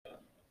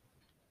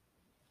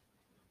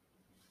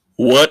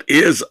What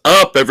is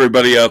up,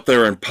 everybody out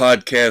there in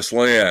podcast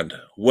land?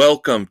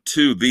 Welcome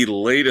to the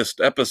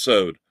latest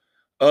episode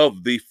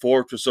of the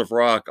Fortress of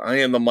Rock. I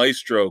am the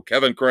Maestro,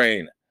 Kevin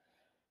Crane,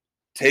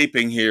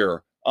 taping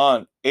here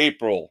on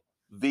April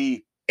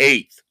the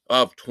 8th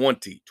of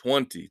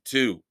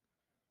 2022.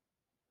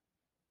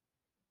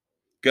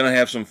 Gonna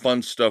have some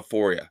fun stuff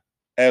for you.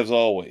 As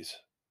always,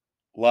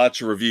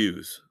 lots of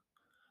reviews,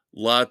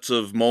 lots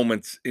of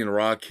moments in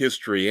rock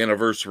history,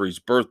 anniversaries,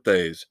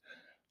 birthdays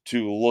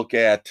to look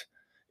at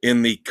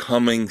in the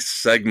coming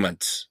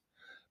segments.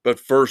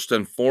 But first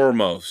and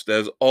foremost,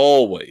 as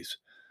always,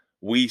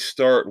 we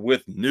start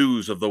with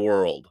news of the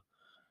world.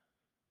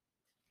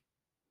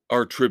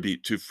 Our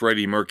tribute to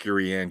Freddie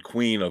Mercury and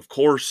Queen, of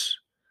course,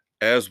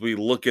 as we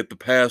look at the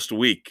past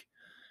week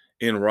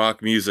in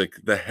rock music,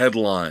 the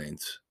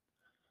headlines,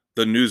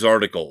 the news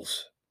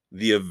articles,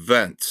 the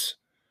events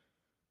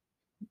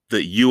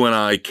that you and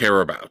I care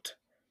about.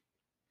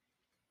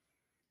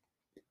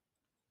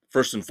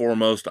 First and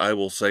foremost, I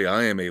will say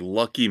I am a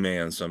lucky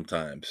man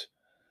sometimes.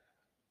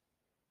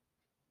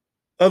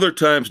 Other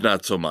times,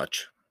 not so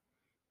much.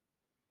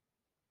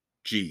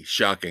 Gee,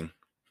 shocking.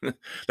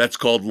 That's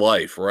called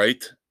life,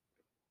 right?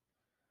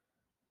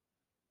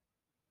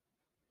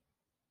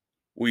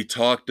 We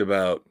talked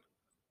about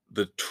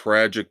the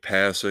tragic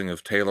passing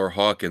of Taylor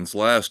Hawkins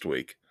last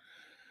week.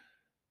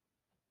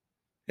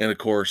 And of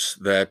course,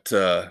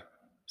 that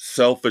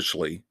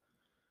selfishly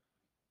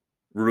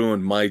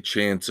ruined my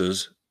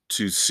chances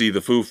to see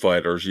the Foo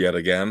Fighters yet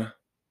again.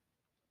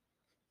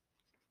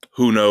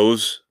 Who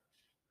knows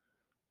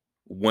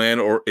when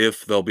or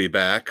if they'll be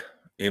back,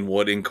 in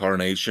what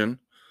incarnation.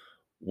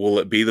 Will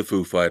it be the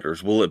Foo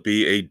Fighters? Will it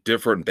be a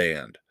different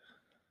band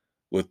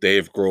with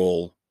Dave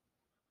Grohl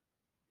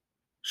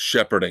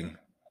shepherding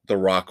the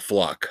rock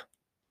flock?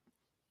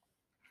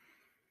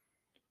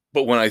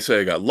 But when I say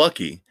I got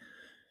lucky,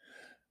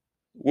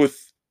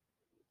 with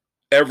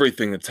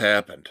everything that's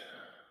happened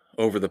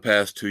over the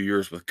past 2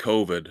 years with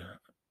COVID,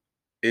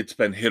 it's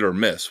been hit or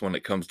miss when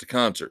it comes to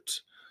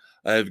concerts.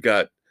 I've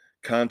got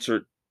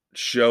concert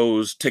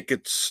shows,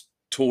 tickets,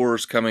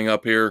 tours coming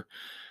up here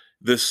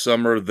this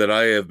summer that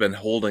I have been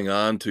holding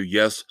on to.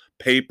 Yes,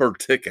 paper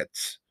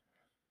tickets.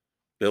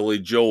 Billy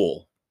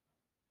Joel,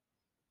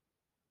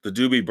 the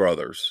Doobie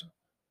Brothers,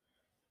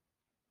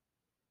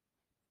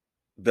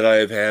 that I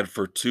have had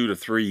for 2 to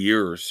 3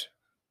 years.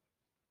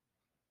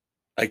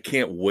 I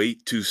can't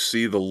wait to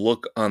see the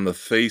look on the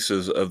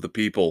faces of the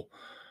people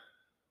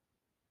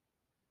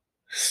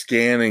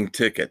scanning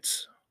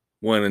tickets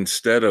when,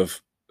 instead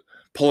of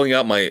pulling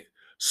out my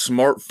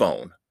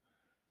smartphone,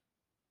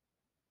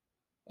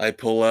 I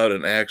pull out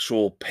an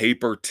actual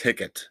paper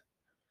ticket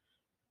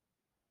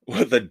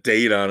with a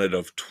date on it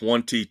of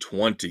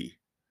 2020.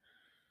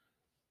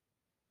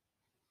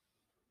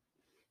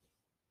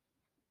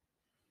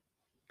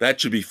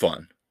 That should be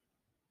fun.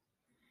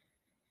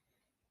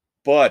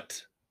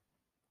 But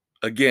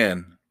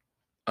again,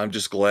 I'm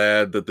just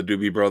glad that the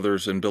Doobie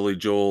Brothers and Billy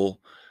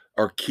Joel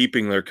are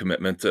keeping their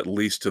commitments, at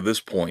least to this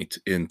point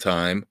in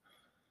time.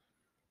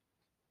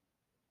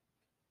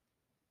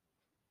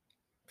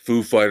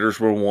 Foo Fighters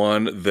were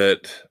one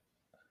that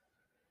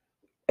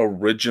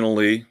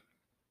originally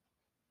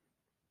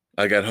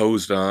I got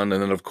hosed on,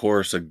 and then, of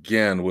course,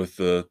 again, with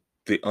the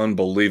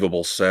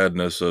unbelievable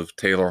sadness of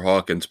Taylor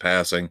Hawkins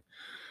passing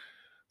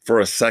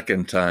for a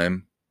second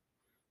time,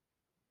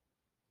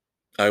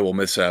 I will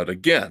miss out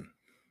again.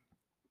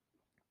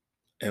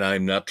 And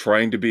I'm not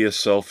trying to be a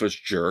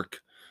selfish jerk,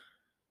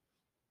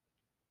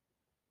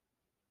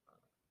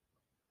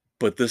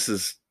 but this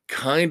is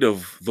kind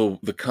of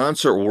the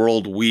concert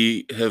world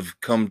we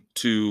have come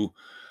to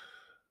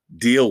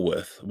deal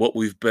with, what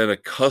we've been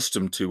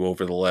accustomed to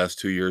over the last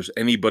 2 years.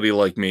 Anybody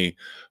like me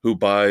who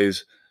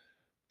buys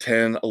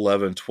 10,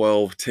 11,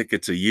 12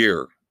 tickets a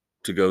year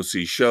to go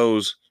see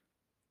shows,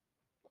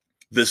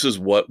 this is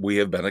what we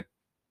have been.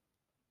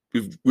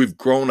 We've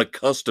grown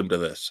accustomed to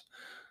this.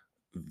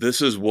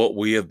 This is what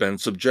we have been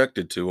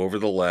subjected to over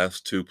the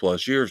last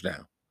 2+ years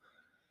now.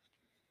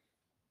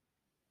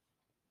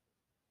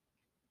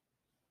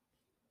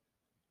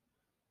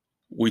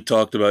 We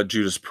talked about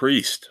Judas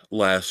Priest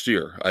last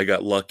year. I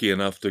got lucky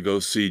enough to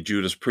go see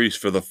Judas Priest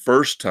for the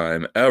first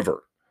time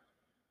ever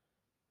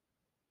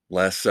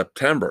last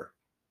September.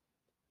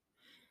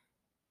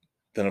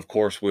 Then, of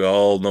course, we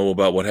all know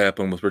about what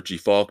happened with Richie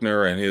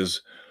Faulkner and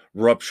his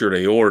ruptured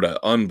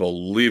aorta.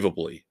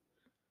 Unbelievably.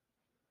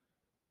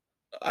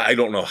 I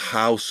don't know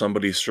how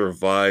somebody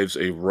survives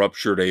a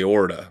ruptured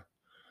aorta,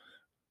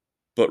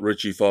 but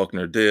Richie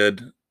Faulkner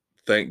did.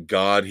 Thank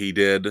God he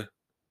did.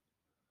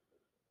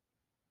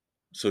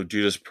 So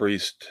Judas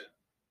Priest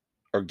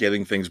are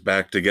getting things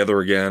back together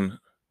again,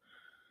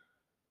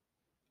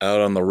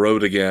 out on the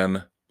road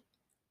again.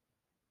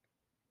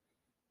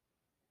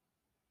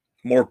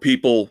 More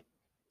people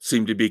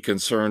seem to be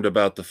concerned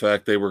about the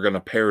fact they were going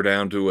to pare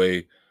down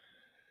to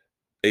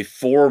a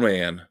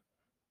four-man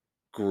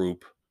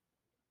group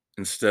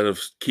instead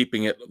of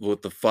keeping it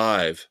with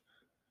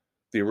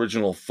the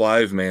original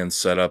five-man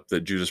setup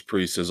that Judas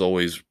Priest has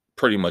always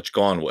pretty much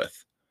gone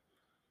with.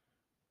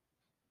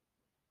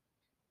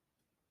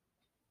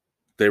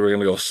 They were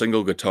going to go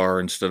single guitar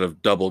instead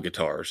of double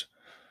guitars.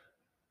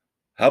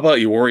 How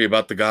about you worry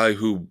about the guy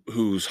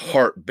whose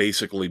heart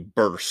basically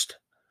burst?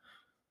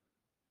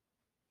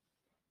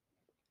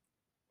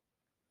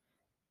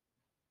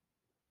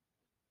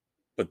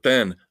 But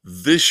then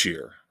this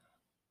year,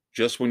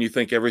 just when you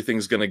think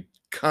everything's going to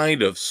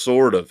kind of,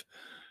 sort of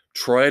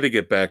try to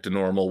get back to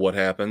normal, what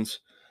happens?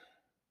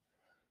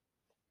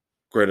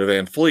 Greta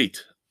Van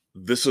Fleet.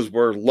 This is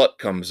where luck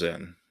comes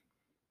in.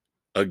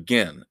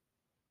 Again,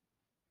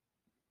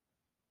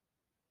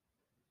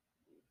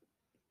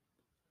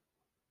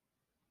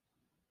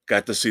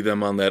 got to see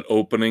them on that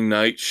opening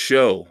night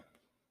show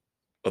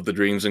of the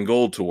Dreams and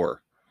Gold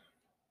tour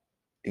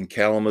in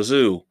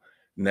Kalamazoo.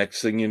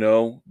 Next thing you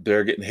know,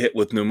 they're getting hit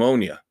with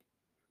pneumonia,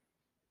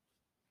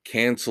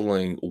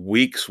 canceling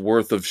weeks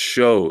worth of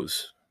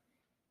shows.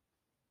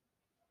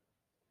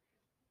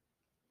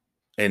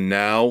 And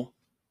now,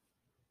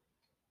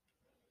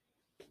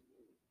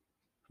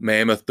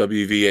 Mammoth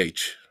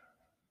WVH,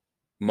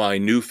 my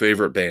new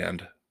favorite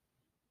band.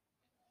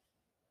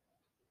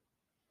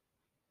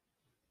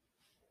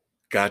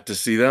 Got to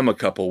see them a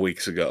couple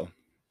weeks ago.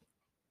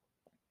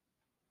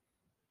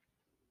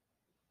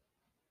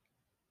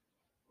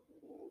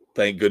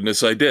 Thank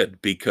goodness I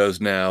did, because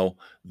now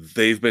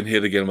they've been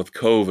hit again with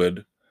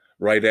COVID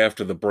right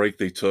after the break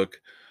they took,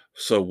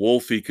 so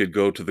Wolfie could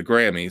go to the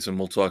Grammys, and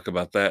we'll talk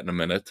about that in a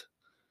minute.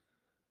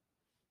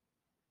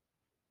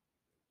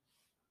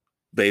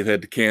 They've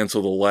had to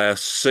cancel the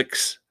last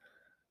 6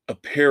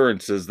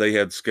 appearances they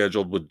had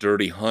scheduled with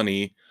Dirty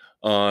Honey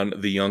on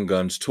the Young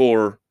Guns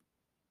tour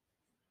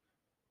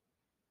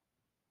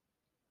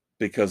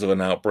because of an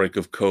outbreak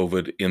of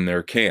COVID in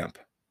their camp.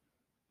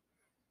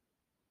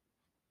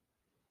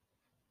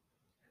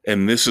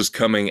 And this is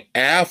coming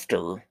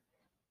after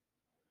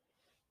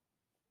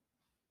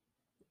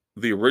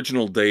the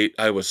original date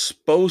I was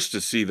supposed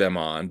to see them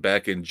on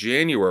back in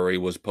January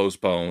was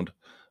postponed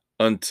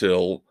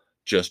until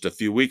just a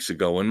few weeks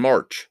ago in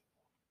March.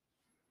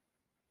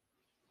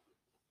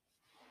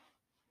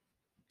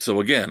 So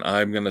again,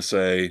 I'm going to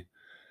say,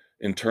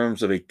 in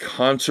terms of a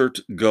concert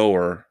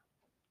goer,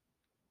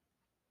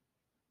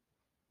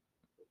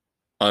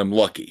 I'm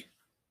lucky.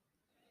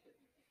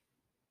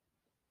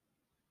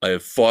 I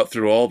have fought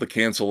through all the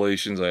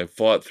cancellations. I have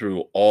fought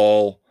through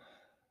all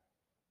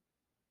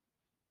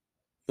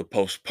the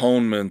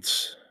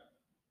postponements,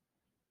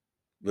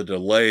 the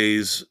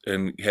delays,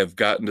 and have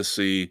gotten to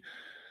see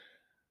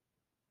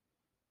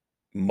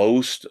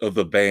most of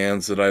the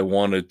bands that I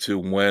wanted to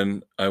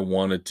when I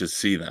wanted to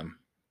see them.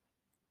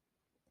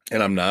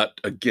 And I'm not,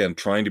 again,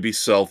 trying to be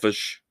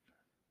selfish.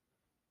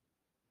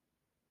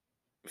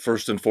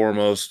 First and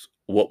foremost,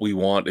 what we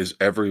want is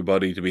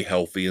everybody to be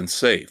healthy and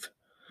safe.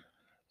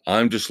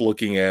 I'm just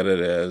looking at it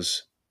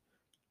as,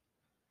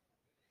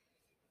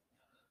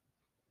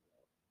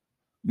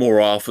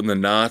 more often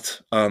than not,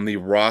 on the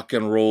rock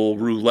and roll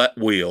roulette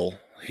wheel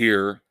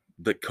here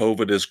that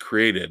COVID has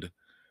created,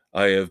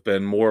 I have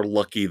been more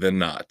lucky than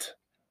not.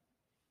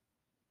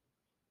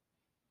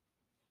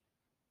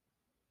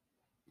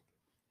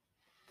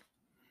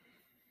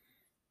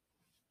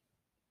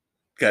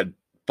 Got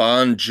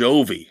Bon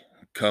Jovi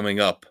coming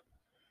up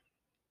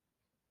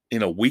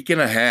in a week and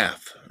a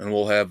half, and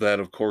we'll have that,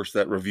 of course,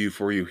 that review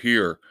for you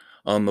here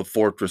on the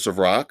Fortress of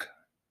Rock.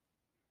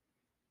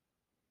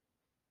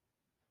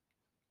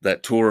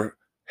 That tour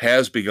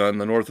has begun.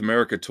 The North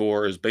America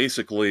tour is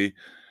basically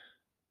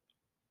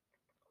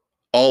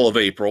all of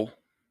April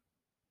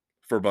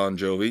for Bon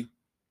Jovi.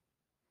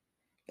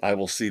 I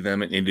will see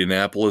them in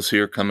Indianapolis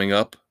here coming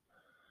up,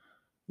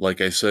 like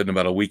I said, in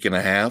about a week and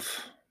a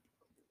half.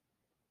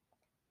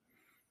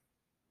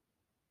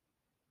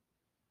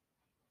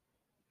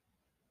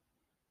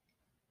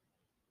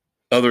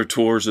 Other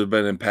tours have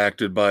been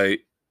impacted by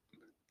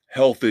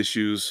health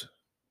issues.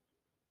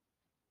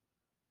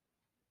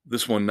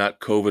 This one not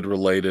COVID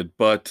related,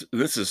 but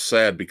this is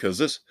sad because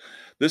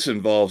this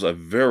involves a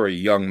very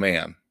young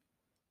man.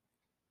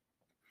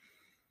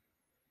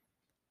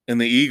 And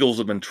the Eagles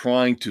have been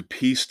trying to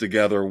piece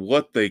together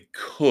what they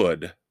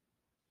could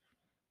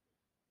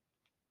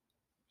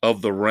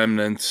of the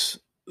remnants,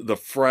 the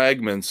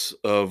fragments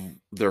of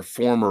their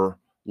former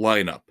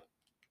lineup.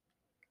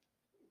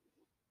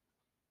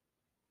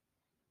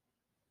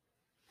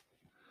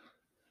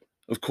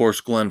 Of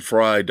course, Glenn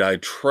Frey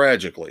died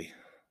tragically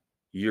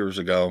years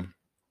ago.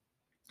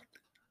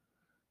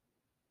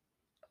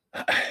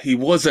 He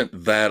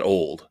wasn't that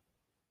old.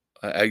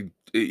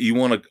 You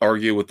want to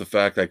argue with the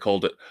fact I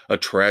called it a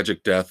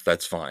tragic death,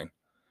 that's fine.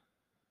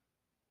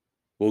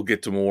 We'll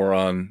get to more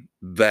on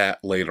that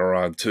later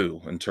on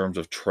too, in terms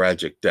of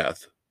tragic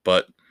death.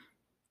 But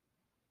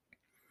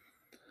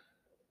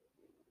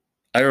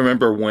I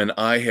remember when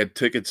I had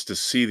tickets to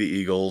see the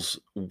Eagles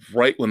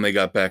right when they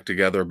got back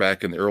together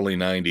back in the early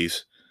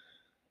 90s.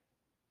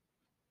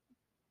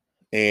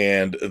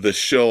 And the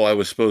show I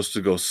was supposed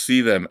to go see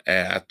them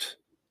at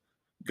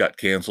got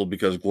canceled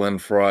because Glenn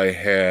Frey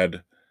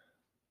had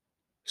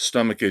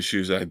stomach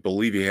issues. I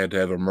believe he had to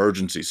have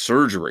emergency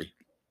surgery.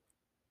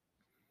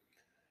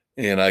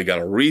 and I got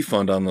a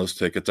refund on those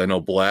tickets. I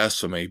know,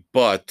 blasphemy,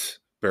 but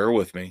bear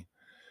with me.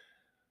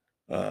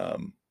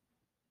 Um,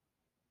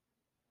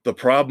 the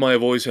problem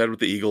I've always had with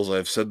the Eagles,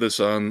 I've said this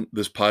on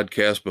this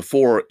podcast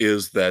before,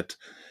 is that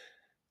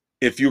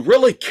if you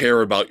really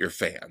care about your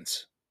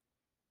fans,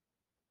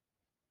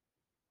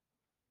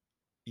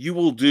 you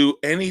will do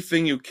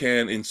anything you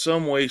can in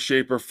some way,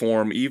 shape, or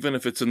form, even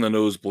if it's in the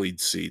nosebleed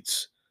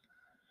seats,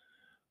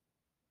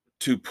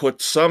 to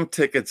put some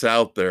tickets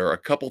out there, a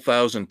couple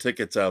thousand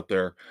tickets out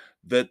there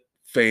that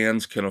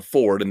fans can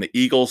afford. And the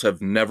Eagles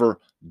have never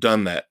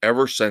done that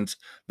ever since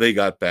they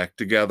got back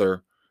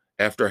together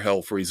after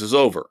Hell Freezes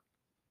Over.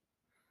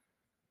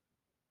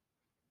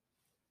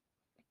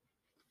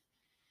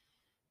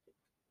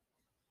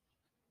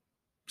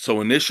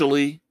 So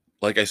initially,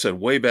 like I said,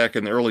 way back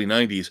in the early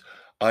 90s,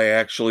 I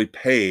actually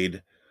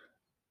paid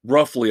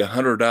roughly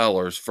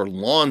 $100 for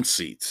lawn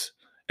seats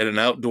at an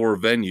outdoor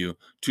venue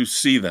to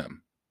see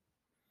them.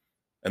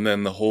 And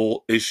then the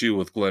whole issue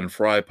with Glenn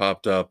Fry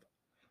popped up.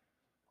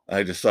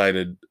 I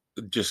decided,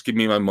 just give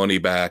me my money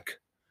back.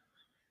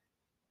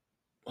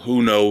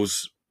 Who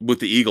knows with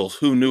the Eagles?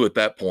 Who knew at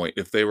that point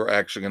if they were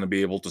actually going to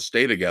be able to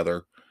stay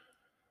together,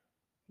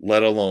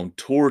 let alone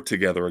tour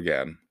together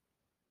again?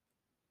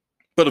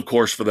 But of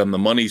course, for them, the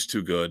money's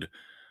too good.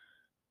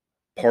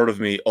 Part of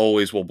me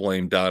always will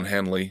blame Don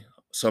Henley.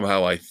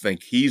 Somehow I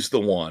think he's the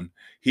one.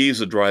 He's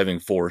the driving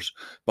force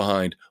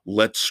behind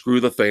let's screw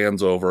the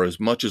fans over as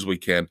much as we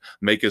can,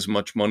 make as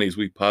much money as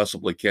we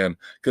possibly can,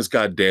 because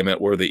God damn it,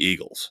 we're the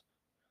Eagles.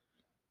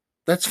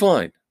 That's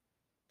fine.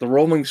 The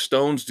Rolling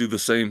Stones do the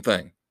same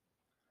thing.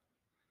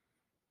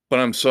 But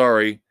I'm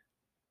sorry,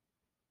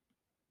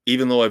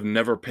 even though I've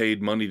never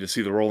paid money to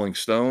see the Rolling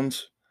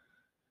Stones,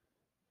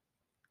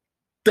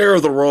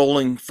 they're the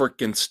Rolling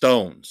frickin'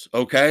 Stones,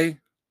 okay?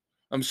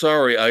 I'm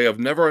sorry, I have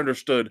never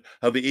understood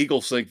how the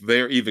Eagles think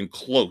they're even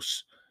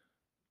close,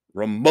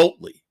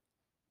 remotely,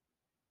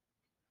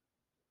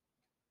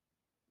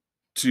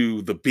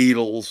 to the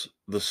Beatles,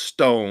 the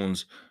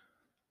Stones.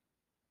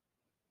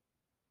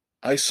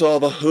 I saw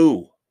the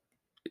Who,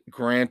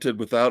 granted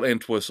without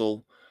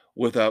Entwistle,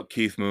 without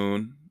Keith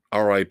Moon,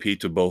 RIP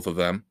to both of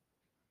them.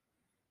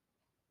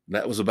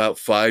 That was about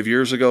 5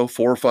 years ago,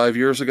 4 or 5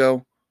 years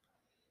ago.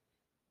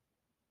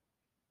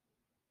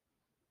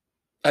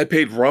 I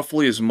paid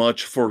roughly as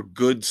much for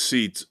good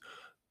seats,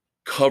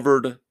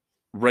 covered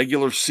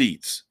regular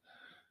seats,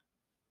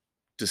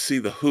 to see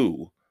the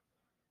Who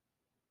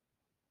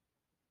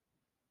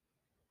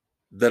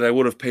that I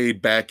would have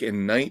paid back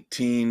in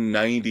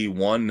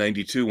 1991,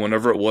 92,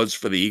 whenever it was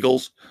for the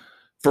Eagles,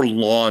 for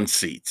lawn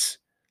seats.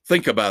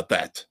 Think about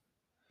that.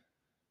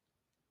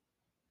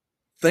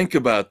 Think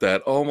about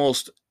that.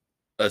 Almost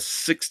a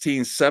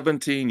 16,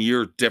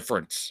 17-year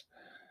difference.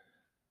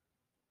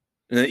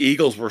 And the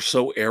Eagles were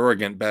so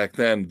arrogant back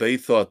then, they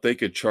thought they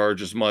could charge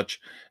as much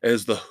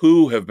as the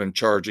Who have been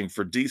charging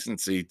for decent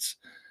seats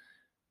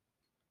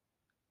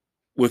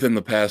within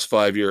the past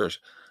 5 years.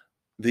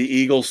 The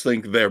Eagles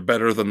think they're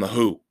better than the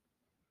Who.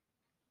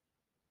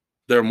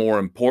 They're more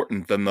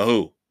important than the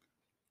Who.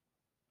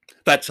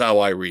 That's how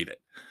I read it.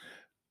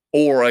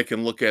 Or I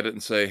can look at it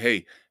and say,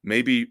 hey,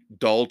 maybe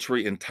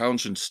Daltrey and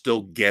Townshend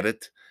still get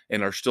it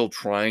and are still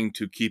trying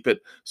to keep it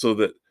so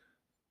that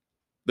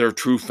their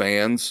true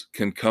fans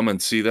can come and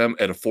see them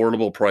at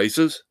affordable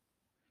prices.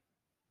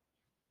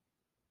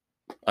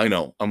 I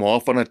know, I'm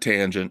off on a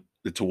tangent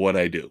to what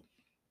I do.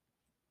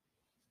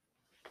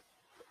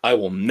 I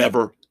will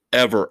never,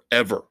 ever,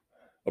 ever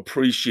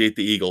appreciate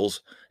the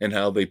Eagles and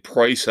how they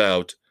price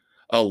out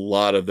a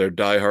lot of their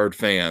diehard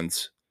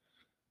fans.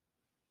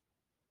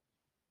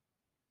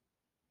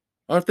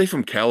 Aren't they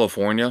from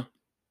California?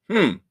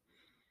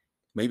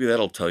 Maybe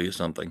that'll tell you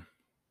something.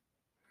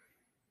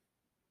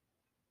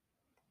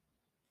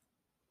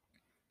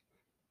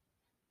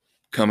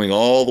 Coming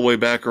all the way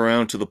back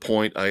around to the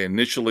point I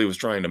initially was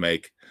trying to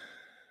make.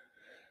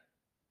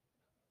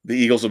 The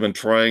Eagles have been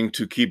trying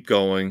to keep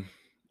going.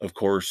 Of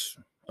course,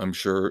 I'm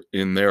sure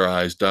in their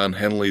eyes, Don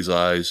Henley's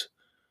eyes,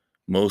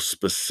 most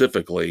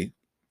specifically,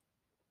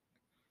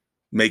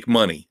 make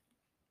money.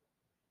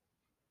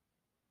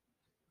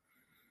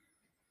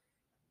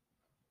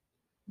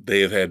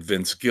 They have had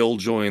Vince Gill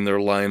join their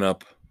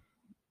lineup,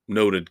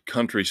 noted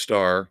country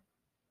star.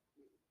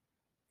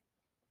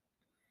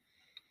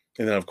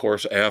 And then, of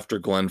course, after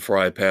Glenn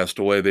Fry passed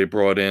away, they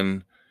brought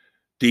in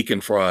Deacon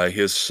Fry,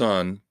 his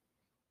son.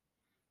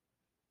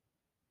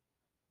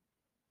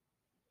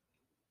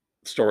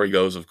 Story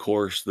goes, of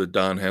course, that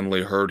Don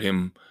Henley heard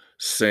him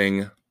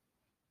sing,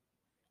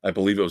 I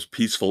believe it was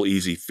Peaceful,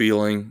 Easy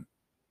Feeling,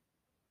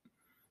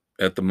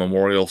 at the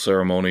memorial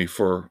ceremony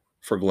for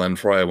Glenn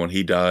Fry when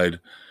he died.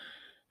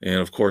 And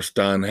of course,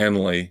 Don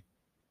Henley,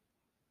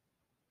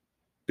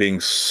 being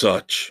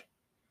such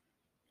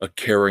a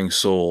caring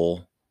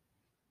soul,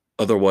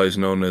 otherwise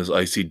known as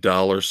I see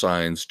dollar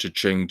signs,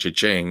 cha-ching,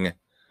 cha-ching,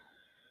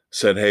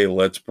 said, hey,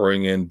 let's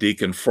bring in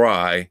Deacon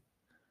Fry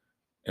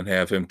and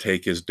have him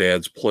take his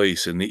dad's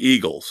place in the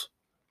Eagles.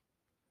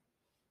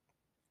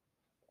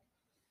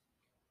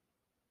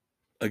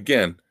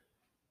 Again,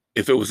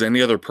 If it was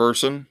any other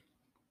person,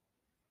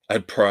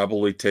 I'd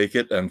probably take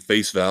it on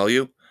face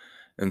value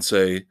and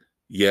say,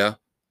 yeah,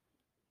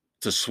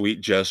 it's a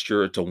sweet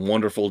gesture. It's a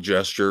wonderful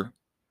gesture.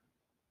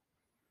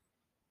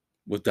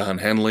 With Don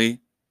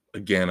Henley,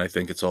 again, I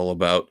think it's all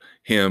about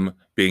him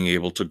being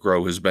able to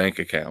grow his bank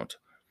account.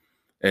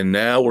 And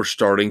now we're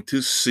starting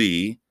to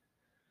see,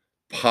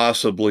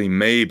 possibly,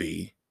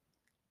 maybe,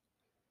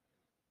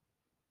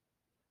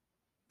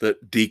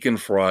 that Deacon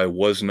Fry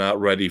was not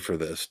ready for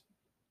this.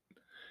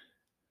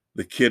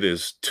 The kid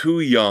is too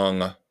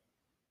young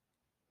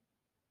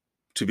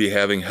to be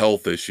having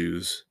health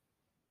issues.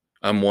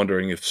 I'm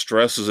wondering if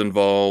stress is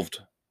involved.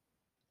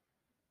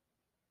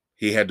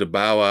 He had to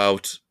bow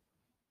out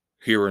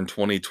here in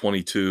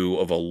 2022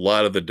 of a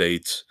lot of the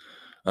dates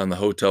on the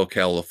Hotel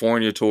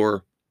California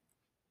tour.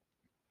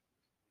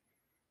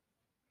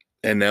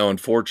 And now,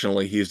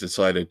 unfortunately, he's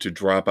decided to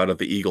drop out of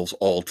the Eagles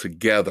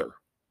altogether.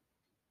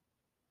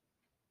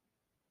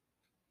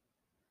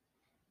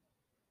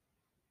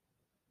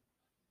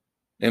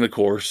 And of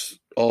course,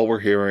 all we're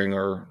hearing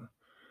are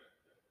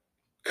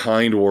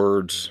kind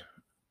words,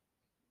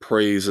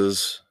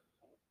 praises,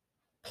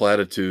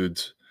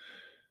 platitudes.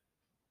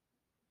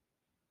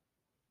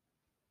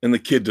 And the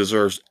kid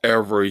deserves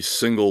every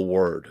single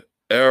word,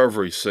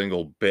 every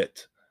single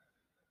bit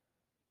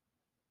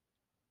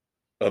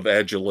of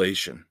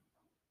adulation.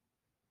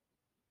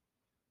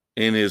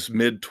 In his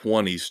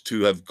mid-20s,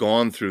 to have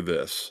gone through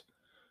this,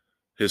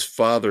 his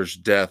father's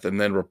death,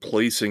 and then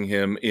replacing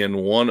him in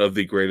one of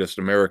the greatest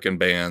American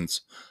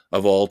bands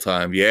of all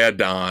time. Yeah,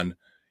 Don,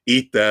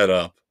 eat that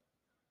up.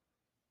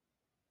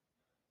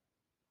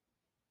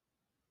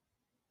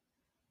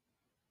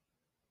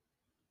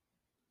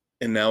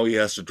 And now he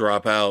has to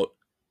drop out.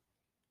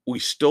 We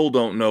still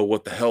don't know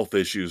what the health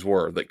issues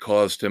were that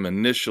caused him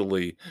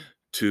initially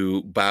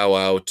to bow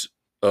out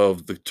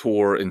of the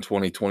tour in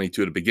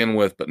 2022 to begin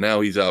with, but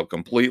now he's out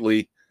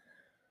completely.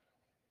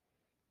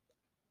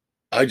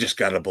 I just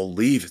got to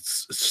believe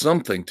it's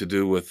something to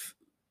do with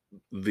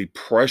the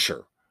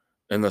pressure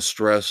and the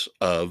stress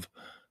of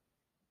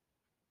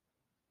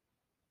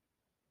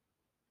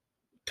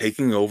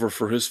taking over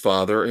for his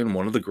father in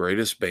one of the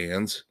greatest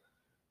bands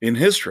in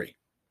history.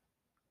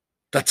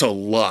 That's a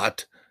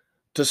lot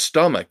to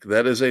stomach.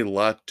 That is a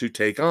lot to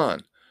take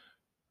on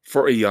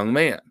for a young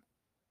man.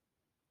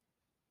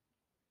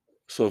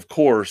 So, of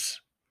course,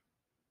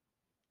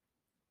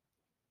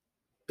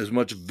 as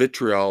much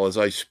vitriol as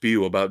I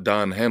spew about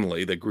Don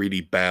Henley, the greedy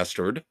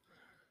bastard,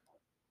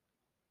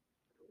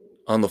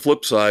 on the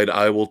flip side,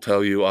 I will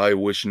tell you I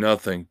wish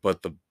nothing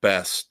but the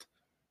best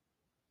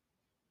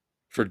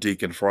for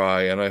Deacon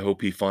Fry, and I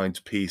hope he finds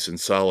peace and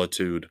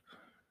solitude,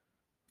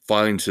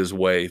 finds his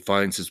way,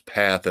 finds his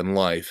path in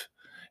life.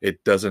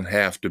 It doesn't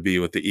have to be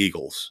with the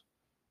Eagles.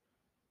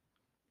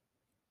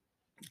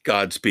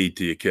 Godspeed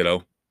to you,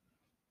 kiddo.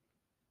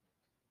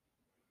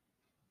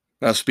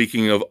 Now,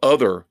 speaking of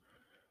other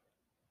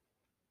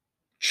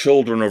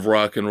children of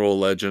rock and roll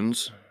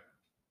legends,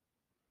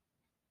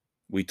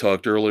 we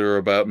talked earlier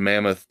about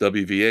Mammoth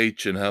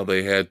WVH and how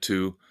they had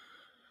to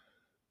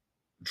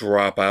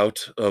drop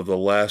out of the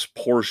last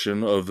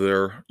portion of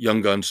their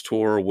Young Guns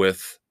tour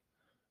with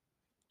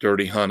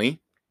Dirty Honey.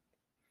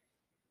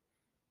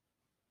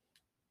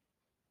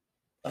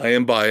 I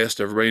am biased.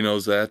 Everybody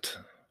knows that.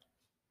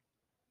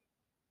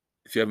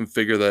 If you haven't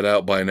figured that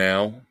out by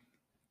now,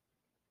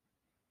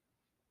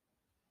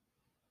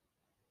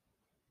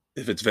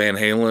 if it's Van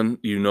Halen,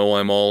 you know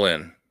I'm all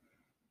in.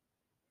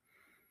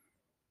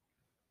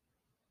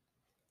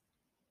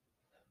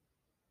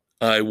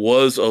 I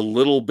was a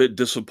little bit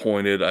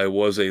disappointed. I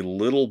was a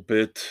little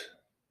bit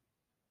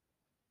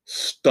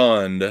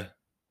stunned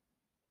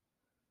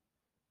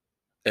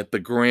at the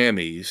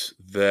Grammys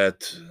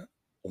that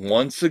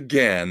once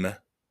again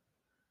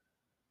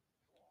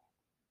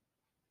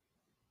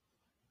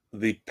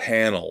the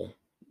panel,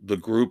 the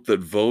group that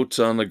votes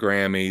on the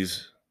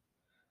Grammys,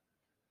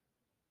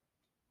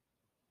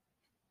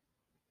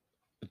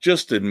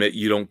 just admit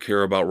you don't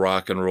care about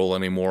rock and roll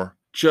anymore.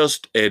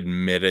 Just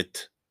admit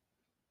it.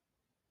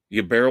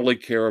 You barely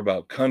care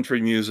about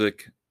country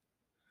music.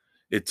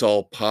 It's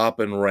all pop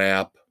and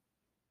rap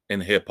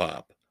and hip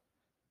hop.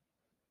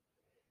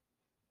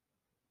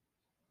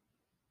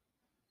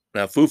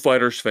 Now, Foo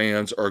Fighters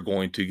fans are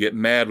going to get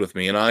mad with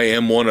me, and I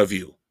am one of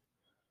you.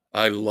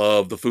 I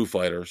love the Foo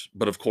Fighters,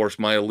 but of course,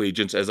 my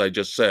allegiance, as I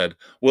just said,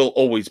 will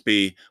always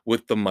be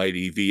with the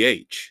mighty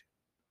VH.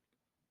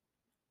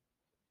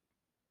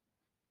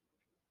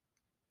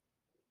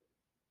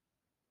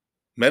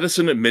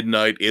 Medicine at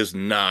Midnight is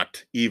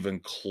not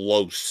even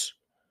close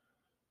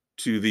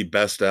to the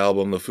best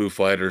album the Foo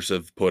Fighters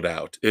have put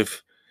out.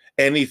 If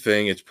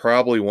anything, it's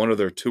probably one of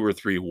their 2 or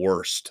 3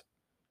 worst.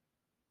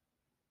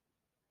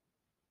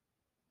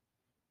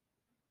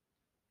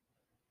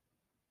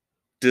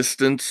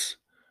 Distance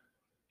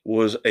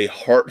was a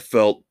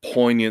heartfelt,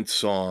 poignant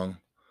song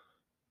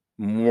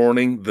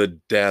mourning the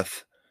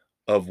death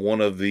of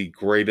one of the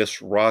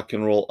greatest rock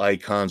and roll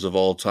icons of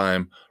all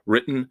time,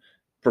 written,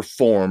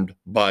 performed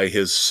by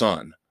his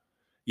son.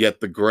 Yet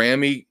the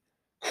Grammy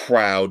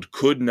crowd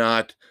could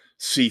not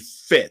see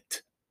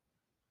fit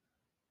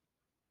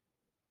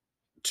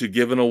to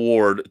give an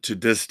award to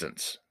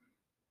distance.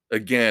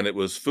 Again, it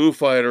was Foo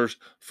Fighters,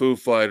 Foo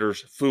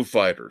Fighters, Foo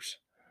Fighters.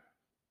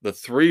 The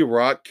three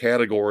rock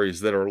categories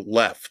that are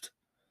left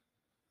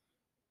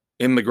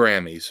in the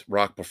Grammys,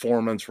 rock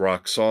performance,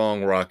 rock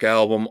song, rock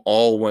album,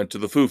 all went to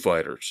the Foo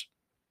Fighters.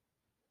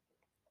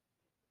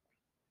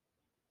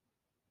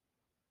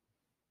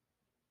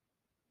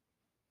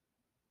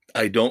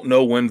 I don't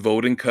know when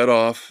voting cut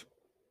off.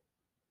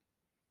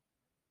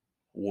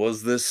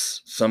 Was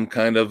this some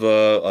kind of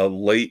a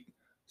late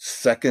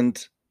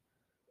second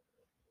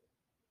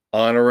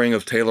honoring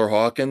of Taylor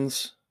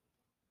Hawkins?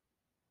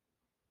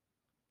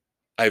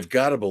 I've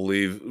got to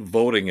believe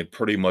voting had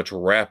pretty much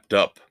wrapped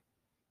up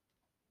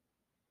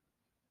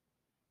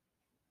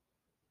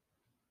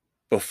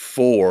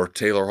before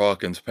Taylor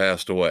Hawkins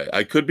passed away.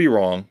 I could be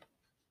wrong.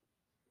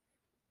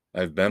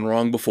 I've been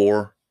wrong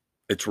before.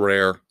 It's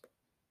rare,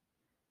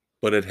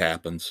 but it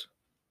happens,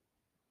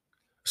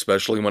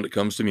 especially when it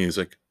comes to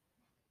music.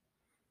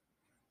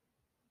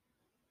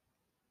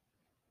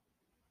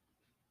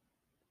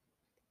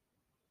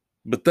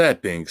 But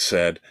that being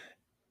said,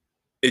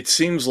 it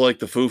seems like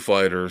the Foo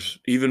Fighters,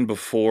 even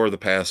before the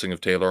passing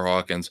of Taylor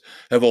Hawkins,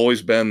 have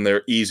always been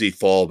their easy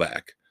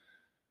fallback.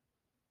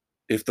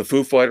 If the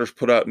Foo Fighters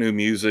put out new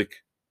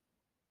music,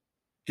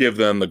 give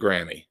them the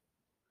Grammy.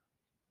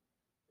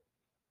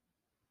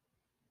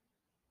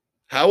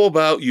 How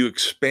about you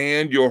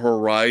expand your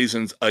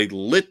horizons a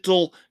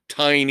little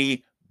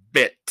tiny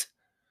bit?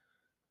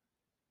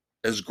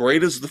 As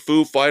great as the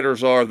Foo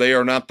Fighters are, they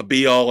are not the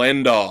be all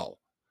end all.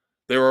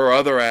 There are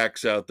other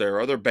acts out there,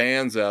 other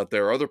bands out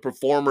there, other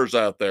performers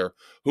out there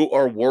who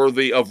are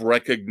worthy of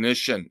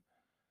recognition.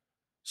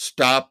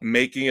 Stop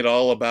making it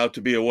all about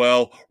to be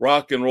well,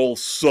 rock and roll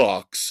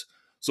sucks.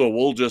 So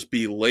we'll just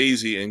be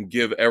lazy and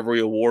give every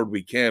award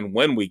we can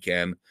when we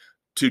can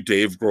to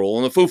Dave Grohl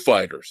and the Foo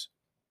Fighters.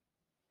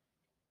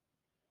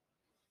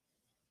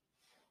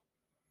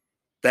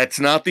 That's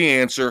not the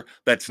answer.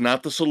 That's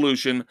not the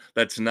solution.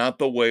 That's not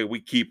the way we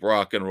keep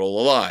rock and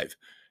roll alive.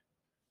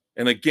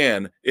 And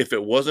again, if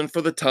it wasn't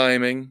for the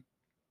timing,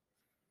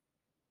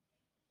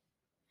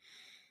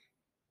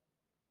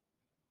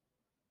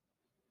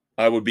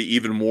 I would be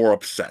even more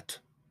upset.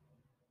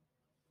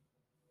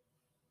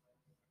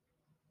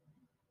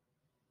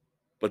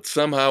 But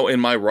somehow in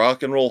my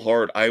rock and roll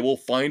heart, I will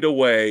find a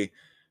way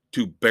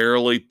to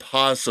barely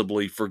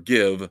possibly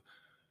forgive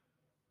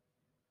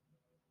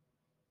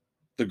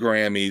the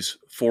Grammys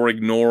for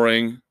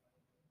ignoring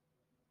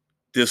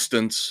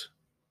distance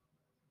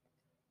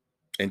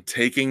and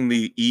taking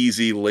the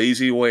easy,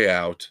 lazy way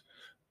out.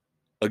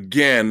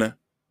 Again,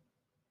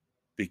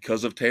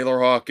 because of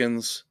Taylor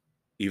Hawkins,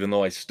 even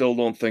though I still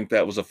don't think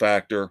that was a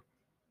factor.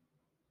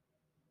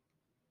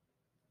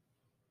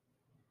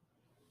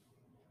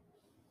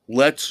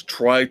 Let's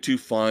try to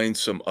find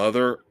some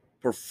other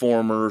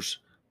performers,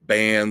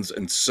 bands,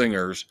 and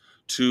singers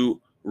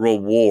to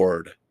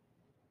reward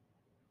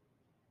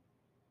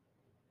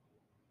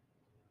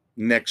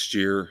next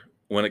year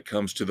when it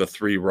comes to the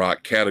three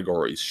rock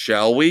categories.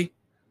 Shall we?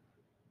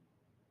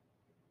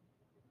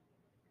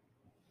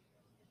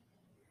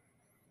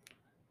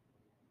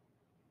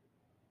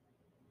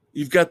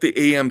 You've got the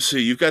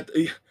AMC,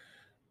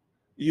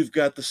 you've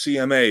got the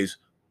CMAs.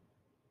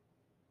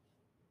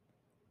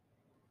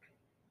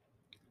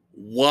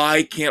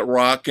 Why can't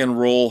rock and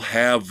roll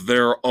have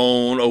their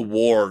own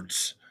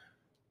awards?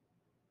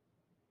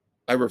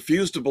 I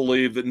refuse to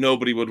believe that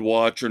nobody would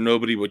watch or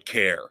nobody would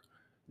care.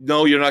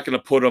 No, you're not going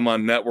to put them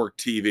on network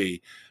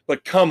TV,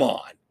 but come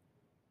on.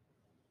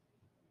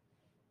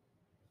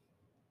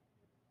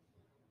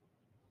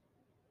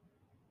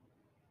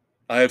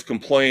 I have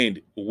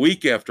complained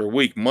week after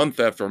week, month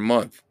after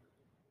month,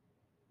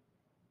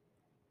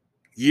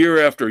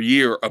 year after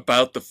year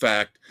about the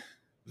fact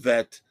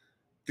that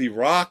the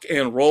Rock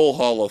and Roll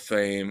Hall of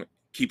Fame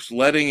keeps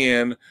letting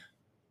in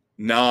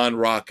non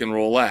rock and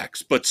roll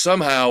acts. But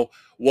somehow,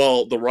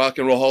 while the Rock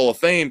and Roll Hall of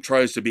Fame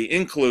tries to be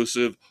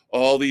inclusive,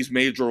 all these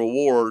major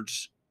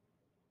awards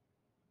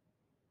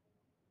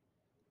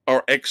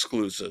are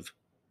exclusive.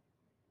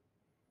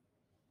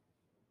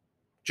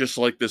 Just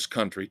like this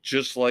country,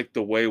 just like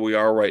the way we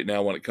are right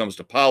now when it comes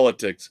to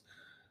politics,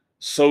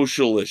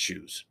 social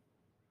issues.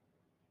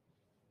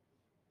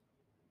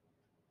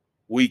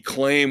 We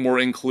claim we're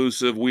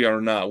inclusive. We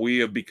are not. We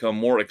have become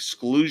more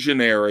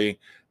exclusionary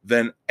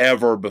than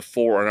ever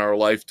before in our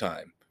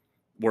lifetime.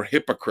 We're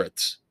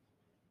hypocrites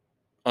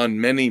on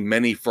many,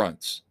 many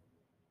fronts.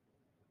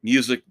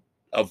 Music,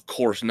 of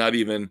course, not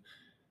even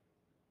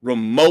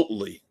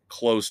remotely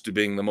close to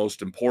being the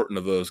most important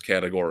of those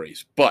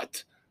categories,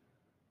 but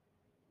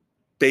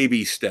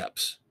baby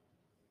steps.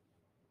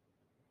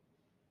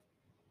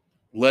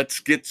 Let's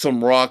get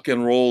some rock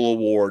and roll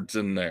awards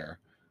in there.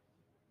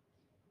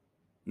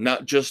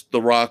 Not just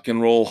the Rock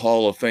and Roll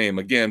Hall of Fame,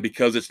 again,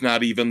 because it's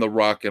not even the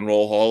Rock and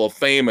Roll Hall of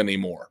Fame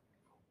anymore.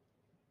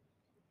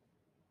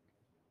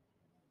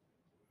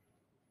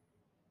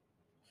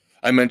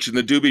 I mentioned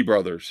the Doobie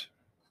Brothers.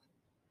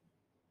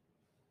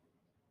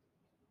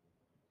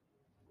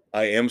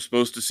 I am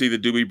supposed to see the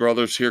Doobie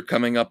Brothers here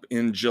coming up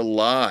in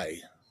July.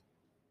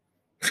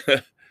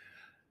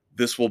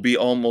 This will be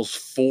almost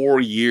 4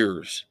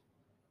 years.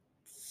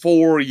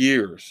 4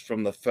 years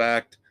from the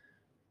fact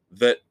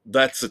that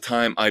that's the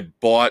time I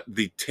bought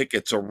the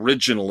tickets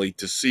originally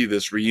to see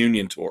this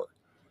reunion tour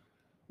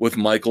with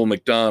Michael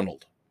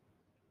McDonald.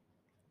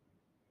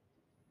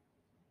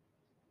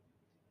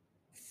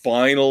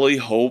 Finally,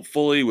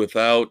 hopefully,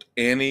 without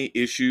any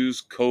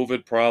issues,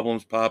 COVID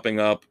problems popping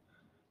up,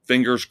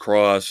 fingers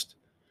crossed,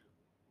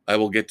 I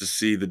will get to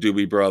see the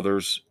Doobie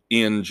Brothers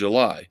in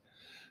July.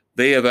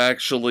 They have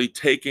actually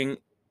taken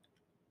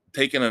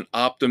an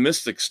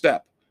optimistic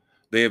step.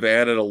 They have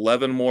added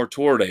 11 more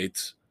tour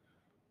dates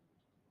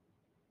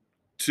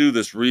to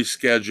this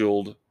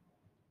rescheduled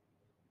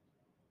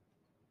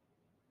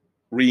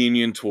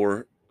reunion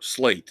tour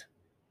slate.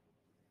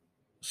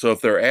 So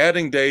if they're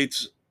adding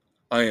dates,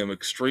 I am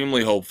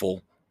extremely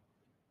hopeful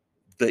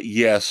that,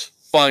 yes,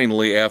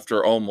 finally,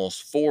 after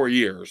almost 4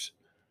 years,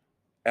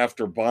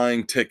 after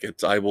buying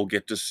tickets, I will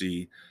get to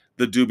see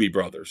the Doobie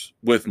Brothers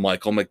with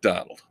Michael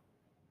McDonald.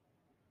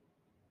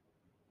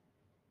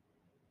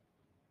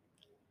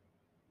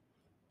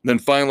 Then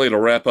finally, to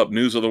wrap up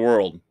news of the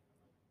world,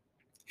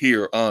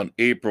 here on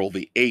April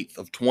the 8th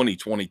of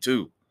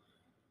 2022.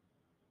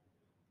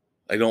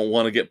 I don't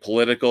want to get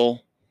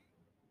political.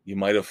 You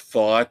might have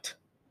thought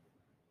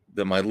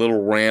that my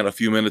little rant a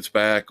few minutes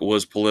back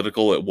was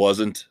political. It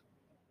wasn't.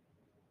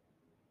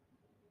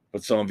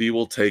 But some of you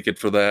will take it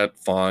for that.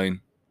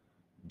 Fine.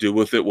 Do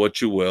with it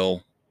what you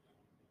will.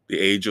 The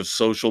age of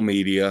social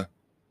media.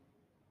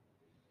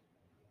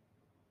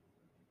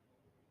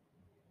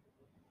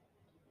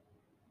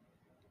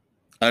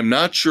 I'm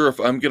not sure if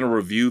I'm going to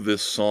review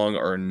this song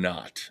or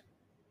not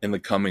in the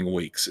coming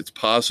weeks. It's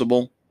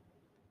possible.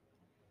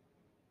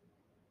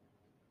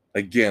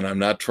 Again, I'm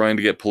not trying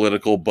to get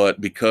political,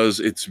 but because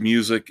it's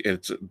music,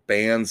 it's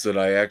bands that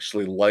I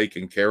actually like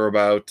and care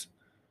about,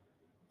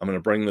 I'm going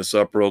to bring this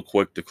up real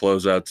quick to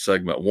close out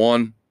segment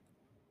one.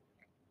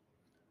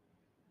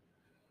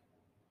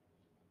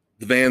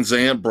 The Van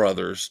Zandt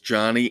brothers,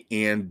 Johnny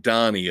and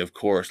Donnie, of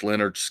course,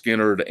 Leonard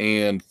Skinner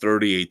and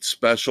 38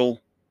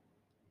 Special,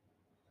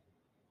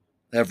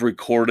 have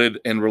recorded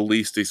and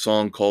released a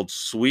song called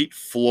Sweet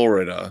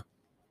Florida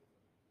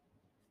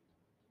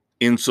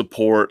in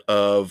support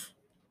of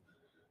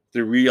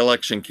the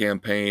re-election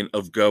campaign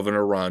of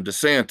Governor Ron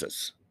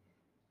DeSantis.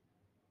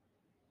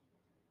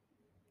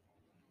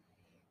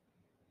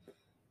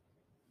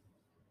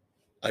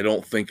 I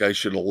don't think I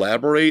should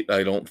elaborate.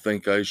 I don't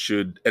think I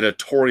should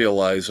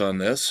editorialize on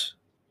this.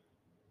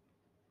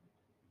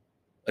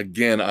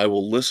 Again, I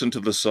will listen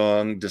to the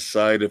song,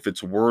 decide if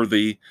it's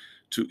worthy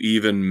to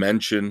even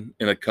mention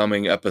in a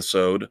coming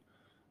episode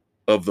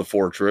of The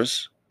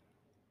Fortress.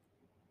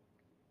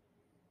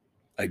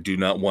 I do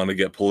not want to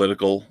get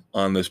political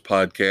on this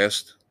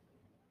podcast.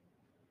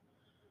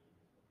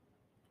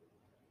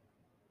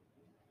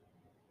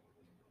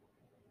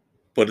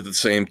 But at the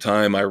same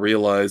time, I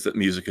realize that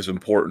music is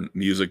important.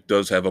 Music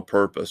does have a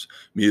purpose.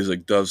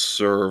 Music does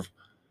serve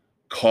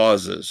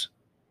causes.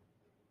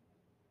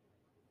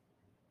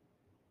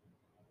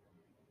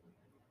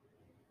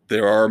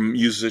 There are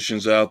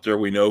musicians out there,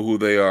 we know who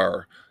they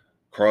are.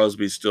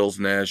 Crosby, Stills,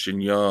 Nash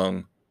and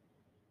Young,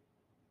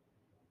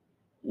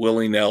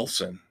 Willie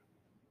Nelson,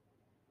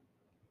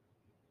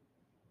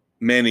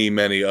 many,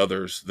 many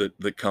others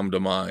that come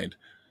to mind.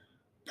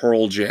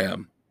 Pearl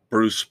Jam,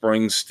 Bruce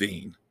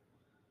Springsteen,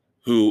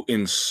 who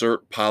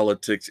insert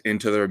politics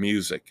into their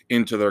music,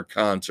 into their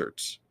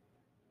concerts.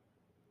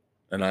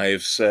 And I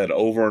have said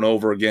over and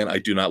over again, I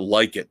do not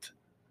like it.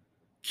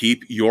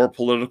 Keep your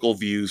political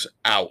views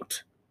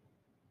out.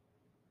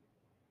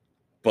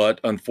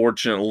 But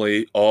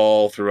unfortunately,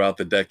 all throughout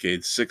the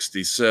decades,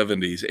 60s,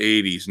 70s,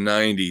 80s,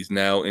 90s,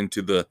 now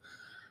into the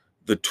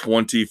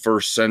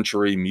 21st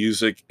century,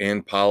 music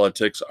and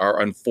politics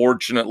are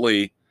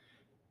unfortunately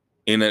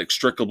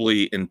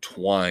inextricably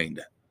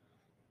entwined.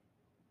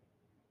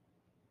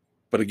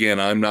 But again,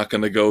 I'm not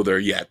going to go there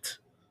yet.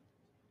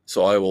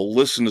 So I will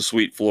listen to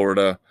Sweet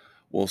Florida.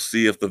 We'll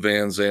see if the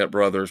Van Zandt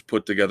brothers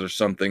put together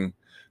something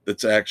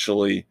that's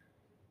actually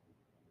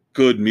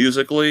good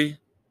musically,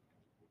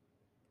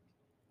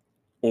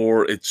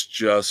 or it's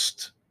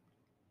just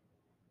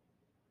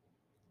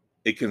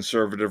a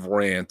conservative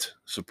rant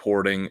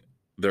supporting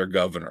their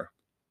governor.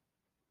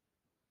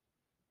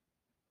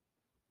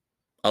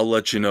 I'll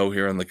let you know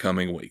here in the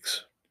coming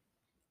weeks.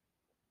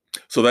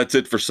 So that's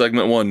it for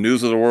segment one.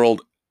 News of the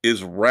World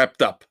is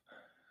wrapped up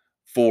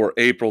for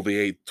April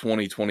the 8th,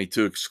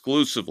 2022,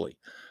 exclusively.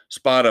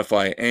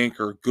 Spotify,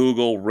 Anchor,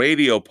 Google,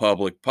 Radio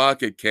Public,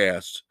 Pocket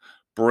Casts,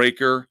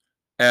 Breaker,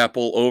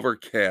 Apple,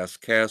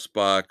 Overcast,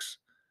 Castbox,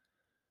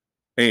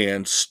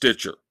 and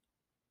Stitcher.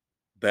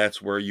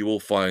 That's where you will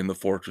find the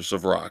Fortress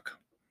of Rock.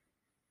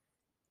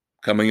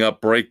 Coming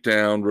up,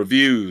 breakdown,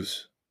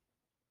 reviews.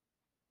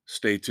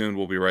 Stay tuned.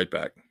 We'll be right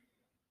back.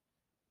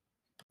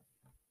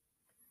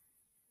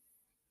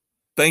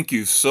 Thank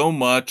you so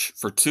much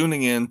for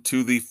tuning in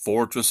to the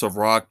Fortress of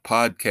Rock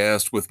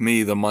podcast with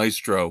me, the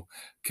Maestro,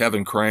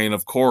 Kevin Crane.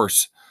 Of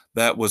course,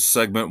 that was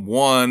segment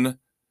one,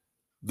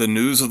 The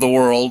News of the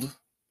World,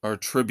 our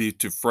tribute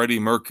to Freddie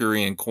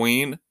Mercury and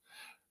Queen,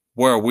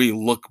 where we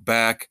look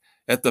back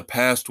at the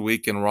past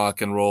week in rock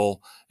and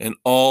roll and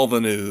all the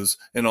news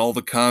and all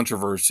the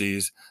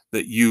controversies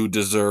that you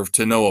deserve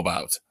to know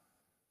about.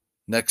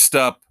 Next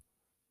up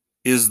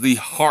is the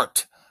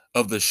heart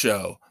of the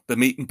show, the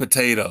meat and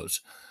potatoes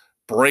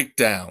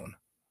breakdown,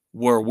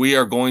 where we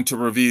are going to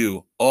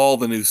review all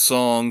the new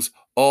songs,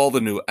 all the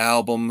new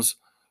albums,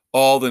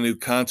 all the new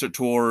concert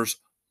tours,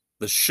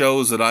 the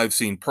shows that I've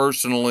seen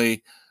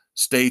personally.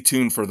 Stay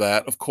tuned for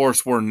that. Of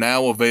course, we're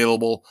now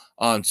available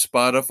on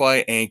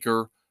Spotify,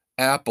 Anchor,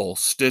 Apple,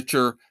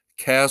 Stitcher,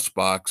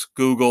 Castbox,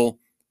 Google,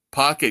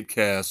 Pocket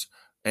Cast,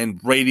 and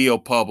Radio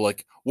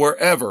Public,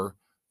 wherever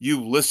you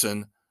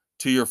listen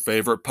to your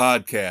favorite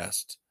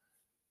podcast.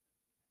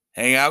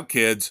 Hang out,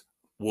 kids.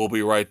 We'll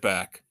be right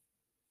back.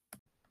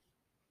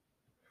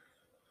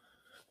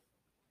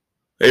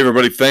 Hey,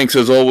 everybody. Thanks,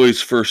 as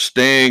always, for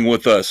staying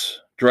with us,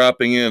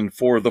 dropping in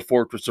for the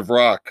Fortress of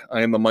Rock.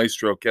 I am the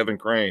Maestro, Kevin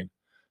Crane.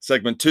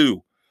 Segment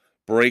 2,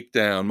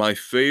 Breakdown, my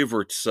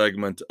favorite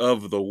segment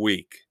of the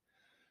week.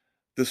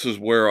 This is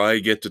where I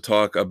get to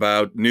talk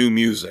about new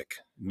music,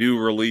 new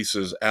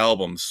releases,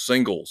 albums,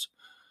 singles,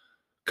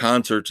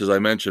 concerts, as I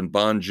mentioned,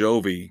 Bon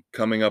Jovi,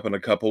 coming up in a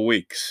couple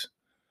weeks.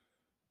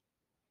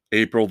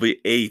 April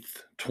the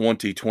 8th,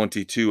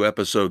 2022,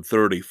 episode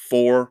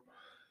 34.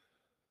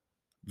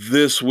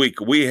 This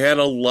week, we had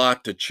a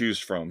lot to choose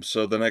from,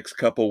 so the next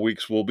couple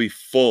weeks will be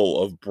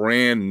full of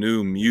brand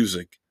new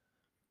music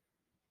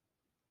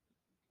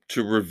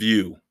to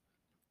review.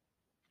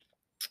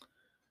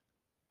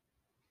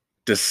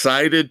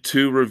 Decided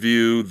to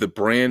review the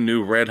brand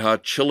new Red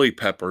Hot Chili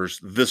Peppers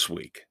this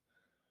week.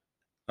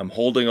 I'm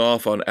holding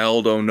off on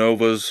Aldo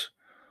Nova's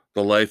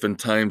The Life and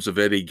Times of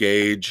Eddie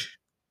Gage.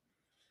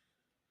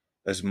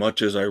 As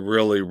much as I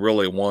really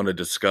want to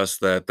discuss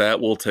that, that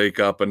will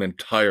take up an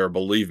entire,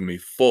 believe me,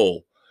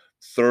 full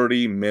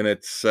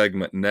 30-minute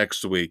segment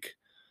next week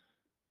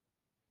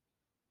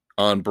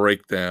on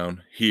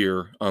Breakdown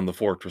here on the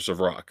Fortress of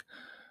Rock.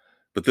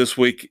 But this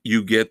week,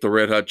 you get the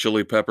Red Hot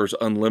Chili Peppers'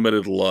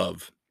 Unlimited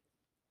Love.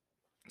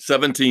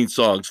 17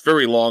 songs,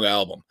 very long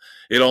album.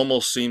 It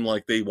almost seemed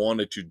like they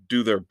wanted to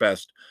do their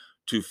best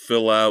to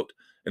fill out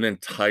an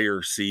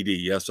entire CD.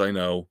 Yes, I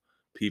know,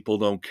 people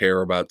don't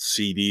care about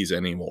CDs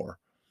anymore.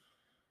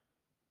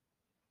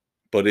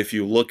 But if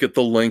you look at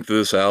the length of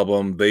this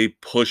album, they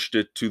pushed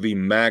it to the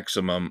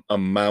maximum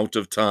amount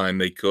of time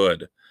they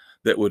could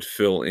that would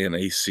fill in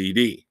a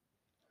CD.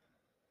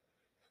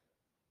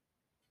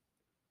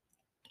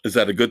 Is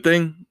that a good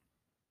thing?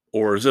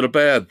 Or is it a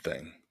bad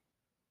thing?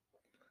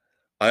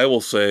 I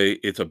will say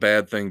it's a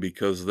bad thing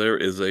because there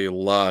is a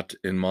lot,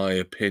 in my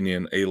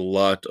opinion, a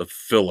lot of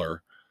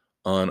filler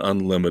on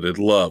Unlimited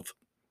Love.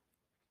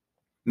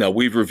 Now,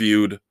 we've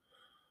reviewed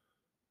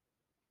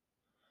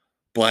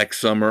Black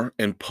Summer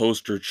and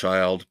Poster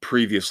Child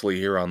previously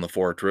here on the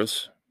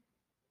Fortress.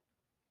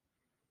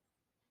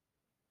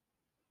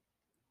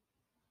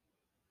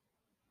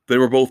 They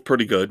were both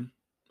pretty good.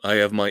 I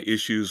have my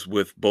issues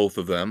with both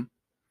of them.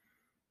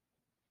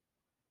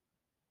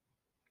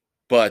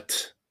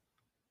 But,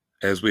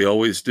 as we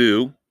always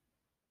do,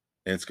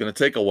 and it's going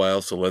to take a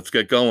while, so let's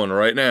get going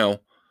right now.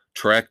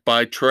 Track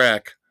by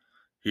track,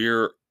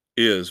 here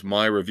is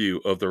my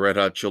review of the Red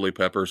Hot Chili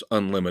Peppers'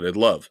 Unlimited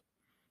Love.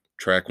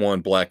 Track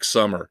 1, Black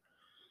Summer.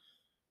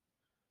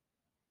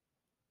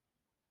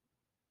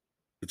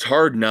 It's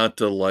hard not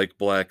to like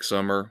Black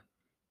Summer.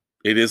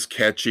 It is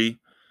catchy,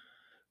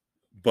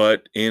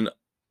 but in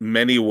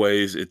many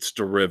ways it's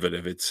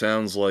derivative. It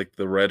sounds like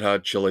the Red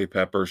Hot Chili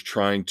Peppers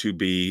trying to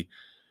be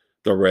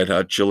the Red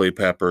Hot Chili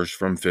Peppers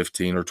from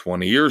 15 or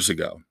 20 years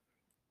ago.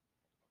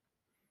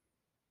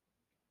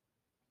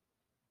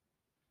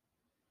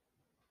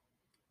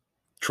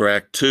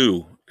 Track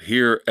 2,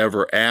 Here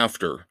Ever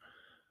After. A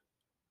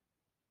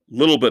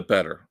little bit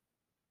better.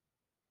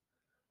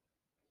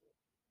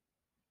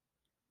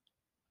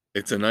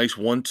 It's a nice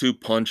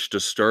 1-2 punch to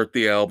start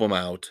the album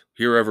out.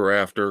 Here Ever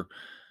After.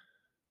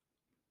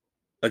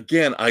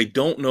 Again, I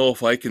don't know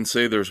if I can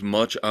say there's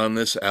much on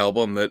this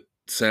album that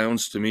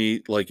sounds to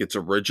me like it's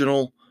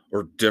original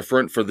or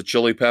different for the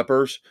Chili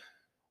Peppers.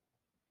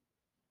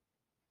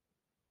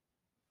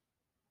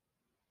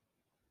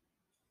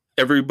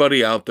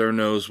 Everybody out there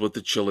knows what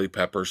the Chili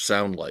Peppers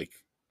sound like.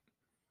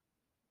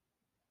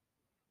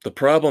 The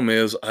problem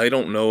is, I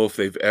don't know if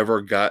they've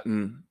ever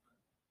gotten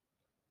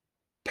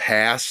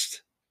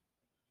past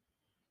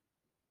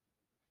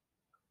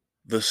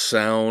the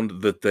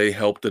sound that they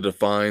helped to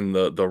define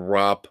the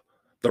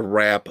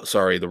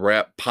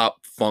rap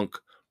pop funk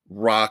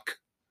rock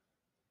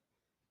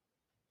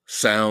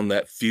sound,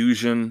 that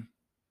fusion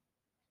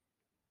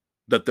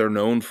that they're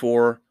known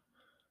for.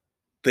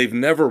 They've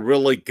never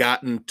really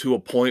gotten to a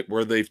point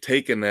where they've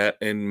taken that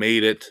and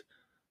made it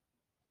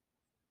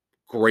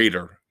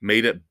greater,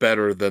 made it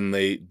better than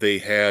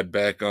they had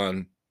back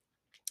on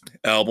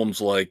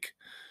Albums like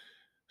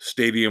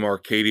Stadium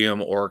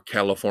Arcadium or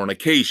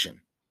Californication.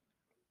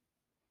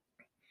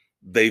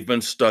 They've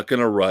been stuck in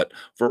a rut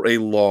for a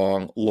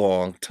long,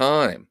 long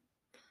time.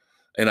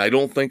 And I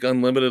don't think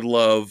Unlimited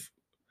Love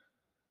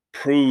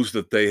proves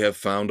that they have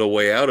found a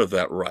way out of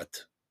that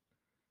rut.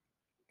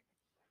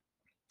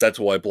 That's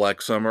why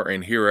Black Summer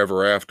and Here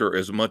Ever After,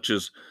 as much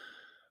as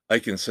I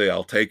can say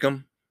I'll take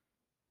them,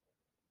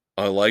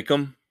 I like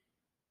them,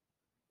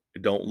 I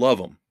don't love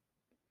them.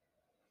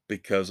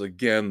 Because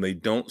again, they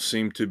don't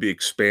seem to be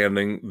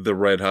expanding the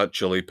Red Hot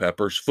Chili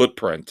Peppers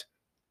footprint.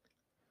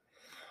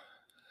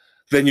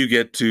 Then you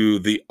get to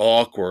the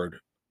awkward,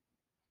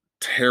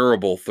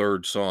 terrible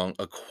third song,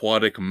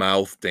 Aquatic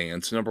Mouth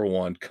Dance. Number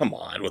one, come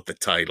on with the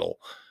title.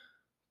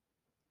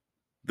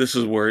 This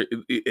is where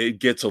it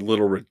gets a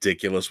little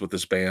ridiculous with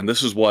this band.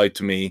 This is why,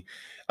 to me,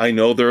 I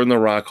know they're in the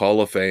Rock Hall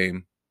of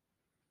Fame.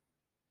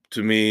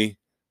 To me,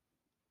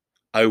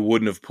 I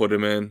wouldn't have put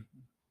him in.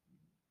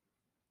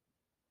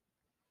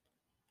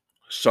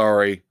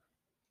 Sorry.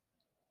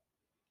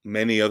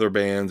 Many other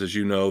bands, as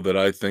you know, that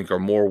I think are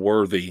more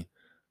worthy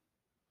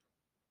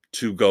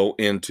to go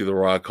into the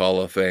Rock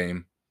Hall of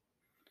Fame.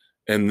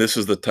 And this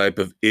is the type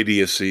of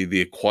idiocy,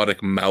 the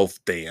aquatic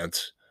mouth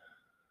dance,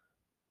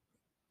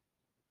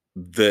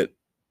 that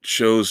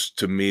shows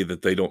to me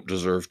that they don't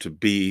deserve to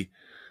be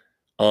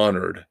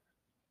honored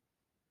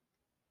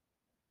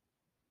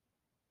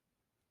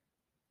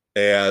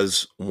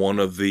as one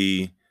of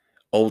the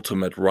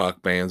ultimate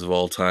rock bands of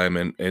all time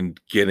and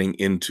getting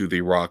into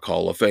the Rock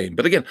Hall of Fame.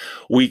 But again,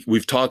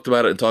 we've talked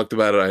about it and talked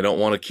about it. I don't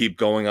want to keep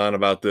going on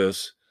about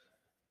this.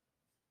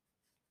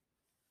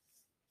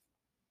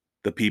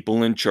 The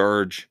people in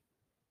charge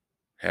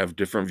have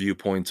different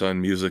viewpoints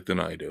on music than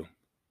I do.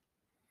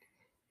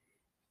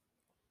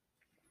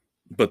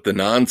 But the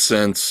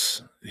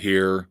nonsense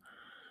here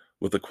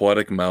with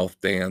Aquatic Mouth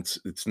Dance,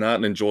 it's not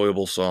an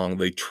enjoyable song.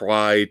 They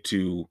try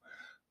to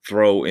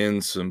throw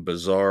in some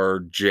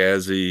bizarre,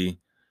 jazzy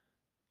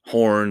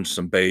horns,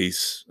 some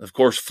bass. Of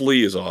course,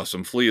 Flea is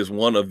awesome. Flea is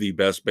one of the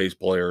best bass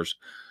players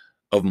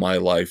of my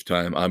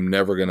lifetime. I'm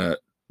never going to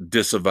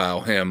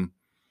disavow him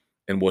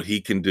and what he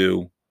can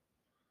do,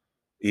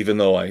 even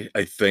though I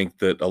think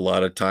that a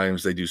lot of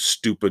times they do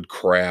stupid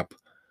crap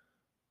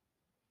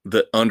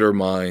that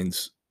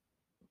undermines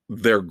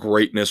their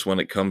greatness when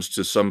it comes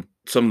to some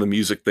of the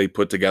music they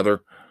put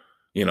together.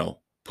 You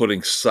know,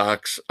 putting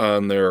socks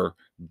on their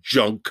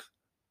junk,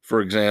 for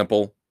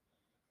example.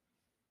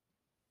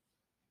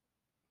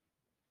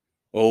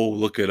 Oh,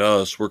 look at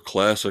us. We're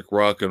classic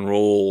rock and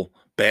roll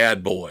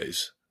bad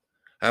boys.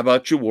 How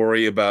about you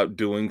worry about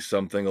doing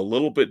something a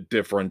little bit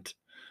different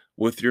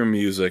with your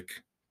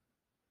music?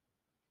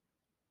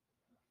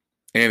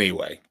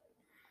 Anyway,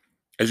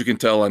 as you can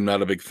tell, I'm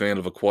not a big fan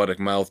of Aquatic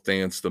Mouth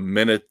Dance. The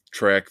minute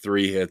track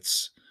 3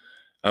 hits,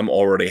 I'm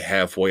already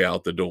halfway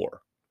out the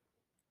door.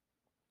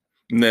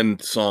 And then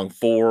song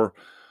 4,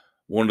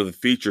 one of the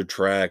featured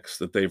tracks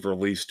that they've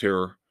released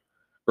here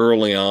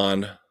early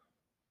on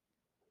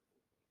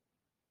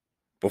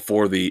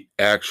before the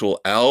actual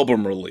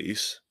album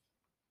release,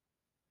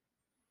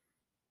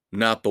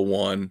 Not the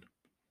One.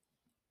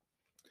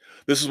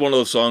 This is one of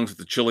those songs that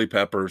the Chili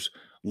Peppers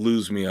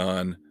lose me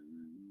on.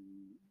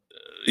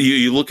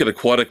 You look at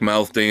Aquatic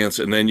Mouth Dance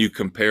and then you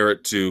compare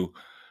it to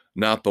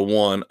Not the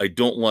One. I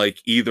don't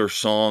like either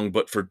song,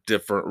 but for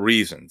different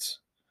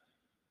reasons.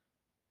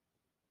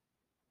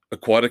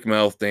 Aquatic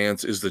Mouth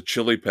Dance is the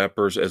Chili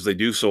Peppers, as they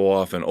do so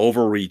often,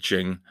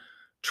 overreaching,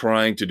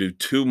 trying to do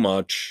too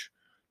much,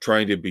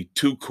 trying to be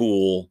too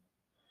cool,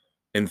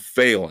 and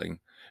failing.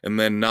 And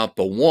then Not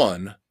the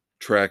One,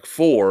 track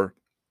 4,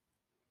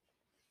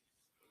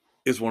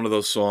 is one of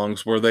those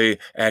songs where they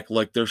act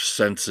like they're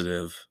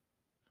sensitive.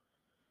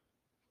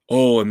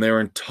 Oh, and they're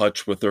in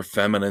touch with their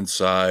feminine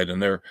side, and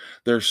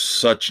they're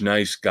such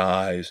nice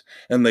guys,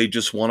 and they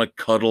just want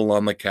to cuddle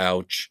on the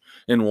couch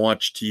and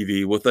watch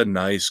TV with a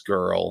nice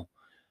girl.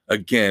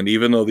 Again,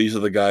 even though these are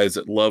the guys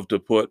that love to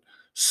put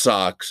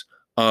socks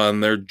on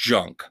their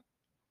junk.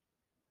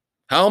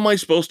 How am I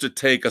supposed to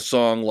take a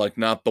song like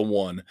Not the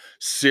One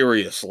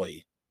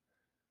seriously,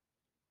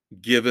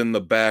 given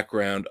the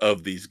background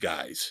of these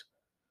guys?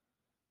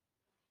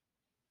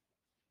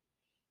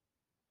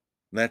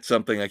 That's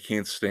something I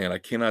can't stand. I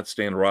cannot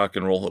stand rock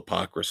and roll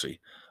hypocrisy.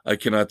 I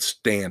cannot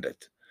stand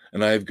it.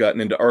 And I've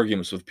gotten into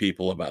arguments with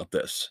people about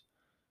this.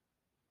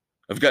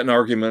 I've gotten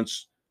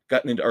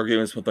into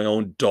arguments with my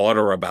own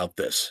daughter about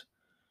this.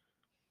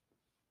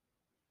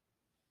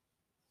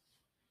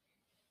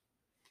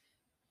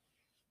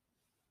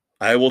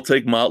 I will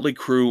take Motley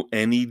Crue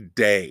any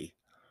day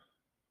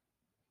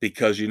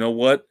because you know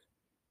what?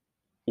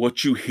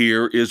 What you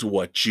hear is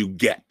what you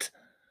get.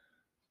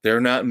 They're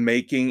not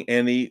making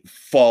any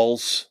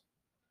false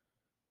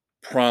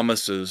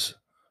promises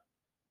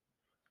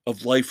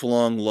of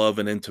lifelong love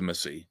and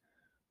intimacy.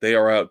 They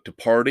are out to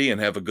party and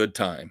have a good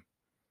time.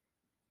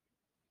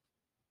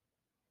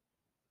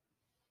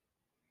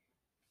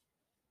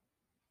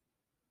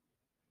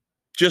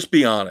 Just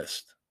be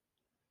honest.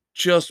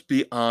 Just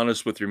be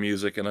honest with your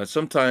music. And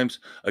sometimes,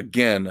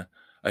 again,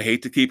 I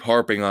hate to keep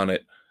harping on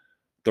it.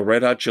 The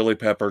Red Hot Chili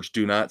Peppers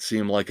do not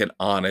seem like an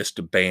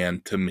honest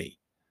band to me.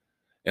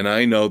 And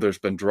I know there's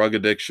been drug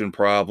addiction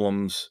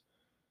problems,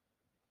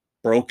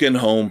 broken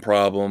home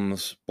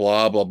problems,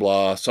 blah, blah,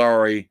 blah.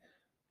 Sorry,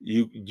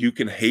 you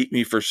can hate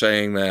me for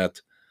saying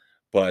that,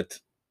 but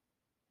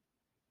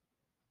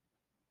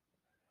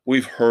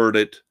we've heard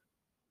it.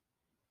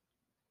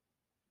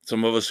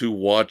 Some of us who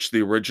watched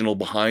the original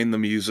Behind the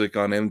Music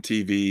on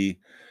MTV,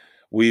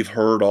 we've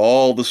heard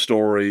all the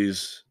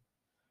stories.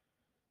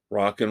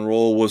 Rock and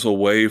roll was a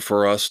way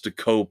for us to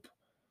cope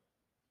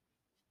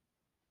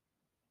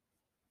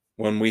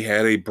when we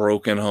had a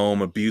broken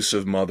home,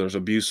 abusive mothers,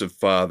 abusive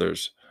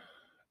fathers,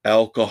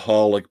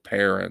 alcoholic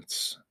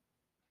parents.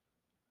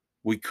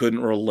 We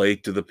couldn't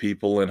relate to the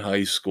people in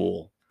high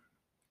school.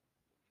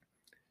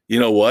 You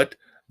know what?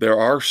 There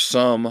are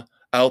some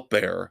out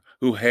there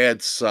who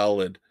had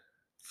solid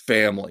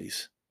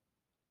families,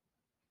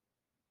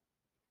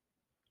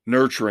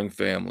 nurturing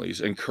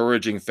families,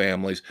 encouraging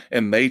families,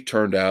 and they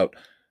turned out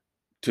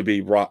to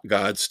be rock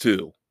gods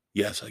too.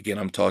 Yes, again,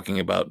 I'm talking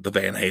about the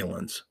Van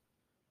Halens.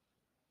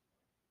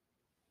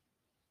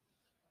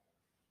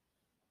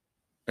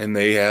 And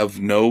they have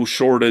no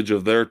shortage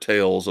of their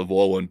tales of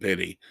woe and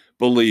pity.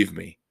 Believe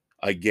me,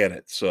 I get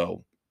it.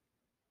 So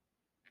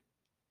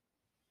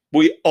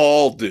we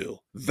all do.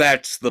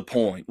 That's the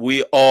point.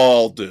 We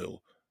all do.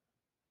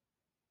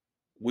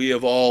 We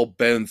have all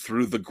been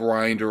through the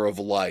grinder of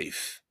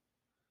life.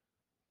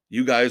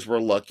 You guys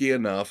were lucky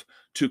enough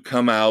to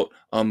come out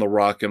on the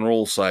rock and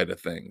roll side of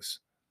things.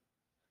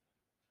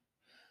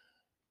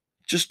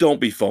 Just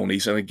don't be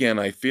phonies. And again,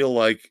 I feel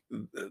like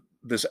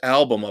this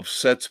album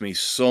upsets me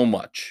so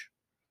much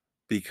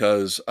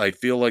because I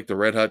feel like the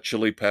Red Hot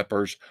Chili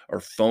Peppers are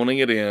phoning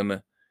it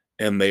in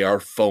and they are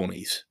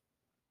phonies.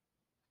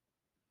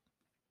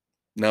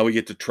 Now we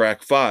get to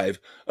track 5.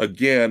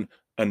 Again,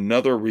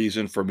 another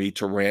reason for me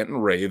to rant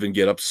and rave and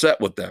get upset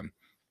with them.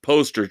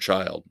 Poster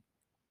Child.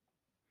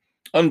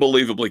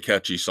 Unbelievably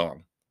catchy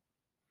song.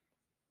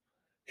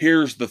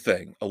 Here's the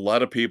thing. A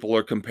lot of people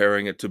are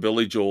comparing it to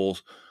Billy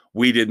Joel's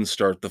We Didn't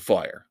Start the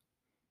Fire.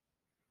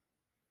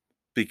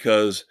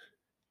 Because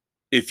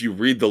if you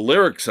read the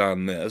lyrics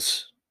on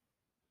this,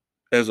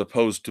 as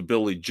opposed to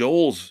Billy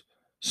Joel's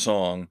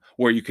song,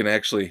 where you can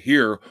actually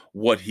hear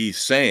what he's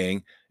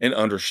saying and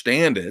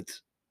understand it,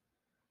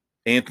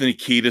 Anthony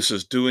Kiedis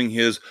is doing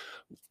his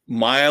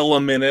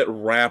mile-a-minute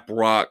rap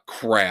rock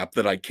crap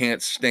that I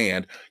can't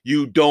stand.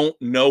 You don't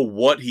know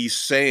what he's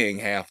saying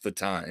half the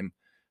time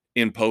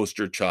in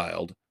Poster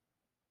Child.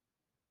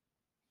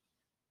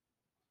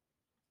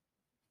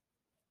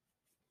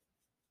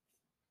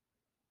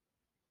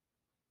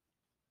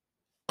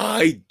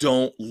 I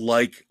don't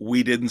like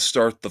We Didn't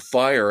Start the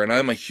Fire, and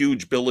I'm a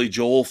huge Billy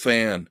Joel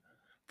fan.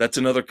 That's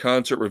another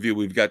concert review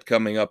we've got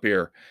coming up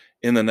here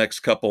in the next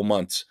couple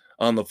months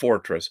on the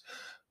Fortress.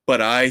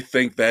 But I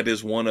think that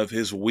is one of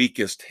his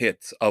weakest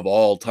hits of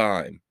all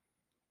time.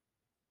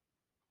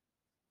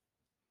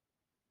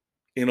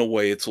 In a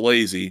way, it's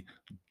lazy,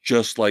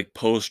 just like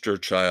Poster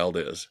Child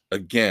is.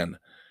 Again,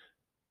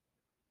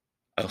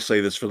 I'll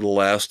say this for the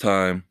last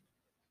time.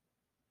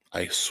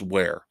 I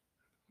swear.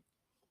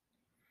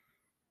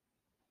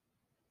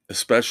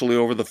 Especially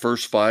over the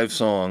first 5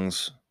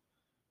 songs,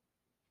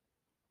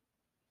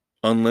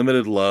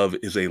 Unlimited Love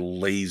is a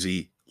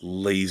lazy,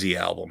 lazy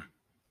album.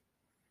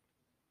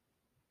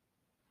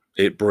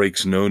 It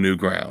breaks no new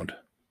ground.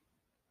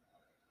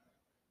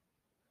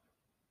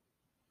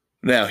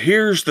 Now,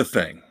 here's the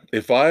thing.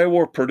 If I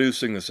were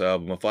producing this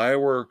album, if I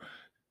were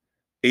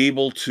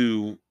able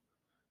to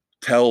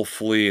tell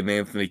Flea and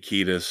Anthony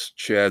Kiedis,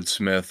 Chad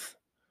Smith,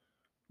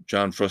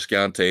 John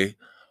Frusciante,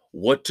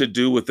 what to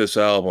do with this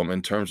album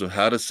in terms of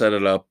how to set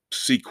it up,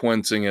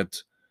 sequencing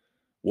it,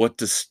 what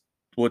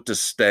to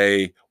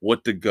stay,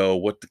 what to go,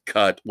 what to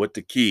cut, what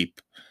to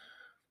keep.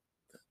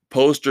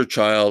 Poster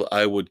Child,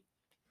 I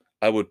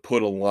would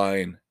put a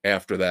line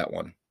after that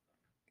one.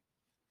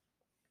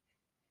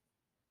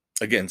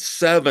 Again,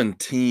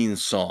 17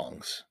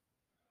 songs.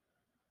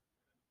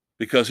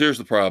 Because here's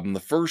the problem. The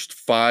first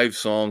 5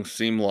 songs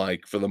seem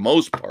like, for the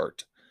most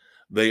part,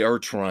 they are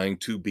trying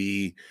to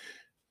be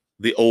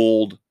the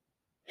old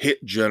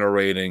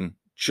hit-generating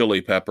Chili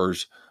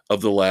Peppers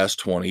of the last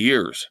 20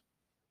 years.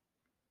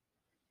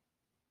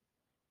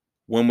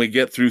 When we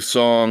get through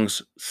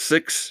songs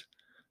 6,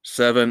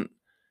 7,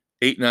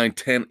 8, 9,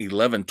 10,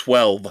 11,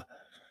 12,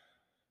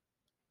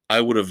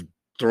 I would have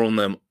thrown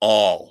them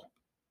all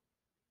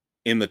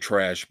in the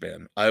trash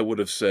bin. I would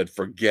have said,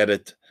 forget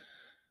it.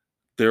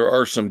 There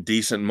are some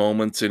decent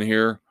moments in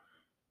here,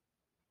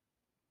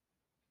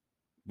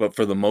 but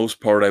for the most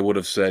part, I would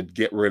have said,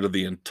 get rid of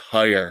the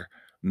entire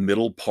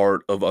middle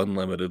part of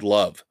Unlimited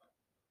Love.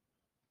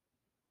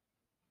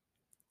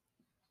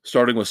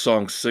 Starting with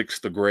song 6,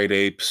 The Great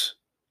Apes,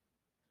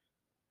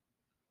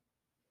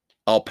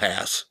 I'll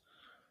pass.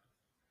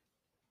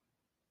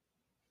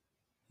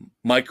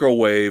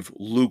 Microwave,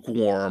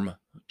 lukewarm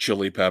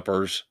Chili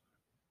Peppers.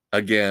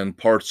 Again,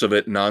 parts of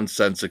it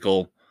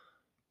nonsensical.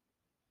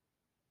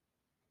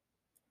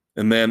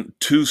 And then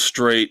 2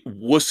 straight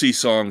wussy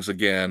songs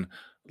again,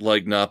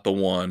 like Not the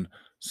One.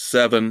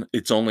 7,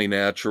 It's Only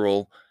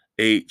Natural.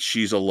 8,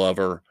 She's a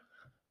Lover.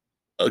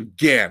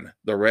 Again,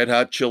 the Red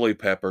Hot Chili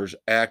Peppers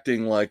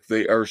acting like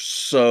they are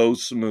so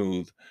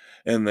smooth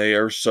and they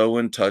are so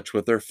in touch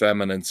with their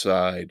feminine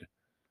side.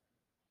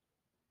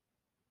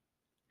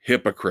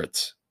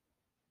 Hypocrites.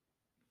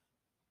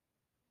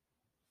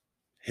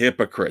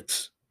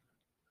 Hypocrites.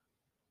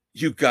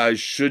 You guys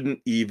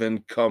shouldn't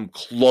even come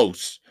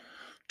close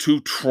to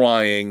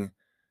trying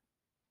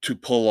to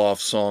pull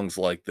off songs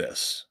like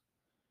this.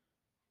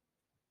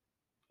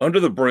 Under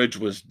the Bridge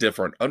was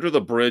different. Under the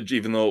Bridge,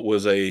 even though it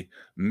was a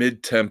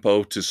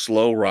mid-tempo to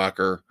slow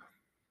rocker,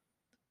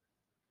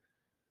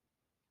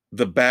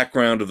 the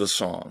background of the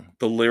song,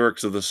 the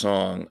lyrics of the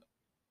song,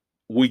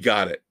 we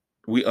got it.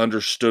 We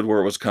understood where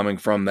it was coming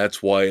from.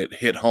 That's why it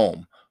hit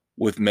home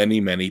with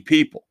many, many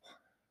people.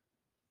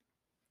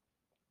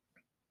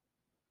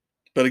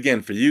 But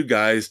again, for you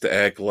guys to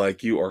act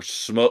like you are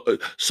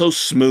so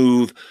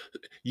smooth,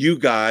 you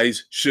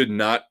guys should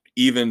not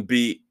even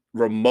be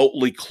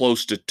remotely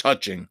close to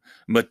touching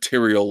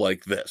material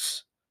like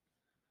this.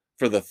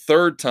 For the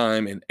third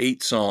time in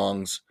 8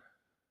 songs,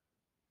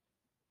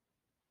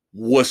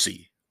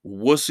 wussy,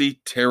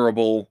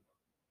 terrible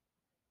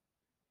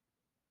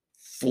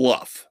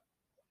fluff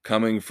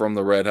coming from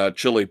the Red Hot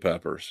Chili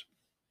Peppers.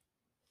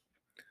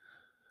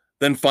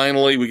 Then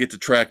finally, we get to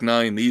track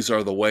 9, These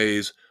Are the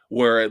Ways,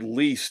 where at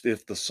least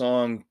if the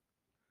song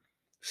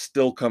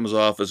still comes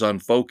off as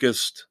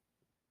unfocused,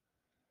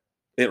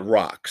 it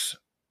rocks.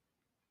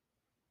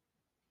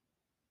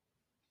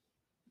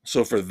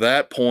 So for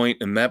that point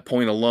and that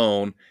point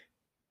alone,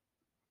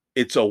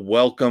 it's a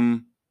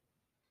welcome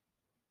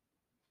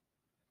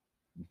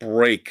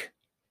break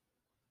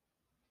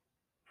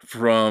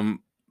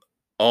from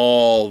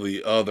all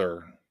the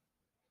other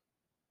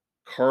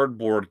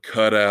cardboard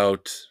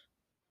cutout,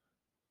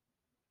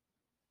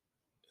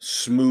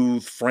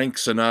 smooth Frank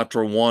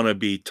Sinatra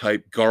wannabe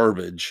type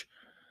garbage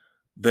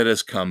that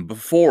has come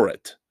before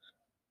it.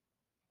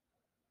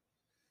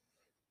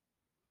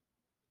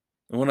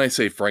 When I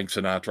say Frank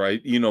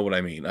Sinatra, you know what I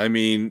mean. I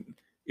mean,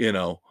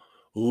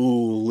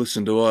 ooh,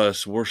 listen to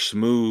us. We're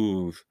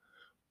smooth.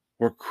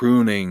 We're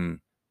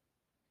crooning.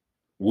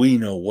 We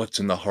know what's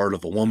in the heart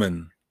of a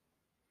woman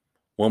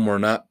when we're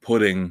not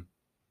putting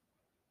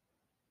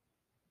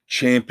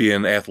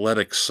champion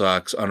athletic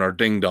socks on our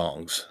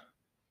ding-dongs.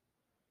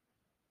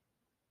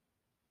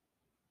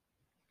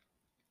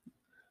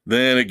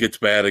 Then it gets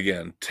bad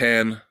again.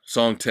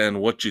 Song 10,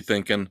 What You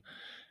Thinking,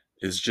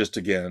 is just,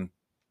 again,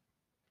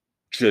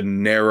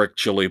 generic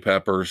Chili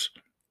Peppers.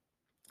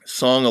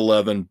 Song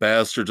 11,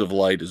 Bastards of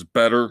Light, is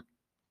better.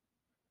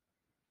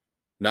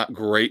 Not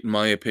great in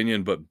my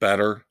opinion, but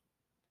better.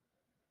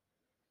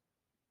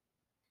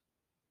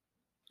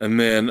 And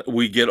then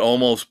we get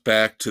almost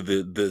back to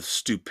the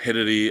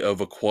stupidity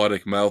of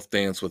Aquatic Mouth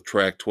Dance with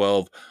track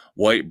 12,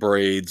 White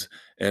Braids,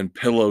 and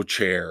Pillow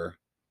Chair,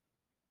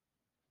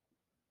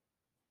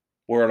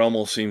 where it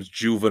almost seems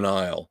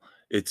juvenile.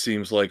 It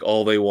seems like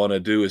all they want to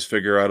do is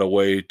figure out a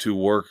way to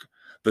work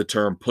the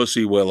term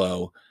pussy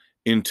willow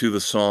into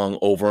the song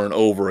over and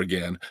over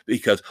again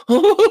because,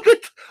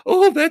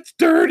 that's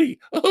dirty.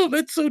 Oh,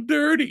 that's so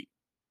dirty.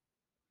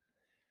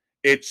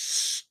 It's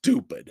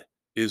stupid,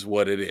 is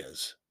what it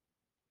is.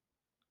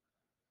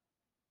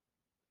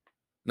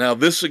 Now,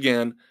 this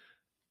again,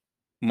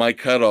 my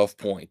cutoff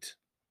point.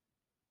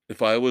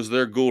 If I was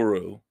their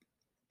guru,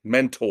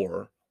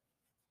 mentor,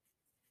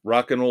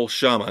 rock and roll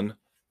shaman,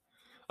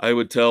 I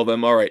would tell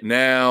them, all right,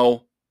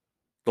 now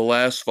the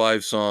last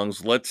 5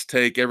 songs, let's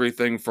take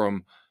everything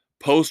from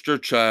Poster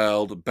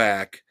Child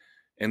back,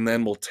 and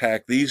then we'll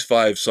tack these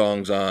 5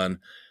 songs on.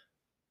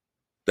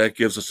 That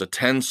gives us a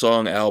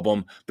 10-song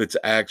album that's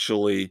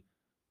actually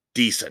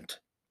decent,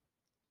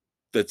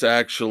 that's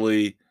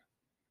actually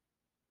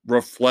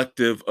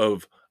reflective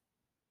of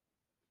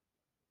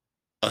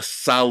a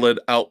solid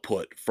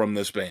output from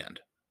this band.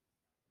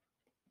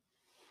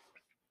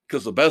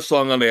 Because the best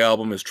song on the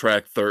album is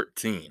track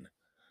 13,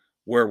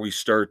 where we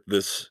start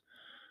this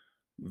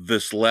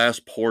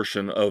last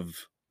portion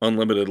of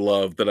Unlimited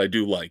Love that I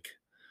do like.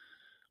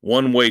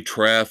 One Way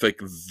Traffic,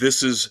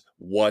 this is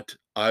what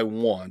I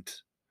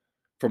want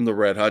from the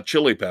Red Hot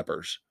Chili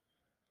Peppers.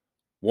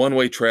 One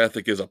Way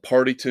Traffic is a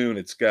party tune.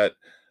 It's got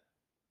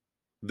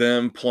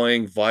them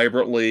playing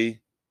vibrantly.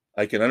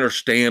 I can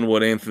understand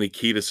what Anthony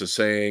Kiedis is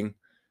saying.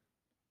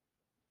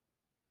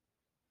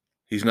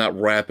 He's not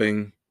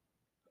rapping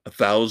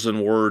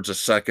 1,000 words a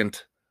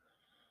second.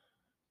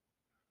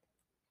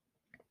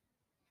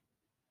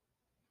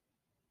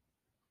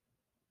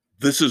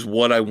 This is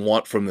what I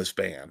want from this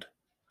band.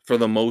 For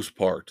the most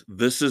part,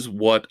 this is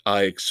what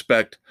I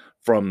expect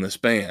from this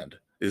band,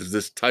 is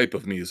this type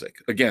of music.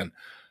 Again,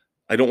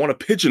 I don't want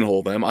to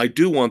pigeonhole them. I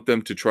do want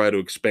them to try to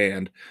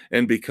expand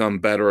and become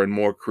better and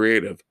more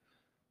creative.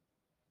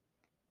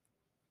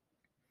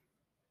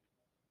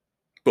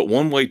 But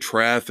One Way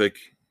Traffic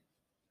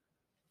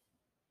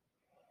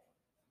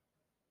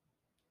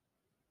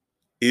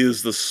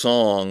is the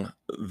song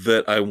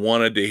that I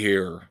wanted to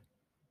hear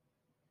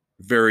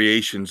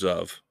variations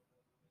of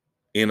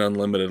in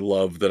Unlimited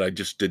Love that I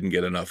just didn't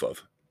get enough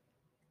of.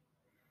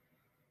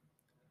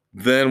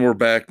 Then we're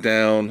back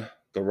down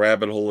the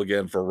rabbit hole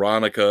again.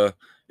 Veronica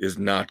is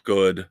not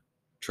good.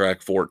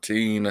 Track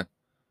 14.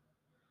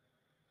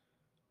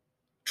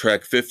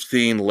 Track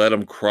 15, Let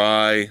 'Em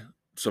Cry.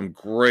 Some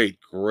great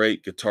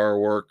guitar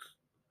work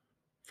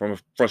from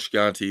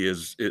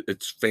Frusciante.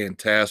 It's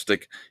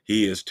fantastic.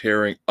 He is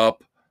tearing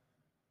up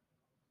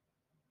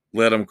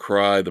Let 'Em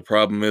Cry. The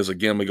problem is,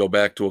 again, we go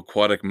back to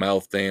Aquatic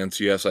Mouth Dance.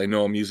 Yes, I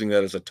know I'm using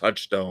that as a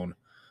touchstone,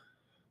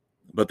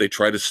 but they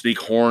try to sneak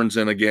horns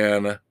in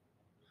again.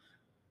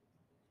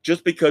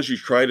 Just because you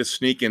try to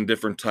sneak in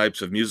different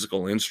types of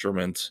musical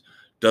instruments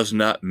does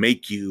not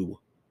make you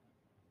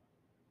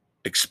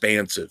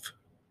expansive.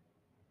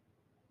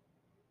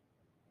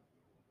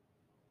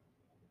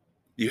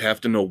 You have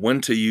to know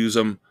when to use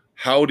them,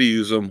 how to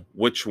use them,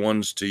 which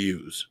ones to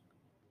use.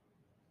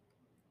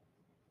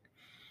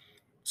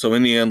 So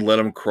in the end, Let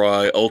 'Em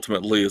Cry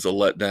ultimately is a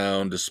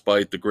letdown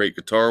despite the great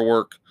guitar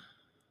work.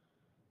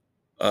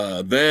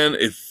 Then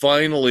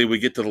we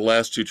get to the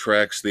last two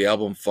tracks. The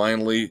album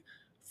finally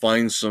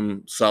finds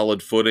some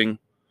solid footing.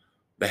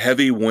 The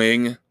Heavy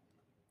Wing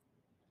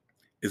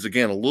is,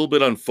 again, a little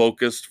bit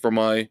unfocused for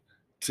my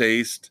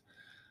taste,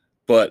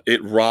 but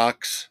it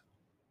rocks.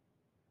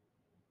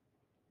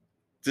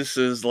 This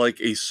is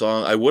like a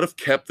song. I would have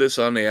kept this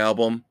on the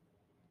album,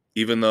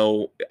 even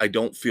though I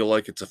don't feel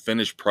like it's a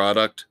finished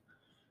product.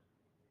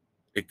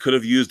 It could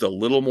have used a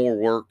little more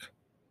work,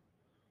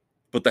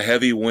 but The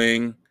Heavy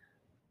Wing,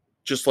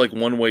 just like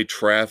One Way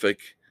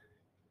Traffic,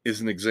 is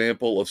an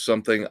example of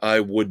something I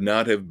would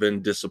not have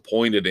been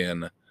disappointed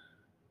in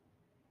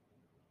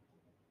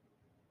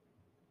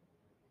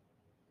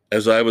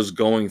as I was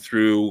going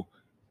through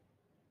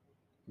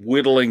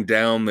whittling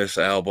down this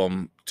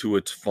album to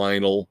its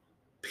final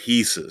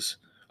pieces.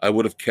 I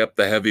would have kept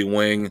The Heavy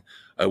Wing.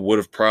 I would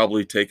have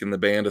probably taken the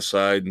band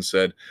aside and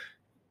said,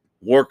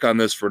 work on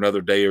this for another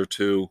day or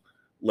two.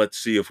 Let's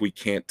see if we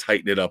can't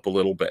tighten it up a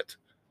little bit.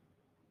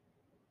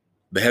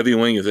 The Heavy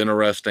Wing is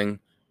interesting.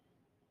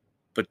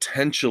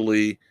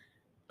 Potentially,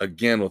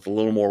 again, with a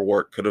little more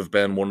work, could have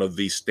been one of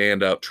the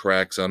standout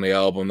tracks on the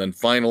album. Then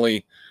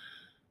finally,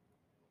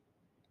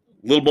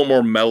 a little bit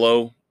more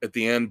mellow at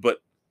the end,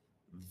 but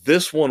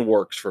this one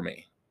works for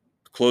me.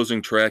 The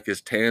closing track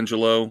is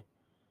Tangelo.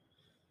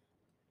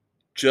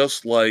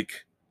 Just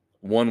like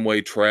One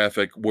Way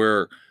Traffic,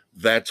 where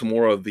that's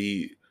more of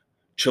the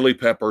Chili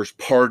Peppers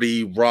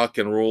party rock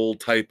and roll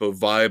type of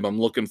vibe I'm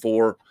looking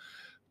for.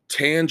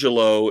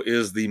 Tangelo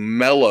is the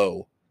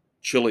mellow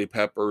Chili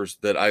Peppers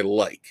that I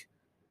like.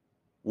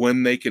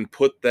 When they can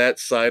put that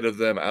side of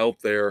them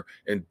out there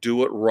and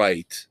do it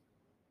right,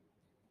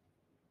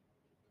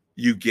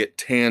 you get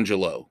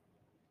Tangelo.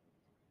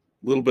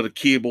 A little bit of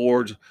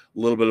keyboards, a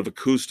little bit of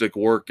acoustic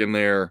work in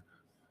there.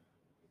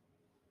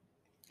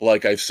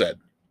 Like I've said,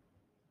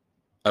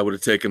 I would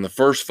have taken the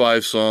first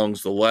 5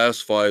 songs, the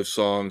last 5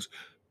 songs,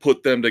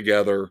 put them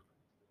together,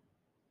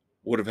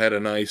 would have had a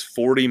nice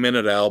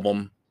 40-minute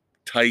album,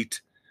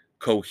 tight,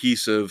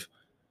 cohesive,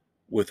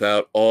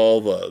 without all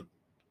the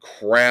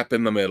crap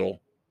in the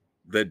middle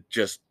that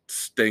just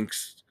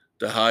stinks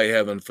to high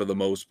heaven for the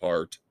most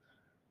part.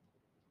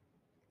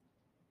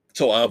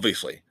 So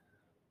obviously,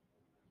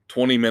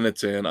 20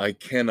 minutes in, I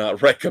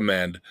cannot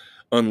recommend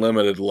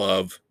Unlimited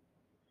Love.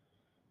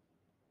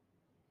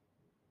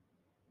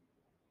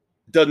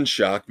 Doesn't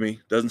shock me,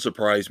 doesn't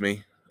surprise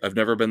me. I've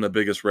never been the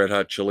biggest Red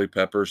Hot Chili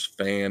Peppers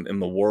fan in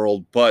the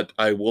world, but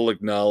I will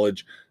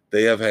acknowledge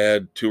they have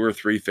had 2 or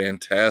 3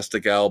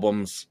 fantastic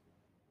albums.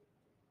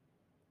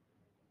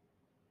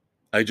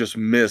 I just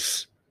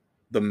miss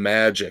the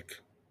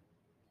magic,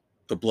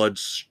 the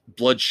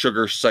blood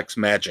sugar sex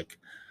magic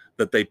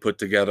that they put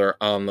together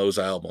on those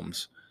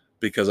albums,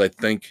 because I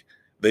think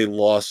they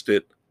lost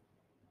it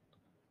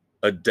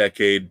a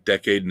decade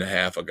and a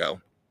half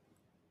ago.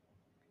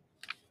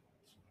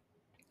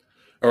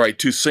 All right,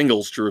 2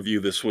 singles to review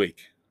this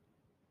week.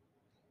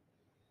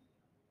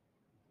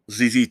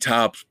 ZZ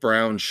Top's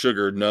Brown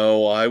Sugar.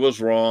 No, I was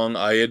wrong.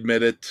 I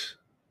admit it.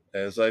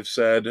 As I've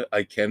said,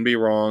 I can be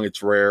wrong.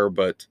 It's rare,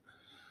 but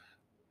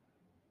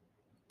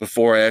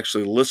before I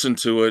actually listened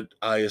to it,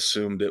 I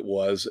assumed it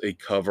was a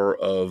cover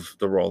of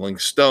the Rolling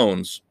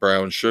Stones,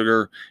 Brown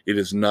Sugar. It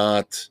is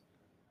not.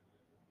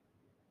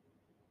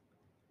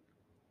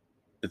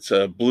 It's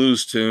a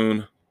blues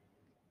tune,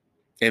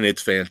 and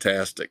it's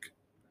fantastic.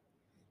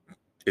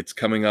 It's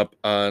coming up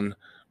on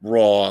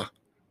Raw,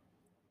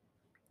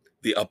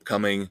 the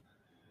upcoming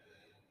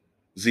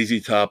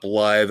ZZ Top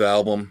live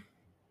album.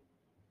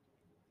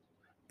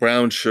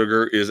 Brown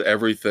Sugar is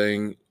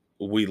everything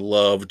we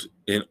loved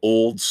in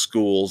old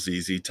school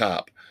ZZ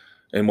Top.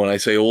 And when I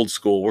say old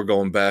school, we're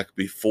going back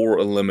before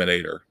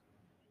Eliminator.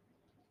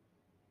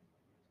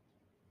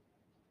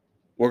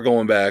 We're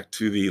going back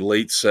to the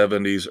late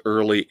 70s,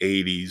 early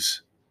 80s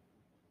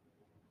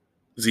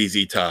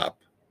ZZ Top.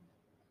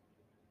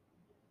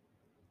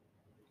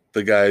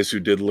 The guys who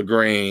did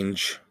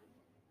LaGrange,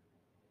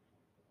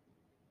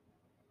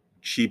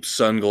 Cheap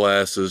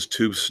Sunglasses,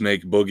 Tube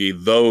Snake Boogie,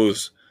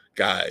 those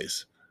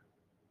guys,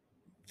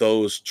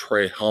 those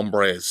Tres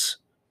Hombres.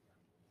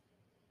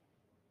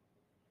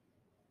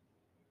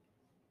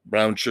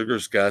 Brown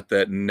Sugar's got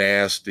that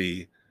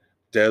nasty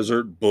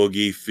desert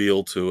boogie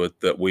feel to it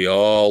that we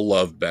all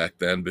loved back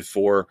then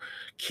before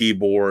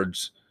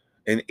keyboards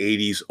and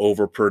 80s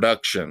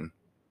overproduction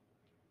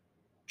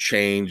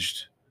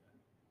changed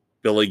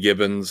Billy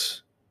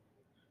Gibbons,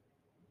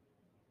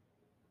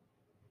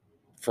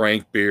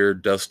 Frank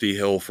Beard, Dusty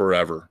Hill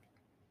forever.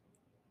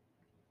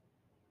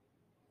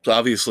 So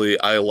obviously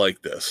I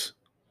like this.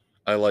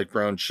 I like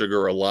Brown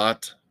Sugar a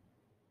lot.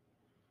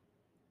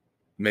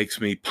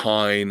 Makes me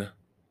pine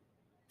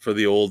for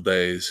the old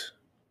days.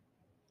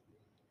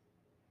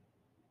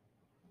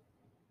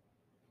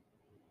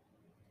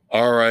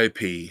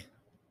 R.I.P.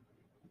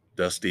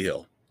 Dusty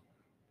Hill.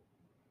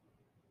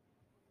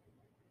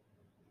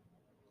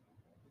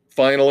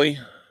 Finally,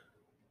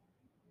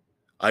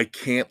 I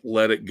can't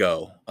let it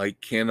go. I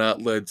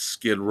cannot let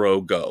Skid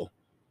Row go.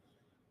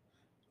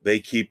 They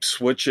keep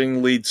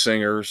switching lead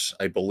singers.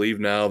 I believe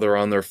now they're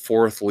on their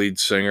fourth lead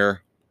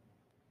singer.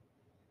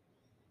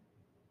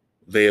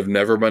 They have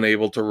never been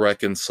able to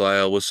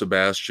reconcile with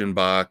Sebastian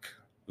Bach,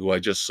 who I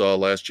just saw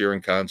last year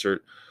in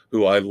concert,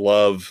 who I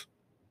love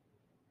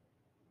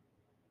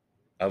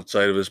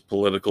outside of his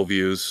political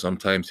views.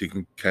 Sometimes he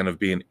can kind of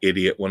be an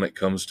idiot when it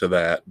comes to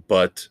that,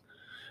 but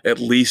at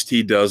least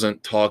he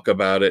doesn't talk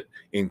about it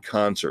in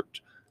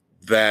concert.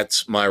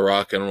 That's my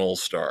rock and roll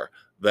star.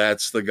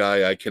 That's the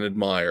guy I can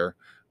admire.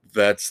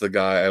 That's the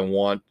guy I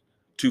want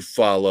to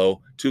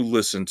follow, to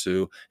listen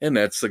to, and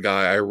that's the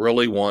guy I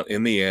really want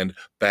in the end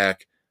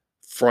back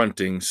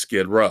fronting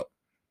Skid Row.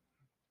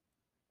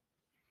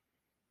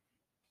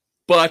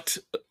 But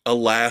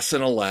alas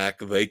and alack,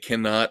 they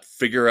cannot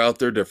figure out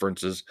their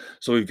differences,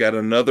 so we've got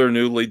another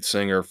new lead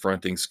singer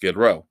fronting Skid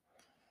Row.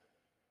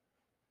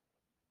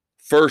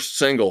 First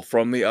single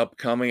from the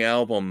upcoming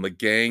album, The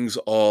Gang's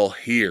All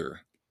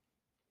Here.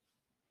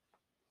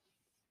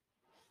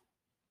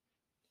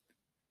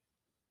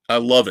 I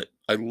love it.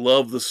 I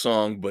love the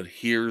song, but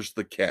here's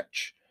the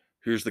catch.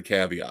 Here's the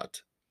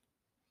caveat.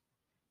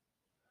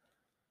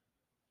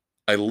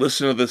 I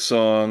listen to this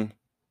song,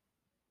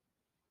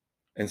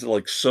 and it's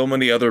like so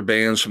many other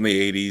bands from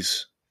the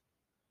 80s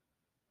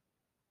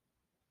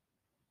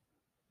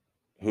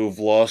who've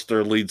lost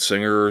their lead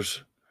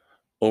singers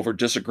over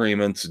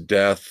disagreements,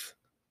 death,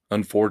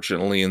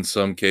 unfortunately, in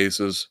some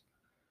cases.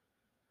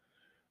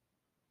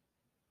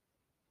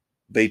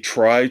 They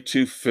try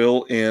to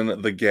fill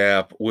in the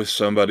gap with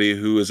somebody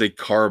who is a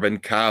carbon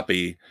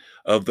copy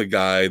of the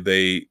guy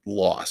they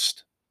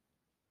lost.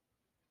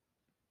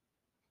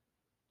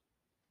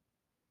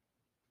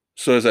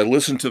 So as I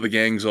listen to The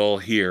Gang's All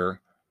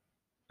Here,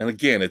 and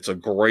again, it's a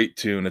great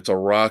tune, it's a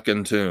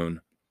rockin'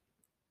 tune.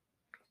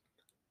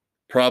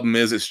 Problem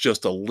is, it's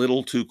just a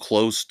little too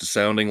close to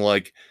sounding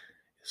like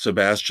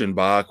Sebastian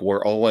Bach,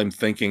 where all I'm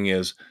thinking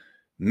is,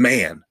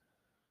 man,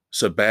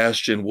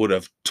 Sebastian would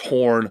have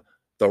torn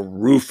the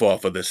roof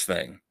off of this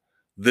thing.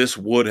 This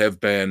would have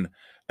been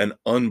an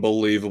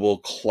unbelievable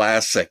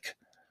classic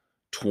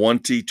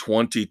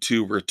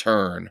 2022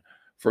 return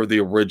for the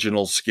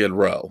original Skid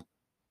Row.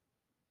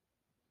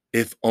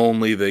 If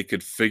only they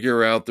could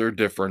figure out their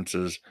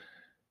differences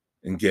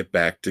and get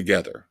back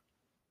together.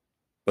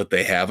 But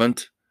they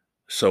haven't,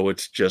 so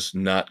it's just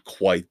not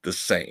quite the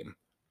same.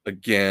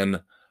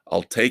 Again,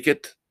 I'll take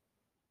it,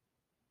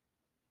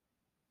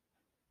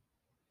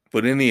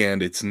 but in the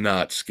end, it's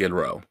not Skid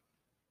Row.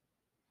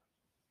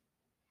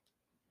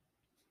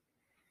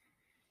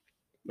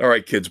 All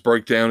right, kids,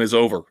 breakdown is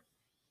over.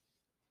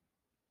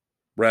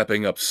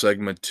 Wrapping up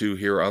segment 2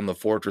 here on the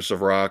Fortress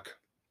of Rock.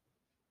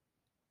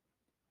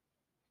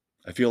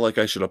 I feel like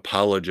I should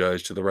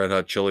apologize to the Red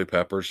Hot Chili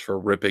Peppers for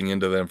ripping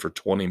into them for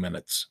 20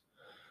 minutes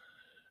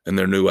in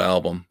their new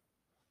album.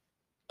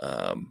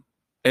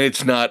 And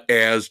it's not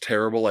as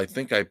terrible. I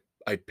think I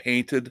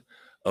painted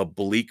a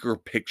bleaker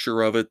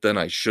picture of it than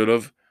I should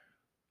have.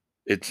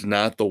 It's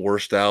not the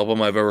worst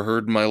album I've ever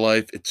heard in my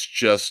life. It's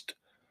just,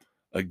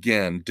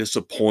 again,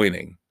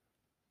 disappointing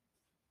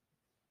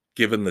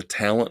given the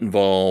talent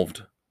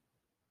involved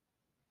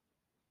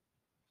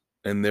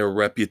and their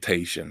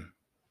reputation.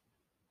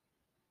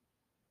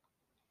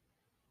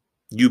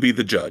 You be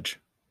the judge.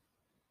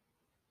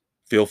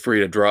 Feel free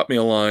to drop me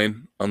a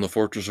line on the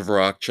Fortress of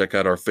Rock. Check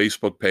out our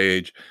Facebook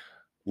page.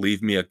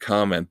 Leave me a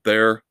comment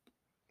there.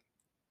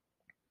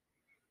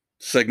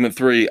 Segment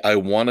 3, I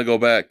Want to Go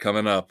Back,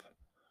 coming up.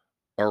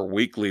 Our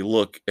weekly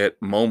look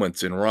at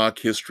moments in rock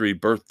history,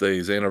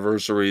 birthdays,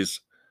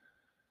 anniversaries,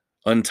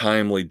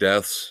 untimely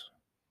deaths.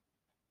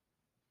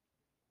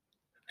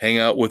 Hang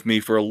out with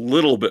me for a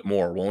little bit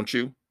more, won't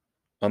you?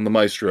 On the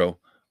Maestro.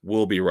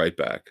 We'll be right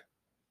back.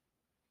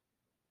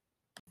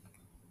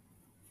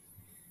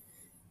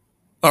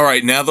 All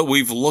right, now that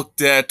we've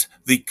looked at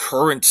the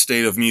current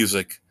state of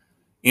music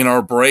in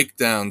our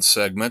breakdown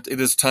segment, it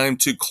is time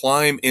to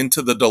climb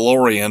into the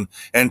DeLorean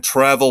and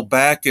travel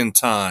back in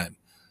time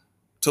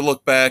to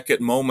look back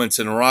at moments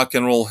in rock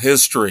and roll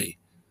history,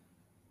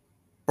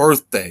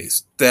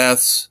 birthdays,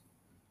 deaths,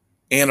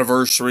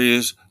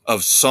 anniversaries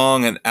of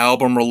song and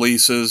album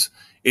releases.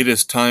 It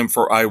is time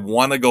for I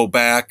Wanna Go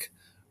Back,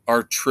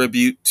 our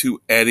tribute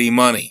to Eddie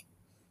Money.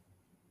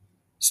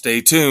 Stay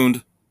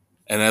tuned.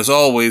 And as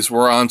always,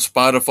 we're on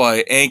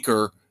Spotify,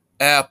 Anchor,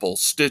 Apple,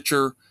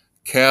 Stitcher,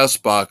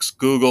 Castbox,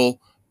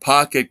 Google,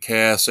 Pocket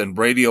Cast, and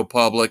Radio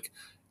Public,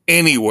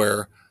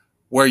 anywhere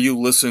where you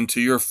listen to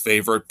your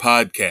favorite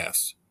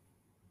podcasts.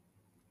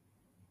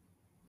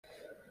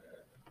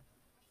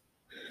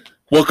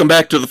 Welcome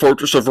back to the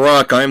Fortress of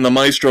Rock. I'm the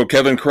Maestro,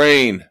 Kevin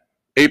Crane.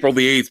 April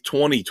the 8th,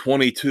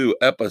 2022,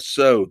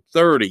 episode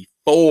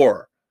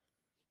 34.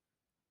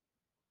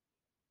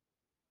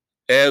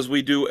 As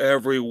we do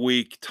every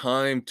week,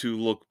 time to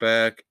look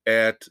back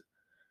at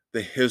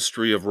the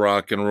history of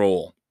rock and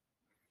roll.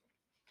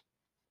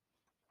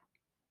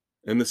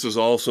 And this is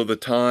also the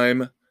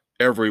time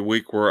every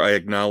week where I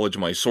acknowledge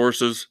my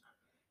sources.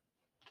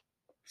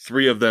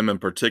 3 of them in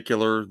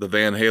particular, the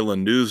Van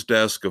Halen News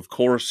Desk, of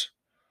course,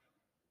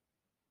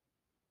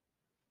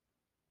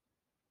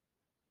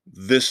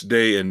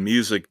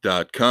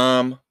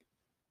 thisdayinmusic.com,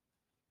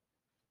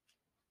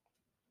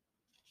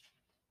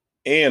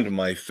 and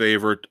my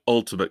favorite,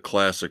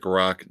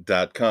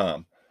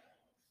 ultimateclassicrock.com.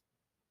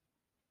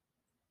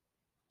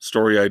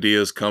 Story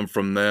ideas come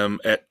from them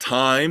at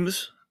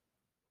times,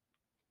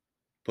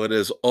 but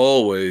as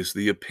always,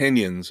 the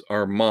opinions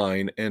are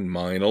mine and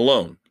mine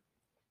alone.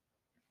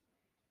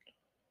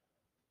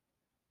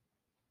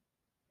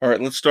 All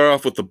right, let's start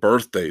off with the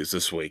birthdays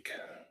this week.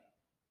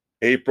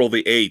 April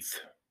the 8th,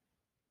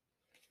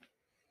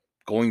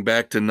 going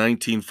back to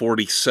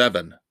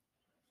 1947,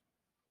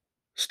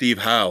 Steve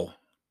Howe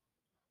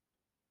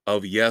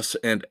of Yes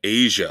and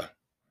Asia.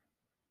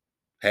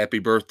 Happy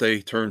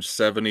birthday, turned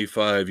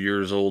 75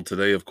 years old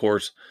today, of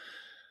course.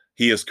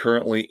 He is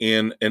currently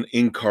in an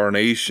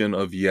incarnation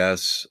of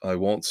Yes. I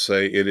won't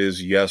say it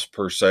is Yes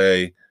per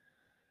se.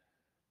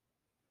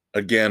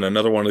 Again,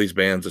 another one of these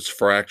bands that's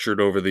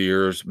fractured over the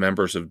years.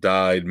 Members have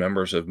died,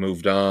 members have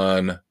moved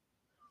on,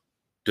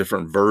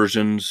 different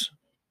versions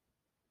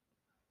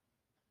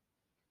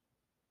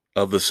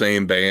of the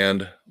same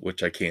band,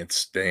 which I can't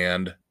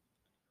stand.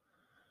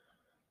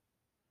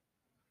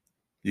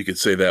 You could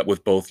say that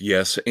with both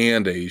Yes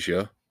and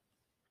Asia.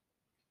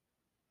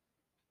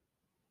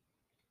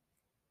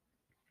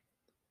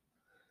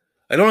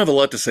 I don't have a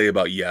lot to say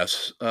about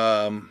Yes.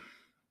 I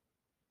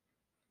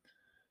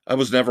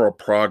was never a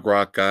prog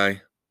rock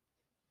guy.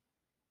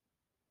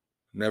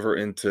 Never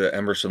into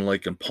Emerson,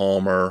 Lake and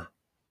Palmer.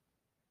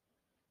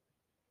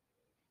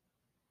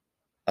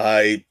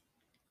 I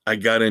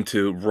got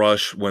into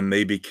Rush when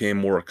they became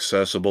more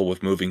accessible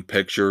with moving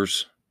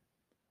pictures.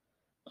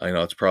 I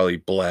know it's probably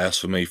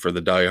blasphemy for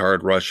the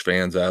diehard Rush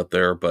fans out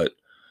there, but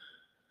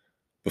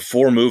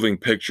before moving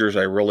pictures,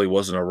 I really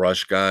wasn't a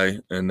Rush guy.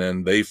 And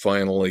then they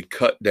finally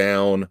cut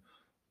down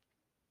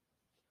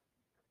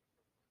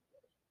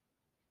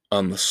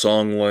on the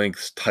song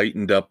lengths,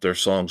 tightened up their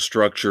song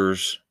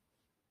structures.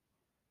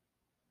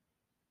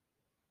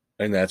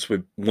 And that's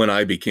when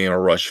I became a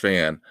Rush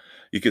fan.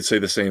 You could say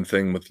the same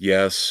thing with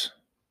Yes.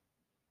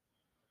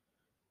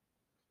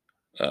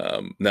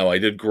 Now, I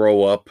did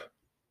grow up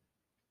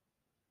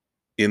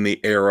in the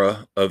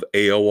era of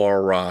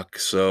AOR rock,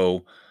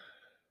 so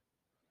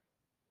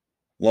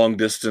long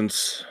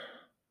distance,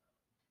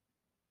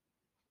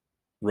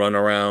 run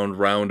around,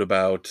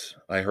 roundabout,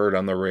 I heard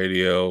on the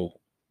radio.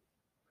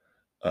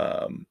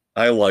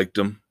 I liked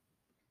them.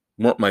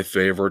 Weren't my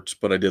favorites,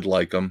 but I did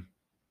like them.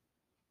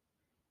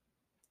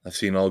 I've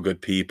seen All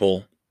Good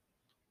People.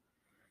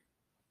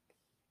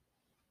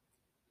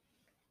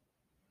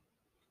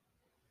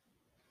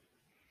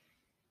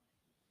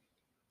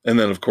 And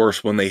then, of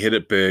course, when they hit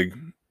it big,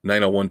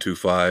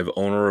 90125,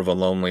 Owner of a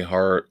Lonely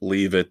Heart,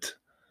 Leave It,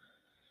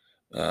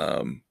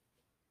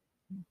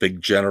 Big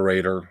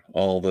Generator,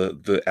 all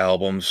the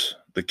albums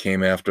that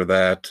came after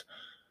that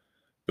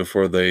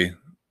before they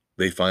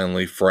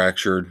finally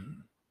fractured.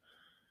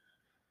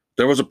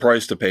 There was a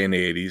price to pay in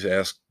the 80s.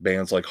 Ask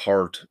bands like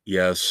Heart,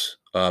 Yes,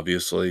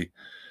 obviously.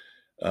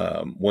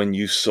 When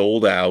you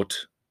sold out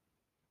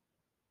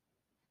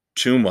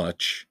too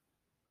much,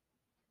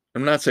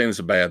 I'm not saying it's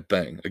a bad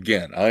thing.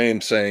 Again, I am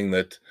saying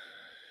that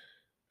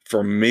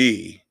for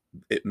me,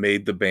 it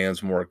made the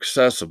bands more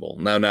accessible.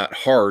 Now, not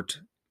Heart.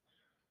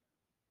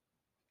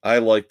 I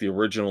like the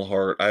original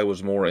Heart. I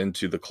was more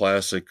into the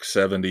classic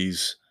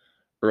 70s,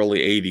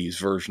 early 80s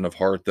version of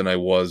Heart than I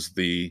was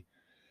the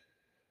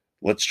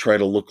let's try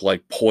to look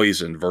like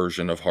Poison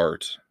version of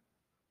Heart.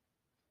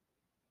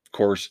 Of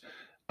course,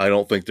 I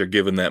don't think they're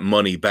giving that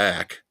money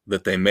back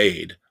that they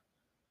made.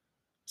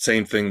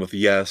 Same thing with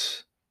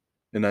Yes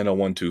and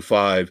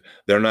 90125.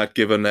 They're not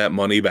giving that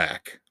money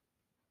back.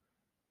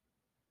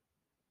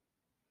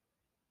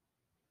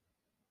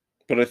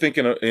 But I think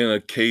in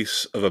a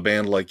case of a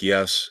band like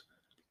Yes,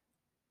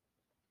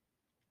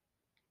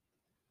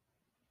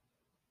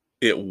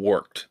 it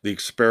worked. The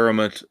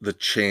experiment, the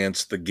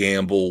chance, the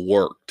gamble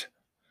worked.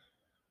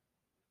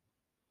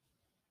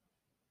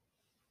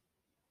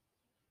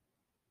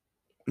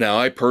 Now,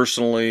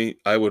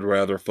 I would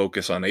rather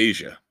focus on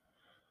Asia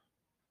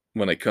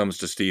when it comes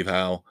to Steve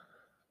Howe.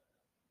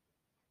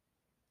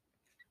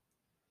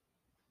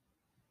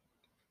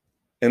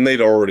 And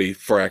they'd already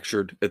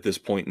fractured at this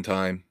point in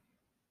time.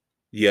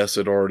 Yes,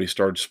 it already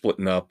started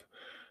splitting up.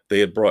 They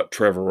had brought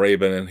Trevor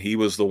Rabin, and he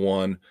was the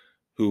one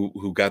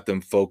who got them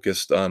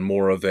focused on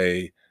more of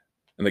an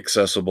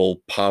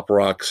accessible pop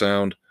rock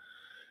sound,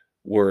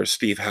 where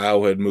Steve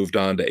Howe had moved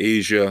on to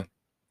Asia.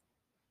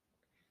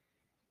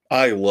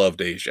 I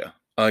loved Asia.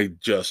 I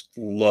just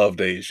loved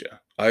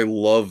Asia. I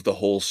loved the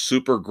whole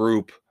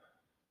supergroup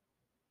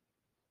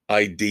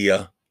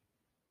idea.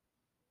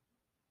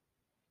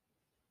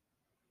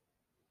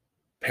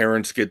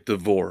 Parents get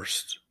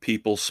divorced,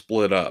 people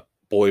split up,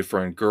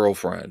 boyfriend,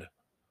 girlfriend,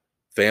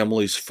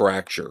 families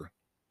fracture.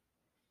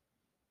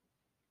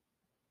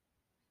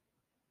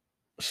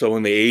 So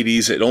in the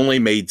 80s, it only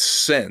made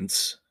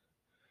sense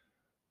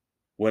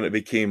when it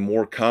became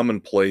more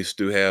commonplace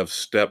to have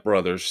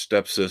stepbrothers,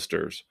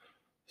 stepsisters,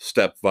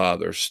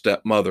 stepfathers,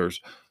 stepmothers.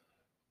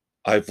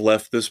 I've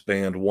left this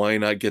band. Why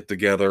not get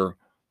together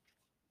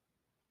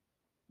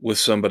with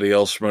somebody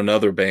else from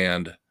another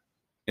band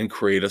and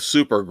create a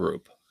super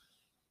group?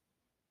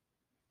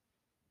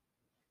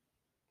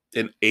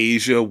 And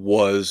Asia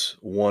was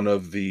one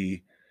of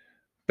the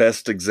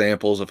best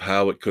examples of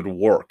how it could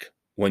work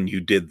when you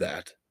did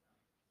that.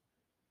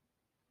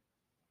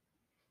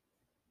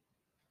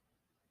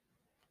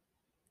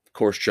 Of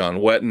course, John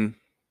Wetton,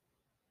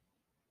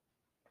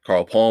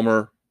 Carl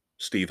Palmer,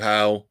 Steve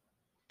Howe,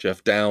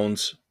 Jeff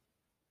Downs.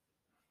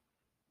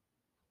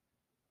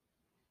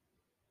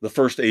 The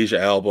first Asia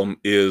album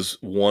is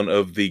one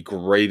of the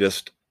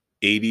greatest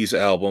 80s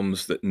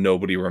albums that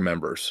nobody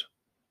remembers.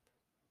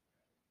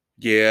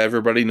 Yeah,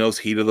 everybody knows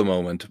Heat of the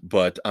Moment,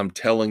 but I'm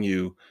telling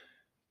you,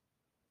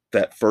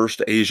 that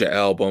first Asia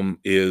album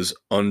is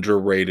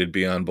underrated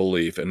beyond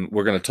belief. And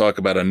we're going to talk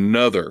about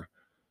another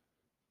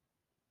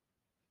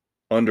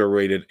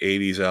underrated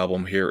 80s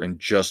album here in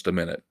just a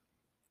minute.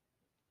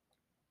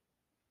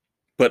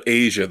 But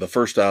Asia, the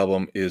first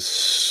album, is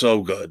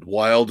so good.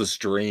 Wildest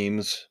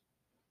Dreams,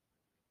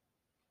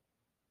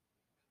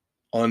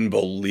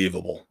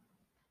 unbelievable.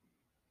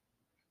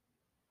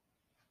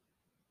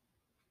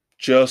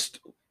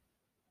 Just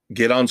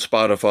get on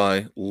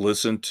Spotify,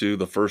 listen to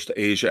the first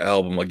Asia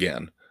album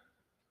again.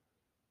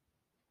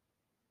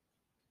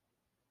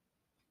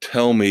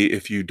 Tell me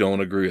if you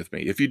don't agree with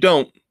me. If you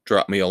don't,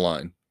 drop me a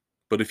line.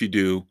 But if you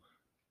do,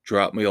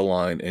 drop me a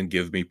line and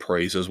give me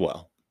praise as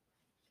well.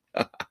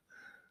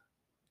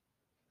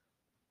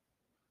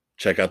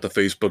 Check out the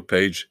Facebook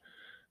page,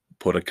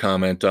 put a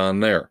comment on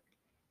there.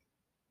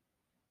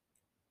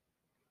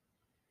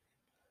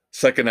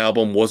 Second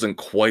album wasn't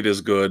quite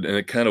as good, and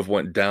it kind of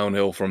went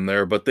downhill from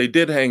there, but they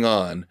did hang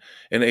on,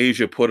 and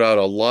Asia put out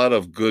a lot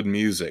of good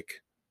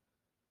music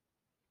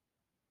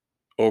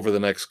over the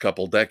next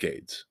couple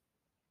decades.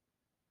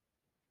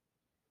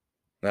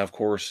 Now, of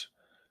course,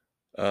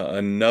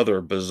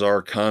 another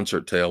bizarre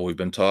concert tale we've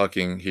been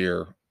talking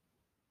here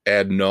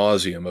ad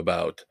nauseum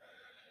about: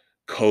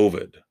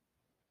 COVID,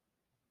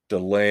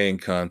 delaying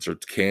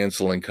concerts,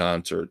 canceling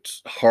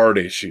concerts, heart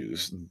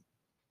issues,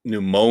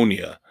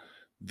 pneumonia,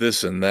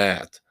 this and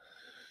that.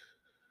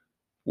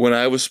 When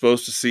I was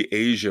supposed to see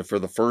Asia for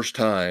the first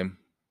time,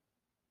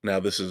 now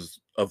this is,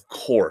 of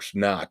course,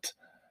 not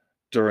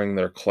during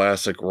their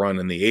classic run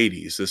in the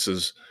 80s. This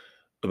is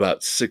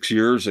about 6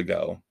 years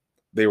ago.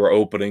 They were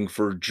opening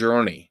for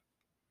Journey.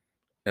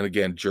 And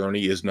again,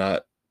 Journey is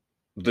not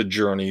the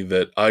Journey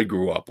that I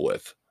grew up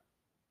with.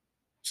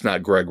 It's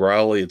not Greg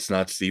Rowley. It's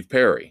not Steve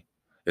Perry.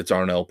 It's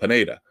Arnel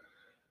Pineda.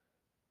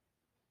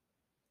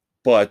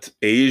 But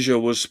Asia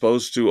was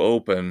supposed to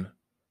open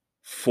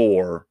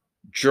for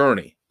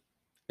Journey.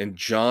 And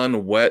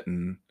John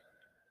Wetton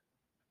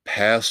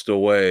passed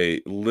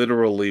away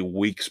literally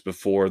weeks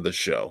before the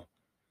show.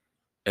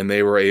 And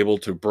they were able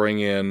to bring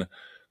in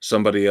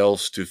somebody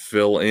else to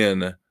fill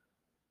in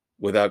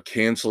without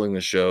canceling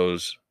the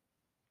shows.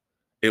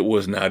 It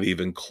was not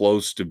even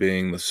close to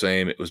being the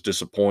same. It was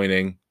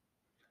disappointing.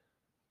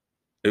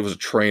 It was a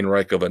train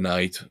wreck of a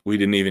night. We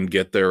didn't even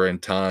get there in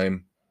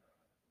time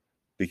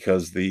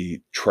because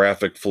the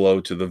traffic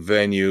flow to the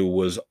venue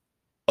was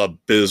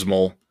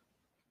abysmal.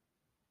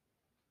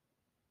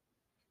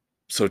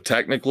 So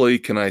technically,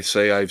 can I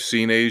say I've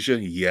seen Asia?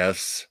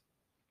 Yes.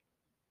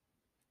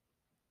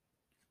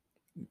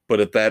 But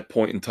at that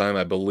point in time,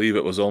 I believe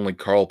it was only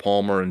Carl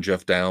Palmer and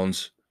Jeff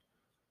Downs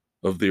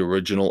of the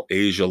original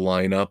Asia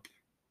lineup.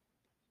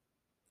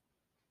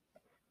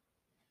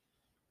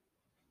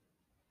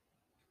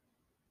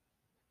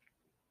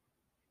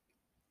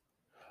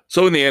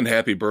 So in the end,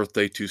 happy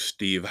birthday to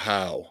Steve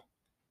Howe.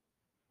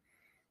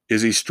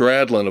 Izzy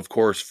Stradlin, of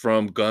course,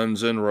 from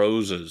Guns N'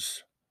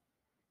 Roses.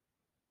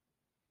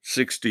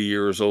 60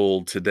 years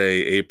old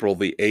today, April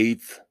the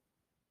 8th.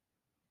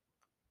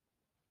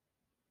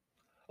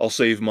 I'll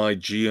save my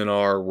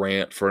GNR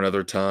rant for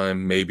another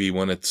time, maybe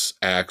when it's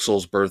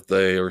Axl's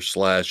birthday or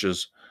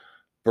Slash's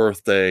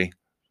birthday.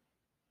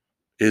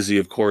 Izzy,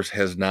 of course,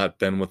 has not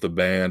been with the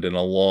band in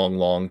a long,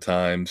 long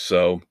time,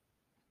 so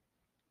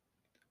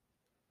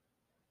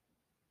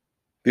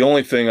the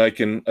only thing I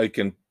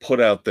can put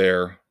out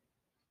there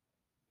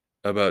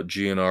about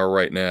GNR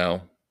right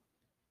now,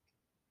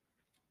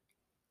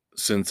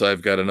 since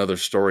I've got another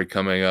story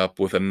coming up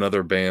with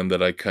another band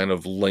that I kind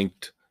of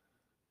linked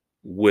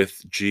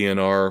with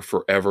GNR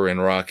forever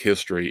in rock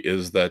history,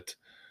 is that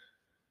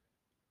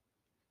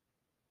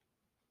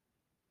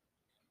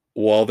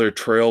while they're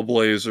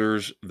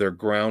trailblazers, they're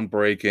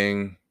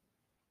groundbreaking.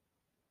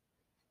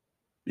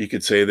 You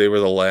could say they were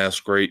the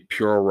last great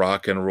pure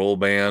rock and roll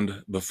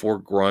band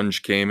before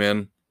grunge came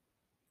in,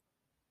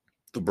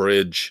 the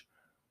bridge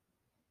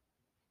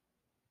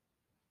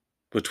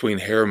between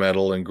hair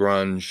metal and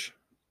grunge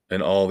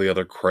and all the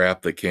other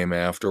crap that came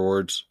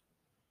afterwards.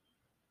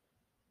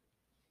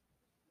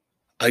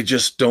 I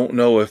just don't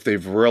know if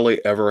they've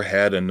really ever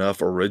had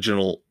enough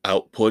original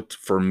output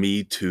for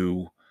me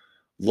to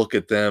look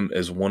at them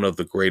as one of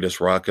the greatest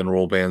rock and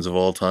roll bands of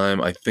all time.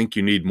 I think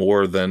you need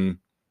more than,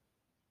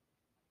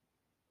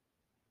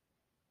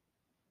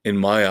 in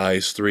my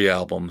eyes, 3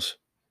 albums.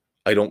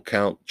 I don't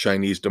count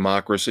Chinese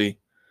Democracy.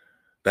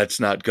 That's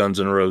not Guns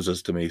N'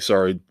 Roses to me.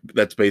 Sorry,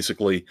 that's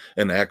basically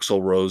an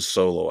Axl Rose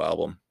solo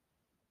album.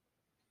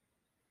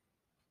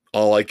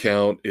 All I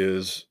count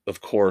is, of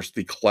course,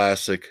 the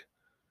classic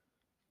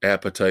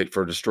Appetite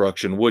for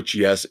Destruction, which,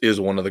 yes, is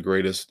one of the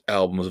greatest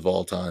albums of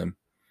all time.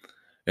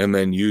 And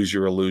then Use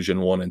Your Illusion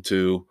 1 and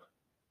 2,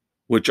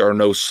 which are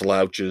no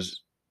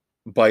slouches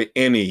by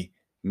any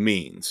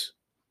means.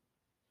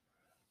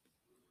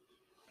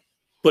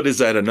 But is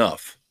that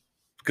enough?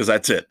 Because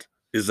that's it.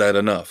 Is that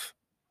enough?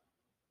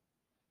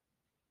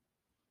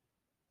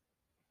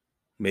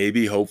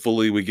 Maybe,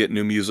 hopefully, we get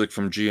new music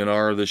from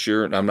GNR this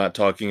year. And I'm not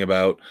talking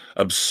about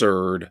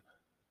Absurd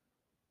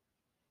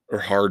or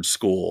Hard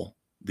School,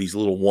 these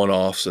little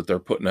one-offs that they're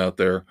putting out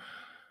there,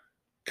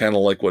 kind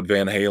of like what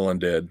Van Halen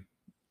did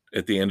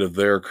at the end of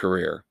their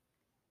career,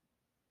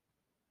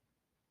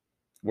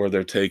 where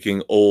they're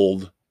taking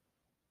old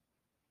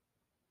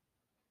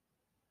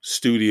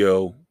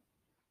studio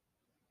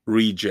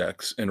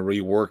rejects and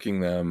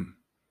reworking them.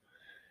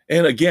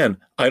 And again,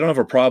 I don't have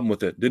a problem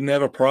with it. Didn't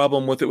have a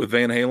problem with it with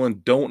Van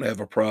Halen. Don't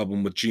have a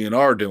problem with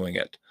GNR doing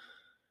it.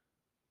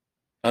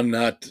 I'm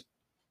not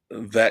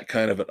that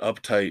kind of an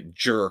uptight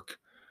jerk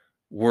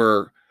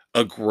where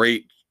a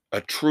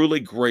truly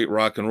great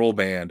rock and roll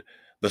band,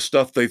 the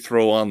stuff they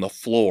throw on the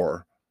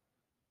floor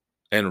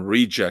and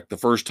reject the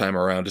first time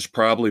around is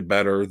probably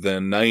better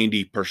than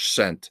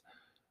 90%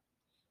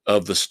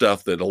 of the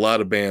stuff that a lot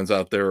of bands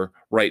out there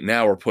right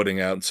now are putting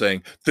out and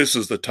saying, this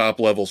is the top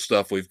level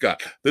stuff we've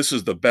got. This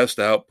is the best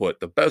output,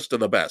 the best of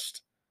the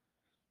best.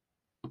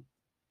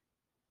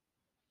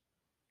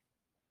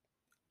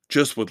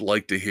 Just would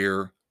like to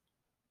hear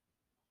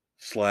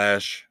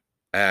Slash,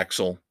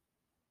 Axl,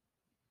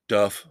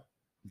 Duff,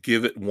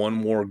 give it one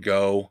more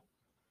go.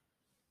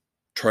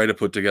 Try to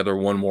put together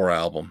one more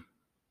album.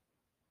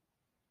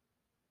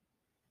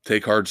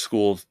 Take Hard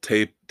School,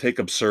 take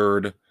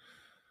Absurd,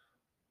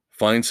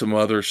 find some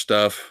other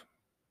stuff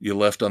you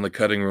left on the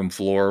cutting room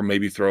floor,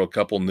 maybe throw a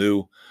couple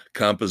new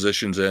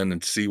compositions in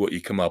and see what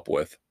you come up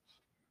with.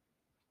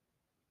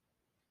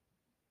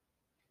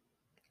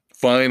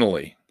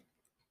 Finally,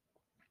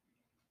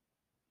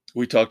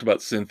 we talked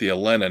about Cynthia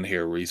Lennon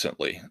here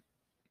recently.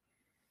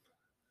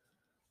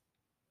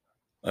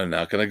 I'm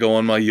not going to go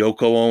on my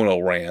Yoko Ono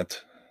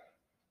rant,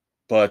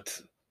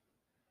 but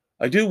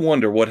I do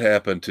wonder what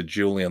happened to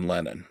Julian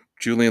Lennon.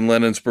 Julian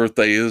Lennon's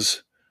birthday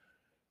is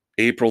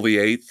April the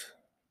 8th.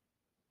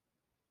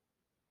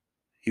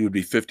 He would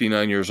be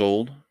 59 years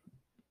old.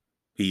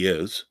 He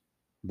is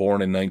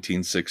born in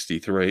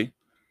 1963.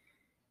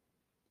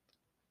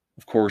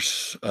 Of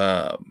course,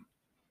 had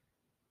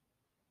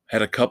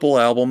a couple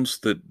albums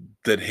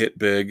that hit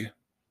big.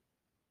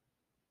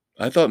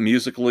 I thought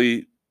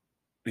musically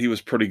he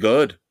was pretty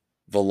good.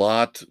 The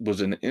Lot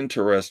was an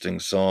interesting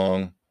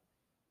song.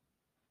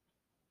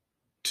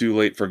 Too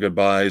Late for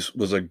Goodbyes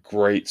was a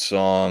great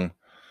song.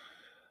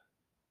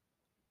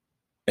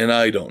 And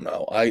I don't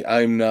know.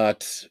 I'm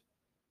not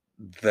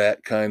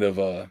that kind of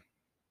a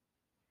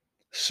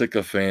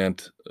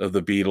sycophant of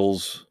the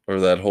Beatles or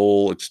that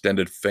whole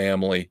extended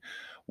family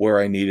where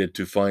I needed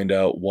to find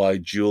out why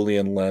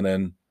Julian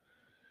Lennon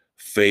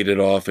faded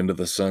off into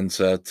the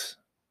sunset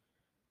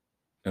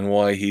and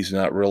why he's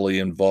not really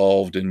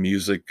involved in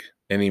music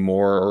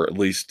anymore, or at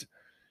least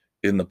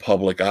in the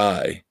public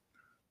eye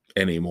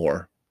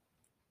anymore.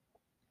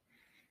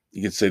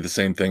 You could say the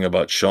same thing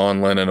about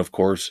Sean Lennon, of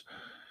course.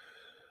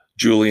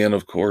 Julian,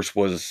 of course,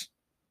 was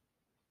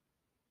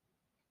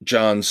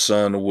John's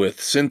son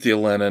with Cynthia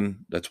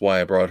Lennon. That's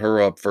why I brought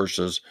her up,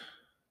 versus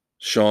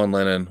Sean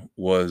Lennon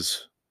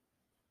was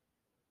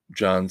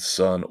John's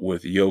son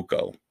with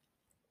Yoko.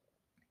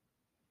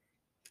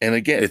 And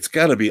again, it's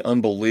got to be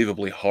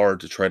unbelievably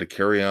hard to try to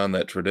carry on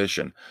that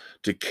tradition,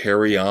 to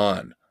carry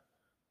on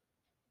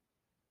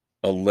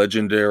a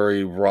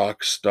legendary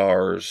rock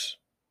star's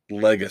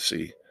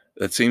legacy.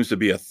 That seems to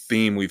be a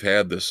theme we've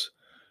had this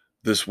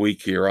this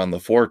week here on the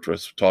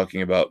Fortress,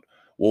 talking about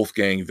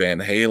Wolfgang Van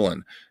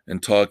Halen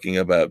and talking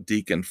about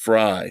Deacon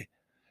Fry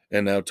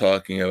and now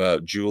talking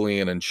about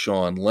Julian and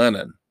Sean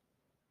Lennon.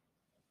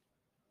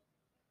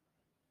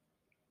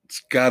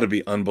 It's got to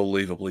be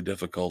unbelievably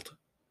difficult.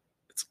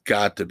 It's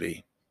got to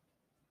be.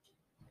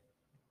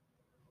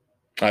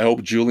 I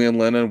hope Julian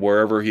Lennon,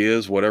 wherever he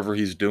is, whatever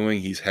he's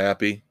doing, he's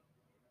happy,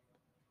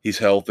 he's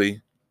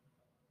healthy,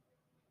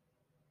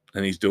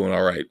 and he's doing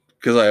all right.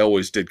 Because I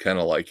always did kind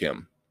of like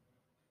him.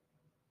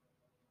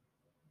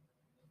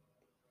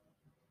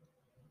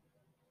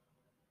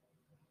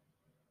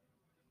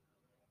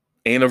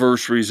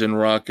 Anniversaries in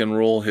rock and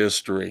roll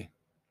history.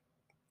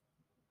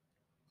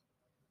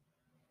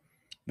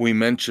 We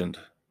mentioned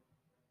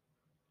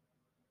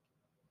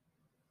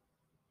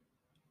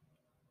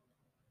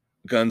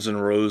Guns N'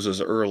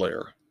 Roses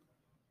earlier,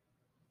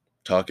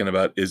 talking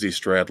about Izzy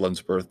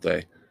Stradlin's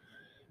birthday.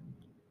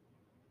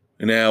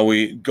 And now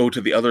we go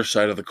to the other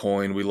side of the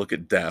coin. We look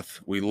at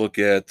death. We look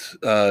at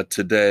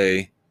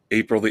today,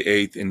 April the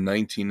 8th in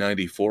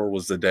 1994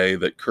 was the day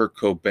that Kurt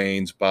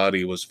Cobain's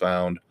body was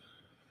found.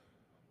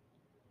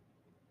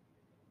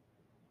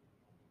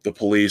 The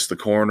police, the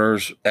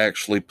coroners,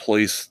 actually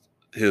placed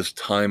his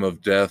time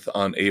of death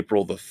on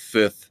April the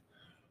 5th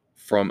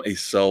from a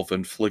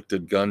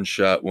self-inflicted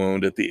gunshot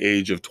wound at the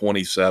age of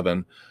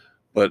 27.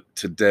 But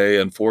today,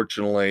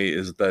 unfortunately,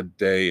 is that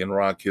day in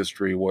rock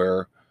history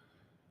where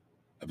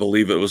I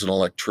believe it was an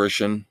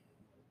electrician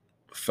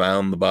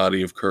found the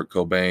body of Kurt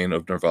Cobain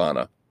of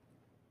Nirvana.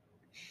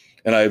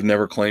 And I have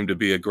never claimed to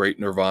be a great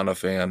Nirvana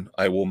fan.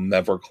 I will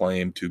never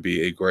claim to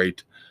be a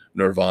great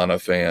Nirvana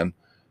fan.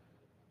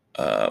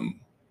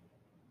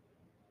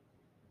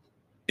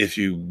 If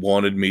you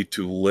wanted me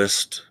to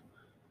list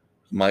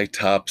my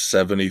top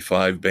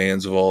 75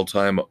 bands of all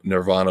time,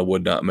 Nirvana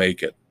would not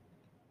make it.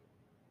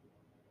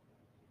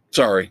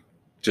 Sorry,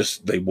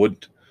 just they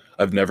wouldn't.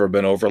 I've never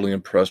been overly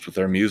impressed with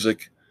their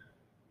music.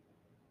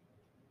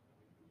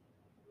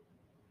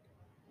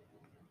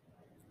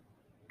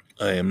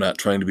 I am not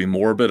trying to be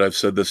morbid. I've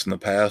said this in the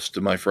past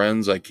to my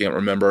friends. I can't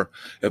remember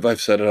if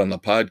I've said it on the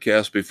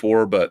podcast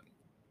before, but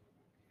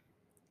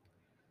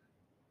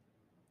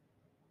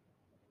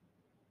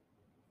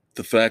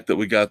the fact that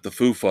we got the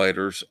Foo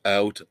Fighters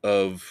out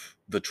of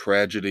the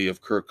tragedy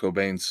of Kurt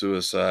Cobain's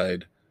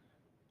suicide,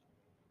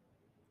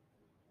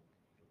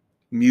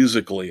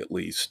 musically at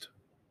least,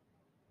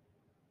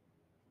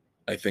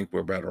 I think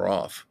we're better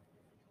off.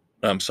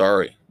 I'm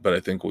sorry, but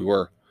I think we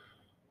were.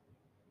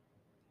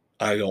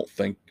 I don't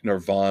think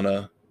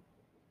Nirvana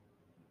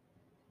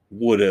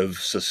would have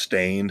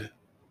sustained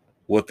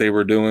what they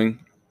were doing.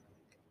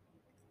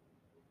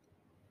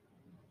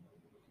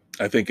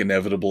 I think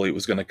inevitably it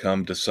was going to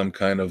come to some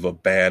kind of a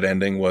bad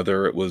ending,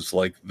 whether it was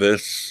like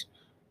this,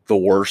 the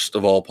worst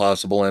of all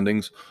possible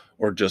endings,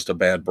 or just a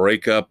bad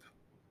breakup.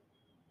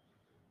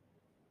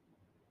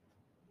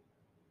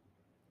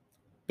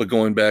 But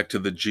going back to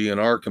the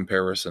GNR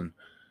comparison,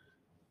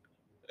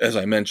 as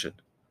I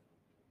mentioned,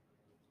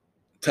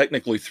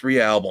 technically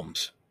 3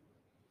 albums.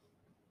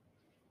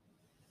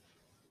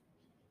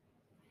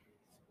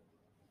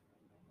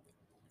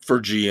 For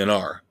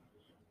GNR.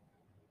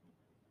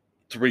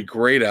 3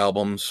 great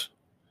albums.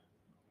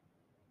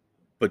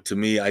 But to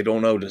me, I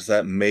don't know, does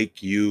that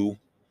make you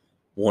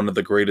one of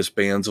the greatest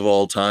bands of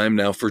all time?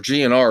 Now, for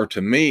GNR,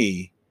 to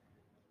me,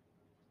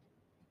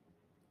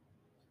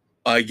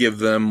 I give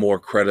them more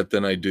credit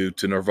than I do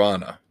to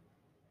Nirvana.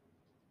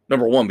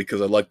 Number one,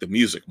 because I like the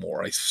music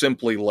more. I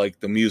simply like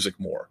the music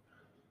more.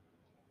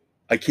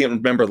 I can't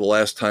remember the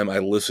last time I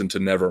listened to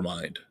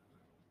Nevermind,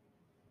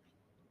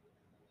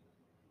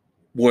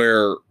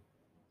 where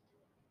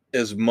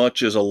as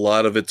much as a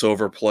lot of it's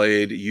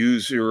overplayed,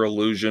 Use Your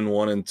Illusion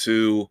 1 and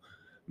 2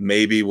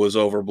 maybe was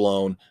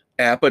overblown.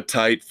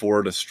 Appetite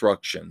for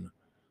Destruction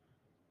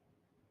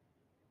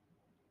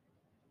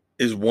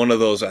is one of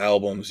those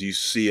albums you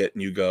see it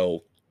and you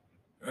go,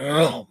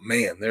 oh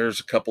man, there's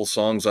a couple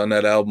songs on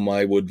that album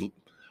I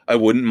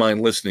wouldn't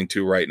mind listening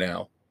to right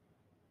now.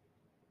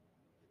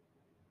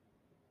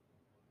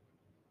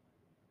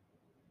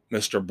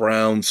 Mr.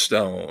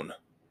 Brownstone.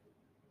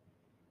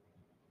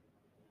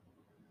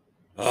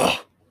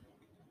 Oh.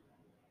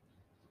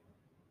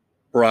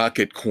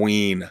 Rocket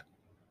Queen.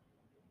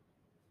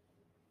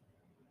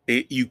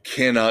 You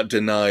cannot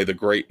deny the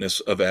greatness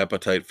of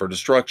Appetite for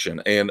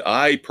Destruction. And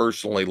I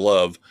personally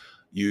love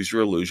Use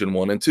Your Illusion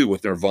 1 and 2.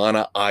 With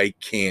Nirvana, I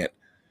can't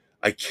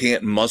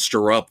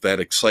muster up that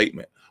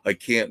excitement. I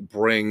can't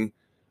bring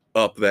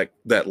up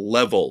that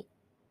level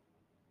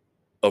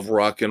of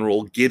rock and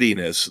roll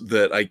giddiness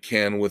that I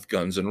can with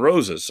Guns N'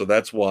 Roses. So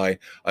that's why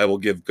I will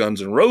give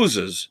Guns N'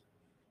 Roses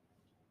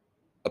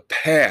a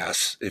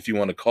pass, if you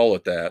want to call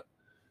it that,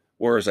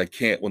 whereas I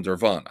can't with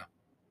Nirvana.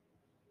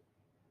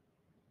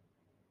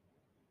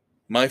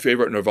 My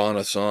favorite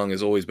Nirvana song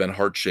has always been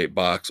Heart-Shaped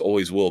Box,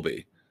 always will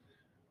be.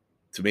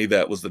 To me,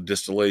 that was the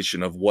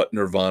distillation of what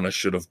Nirvana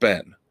should have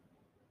been.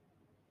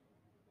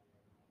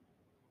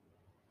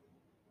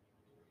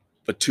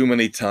 but too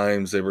many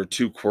times they were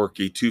too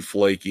quirky, too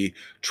flaky,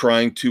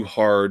 trying too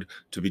hard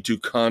to be too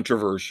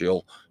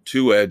controversial,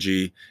 too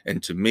edgy.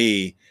 And to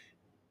me,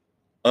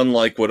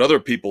 unlike what other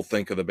people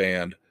think of the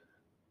band,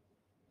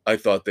 I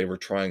thought they were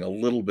trying a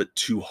little bit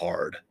too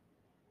hard.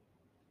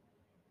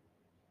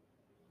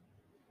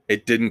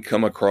 It didn't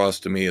come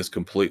across to me as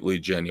completely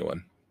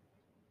genuine.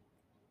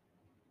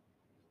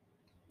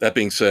 That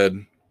being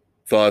said,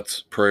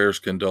 thoughts, prayers,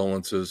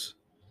 condolences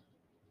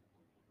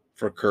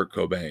for Kurt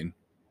Cobain.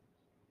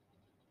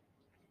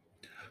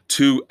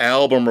 2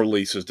 album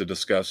releases to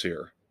discuss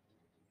here.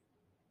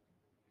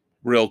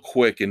 Real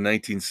quick, in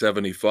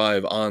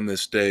 1975, on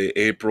this day,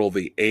 April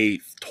the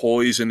 8th,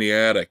 Toys in the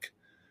Attic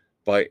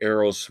by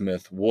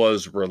Aerosmith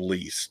was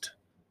released.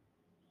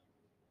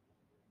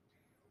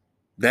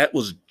 That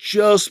was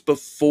just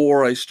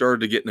before I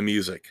started to get into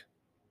music.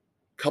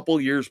 A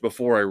couple years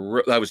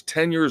before I was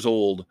 10 years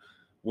old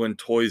when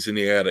Toys in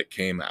the Attic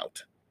came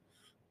out.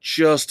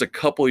 Just a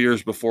couple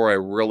years before I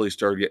really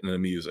started getting into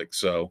music.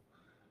 So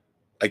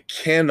I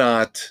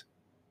cannot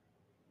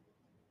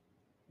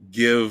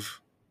give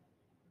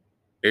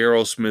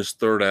Aerosmith's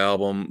third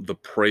album the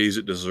praise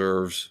it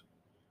deserves.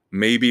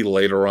 Maybe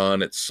later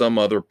on at some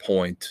other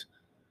point,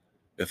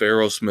 if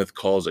Aerosmith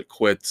calls it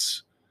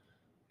quits,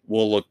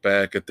 we'll look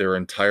back at their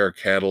entire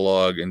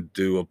catalog and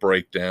do a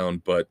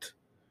breakdown. But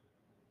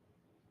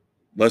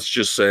let's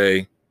just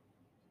say,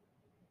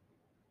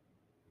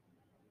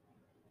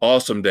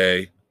 Awesome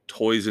Day,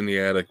 Toys in the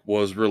Attic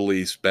was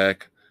released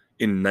back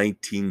in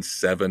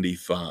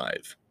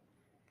 1975.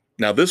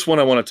 Now, this one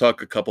I want to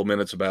talk a couple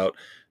minutes about.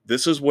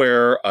 This is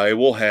where I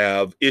will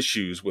have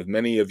issues with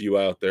many of you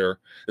out there,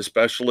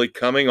 especially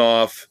coming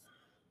off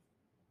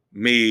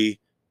me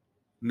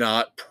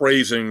not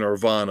praising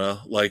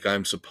Nirvana like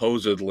I'm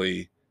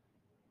supposedly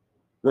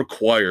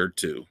required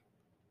to.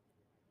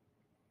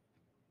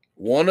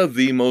 One of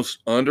the most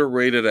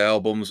underrated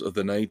albums of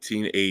the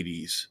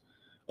 1980s,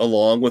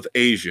 along with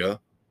Asia,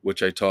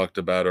 which I talked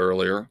about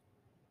earlier,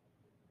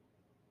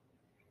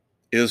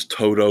 is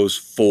Toto's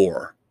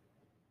 4.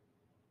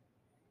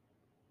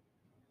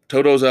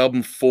 Toto's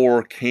album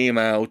 4 came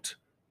out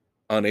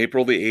on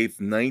April the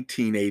 8th,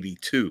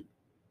 1982.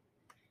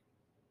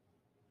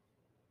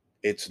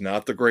 It's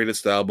not the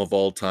greatest album of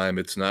all time.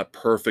 It's not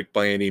perfect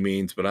by any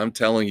means, but I'm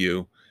telling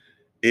you,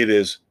 it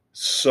is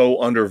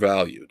so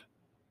undervalued.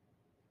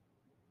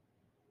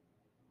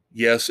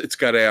 Yes, it's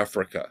got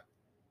Africa.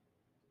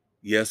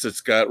 Yes,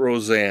 it's got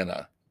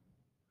Rosanna.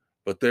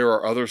 But there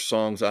are other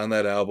songs on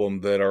that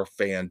album that are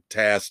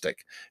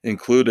fantastic,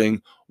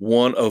 including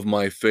one of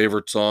my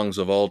favorite songs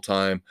of all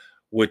time,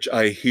 which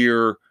I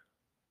hear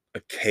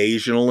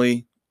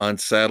occasionally on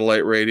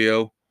satellite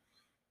radio.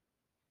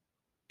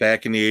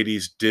 Back in the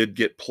 80s, did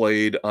get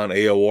played on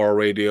AOR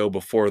radio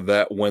before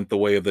that went the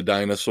way of the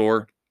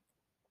dinosaur.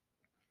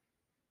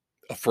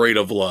 Afraid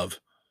of Love.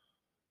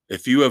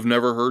 If you have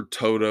never heard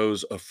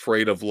Toto's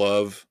Afraid of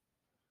Love,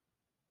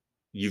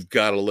 you've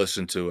got to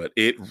listen to it.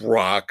 It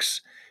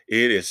rocks.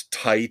 It is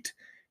tight.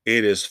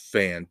 It is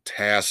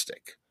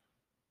fantastic.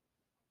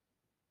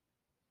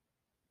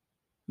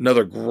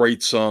 Another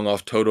great song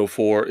off Toto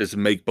 4 is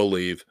Make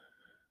Believe.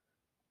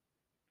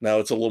 Now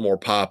it's a little more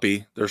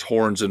poppy. There's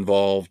horns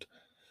involved.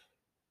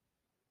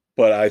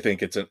 But I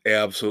think it's an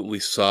absolutely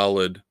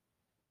solid,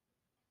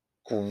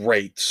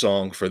 great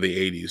song for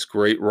the 80s.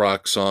 Great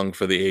rock song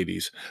for the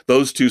 80s.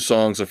 Those 2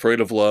 songs,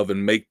 Afraid of Love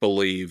and Make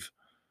Believe,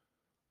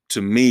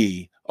 to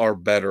me, are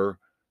better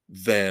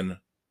than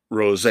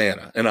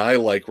Rosanna. And I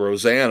like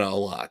Rosanna a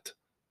lot.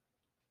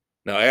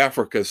 Now,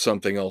 Africa is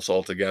something else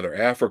altogether.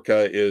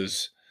 Africa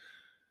is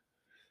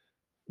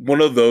one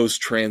of those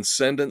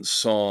transcendent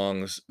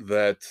songs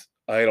that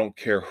I don't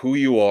care who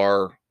you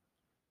are,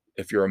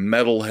 if you're a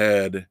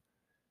metalhead,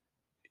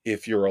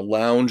 if you're a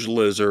lounge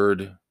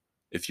lizard,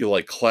 if you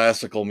like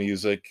classical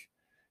music,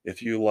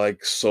 if you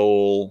like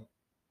soul,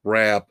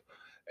 rap,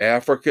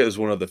 Africa is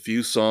one of the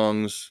few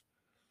songs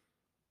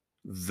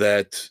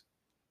that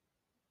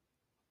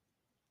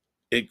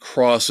it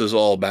crosses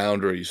all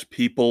boundaries.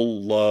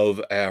 People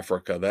love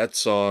Africa. That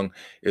song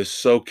is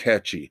so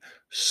catchy,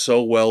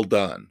 so well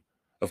done.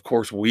 Of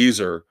course,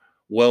 Weezer,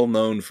 well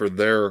known for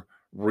their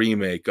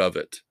remake of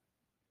it.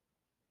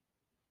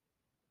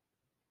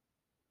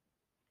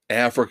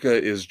 Africa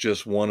is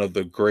just one of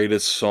the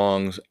greatest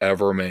songs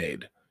ever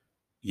made.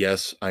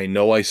 Yes, I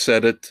know I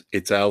said it.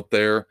 It's out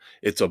there.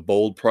 It's a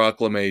bold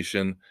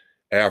proclamation.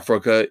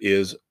 Africa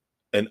is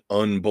an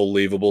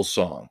unbelievable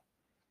song.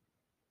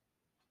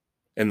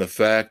 And the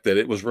fact that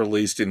it was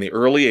released in the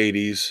early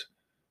 80s,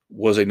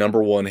 was a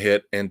number 1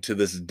 hit, and to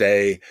this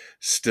day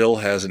still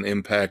has an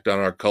impact on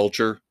our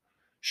culture,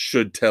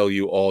 should tell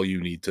you all you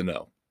need to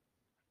know.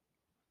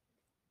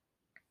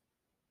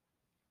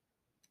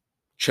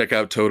 Check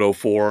out Toto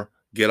 4.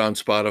 Get on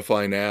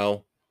Spotify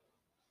now.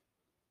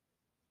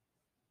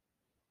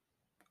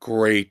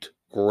 Great,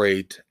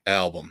 great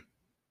album.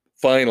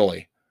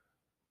 Finally,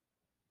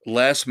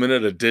 last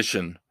minute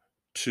addition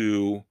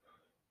to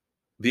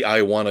the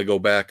I Wanna Go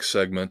Back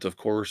segment, of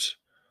course,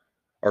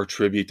 our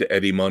tribute to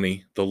Eddie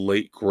Money, the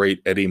late,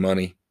 great Eddie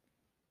Money.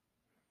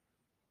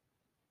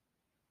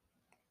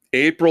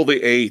 April the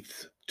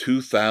 8th,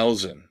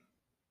 2000,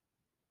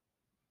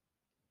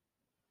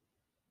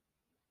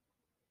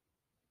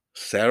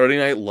 Saturday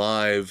Night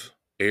Live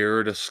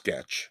aired a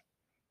sketch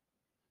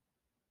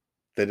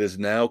that is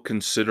now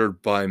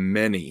considered by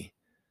many,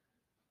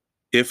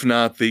 if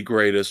not the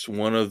greatest,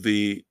 one of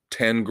the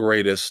 10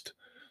 greatest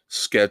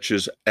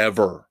sketches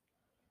ever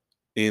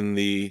in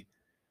the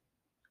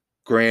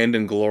grand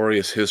and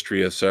glorious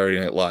history of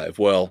Saturday Night Live.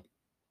 Well,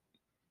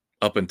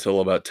 up until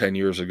about 10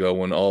 years ago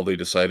when all they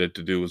decided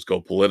to do was go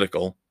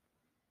political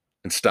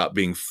and stop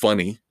being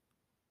funny.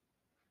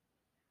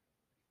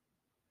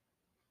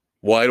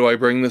 Why do I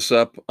bring this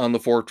up on the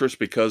Fortress?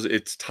 Because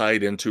it's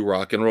tied into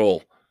rock and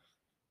roll.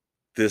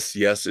 This,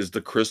 yes, is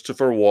the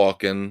Christopher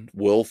Walken,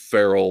 Will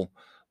Ferrell,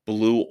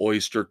 Blue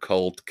Oyster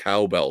Cult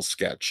cowbell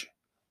sketch,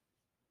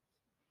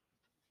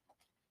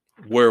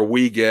 where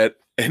we get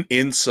an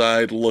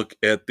inside look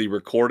at the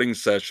recording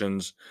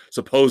sessions,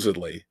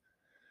 supposedly,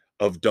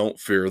 of Don't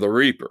Fear the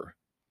Reaper,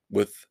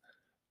 with,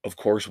 of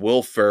course,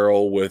 Will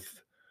Ferrell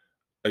with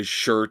a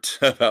shirt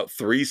about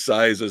 3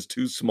 sizes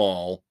too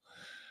small,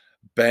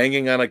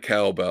 banging on a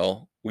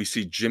cowbell. We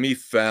see Jimmy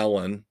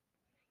Fallon,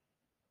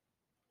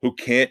 who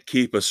can't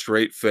keep a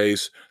straight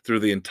face through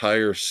the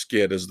entire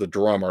skit, as the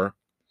drummer.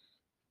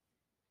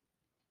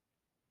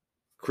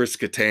 Chris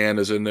Kattan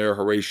is in there.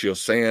 Horatio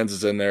Sands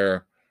is in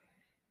there.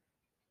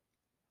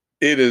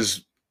 It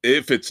is,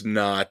 if it's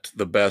not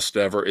the best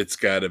ever, it's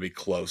got to be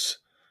close.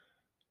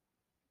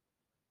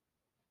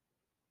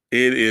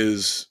 It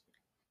is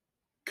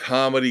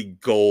comedy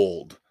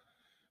gold.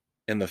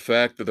 And the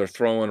fact that they're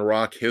throwing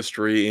rock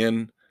history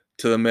in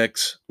to the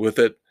mix with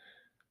it,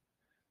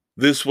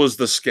 this was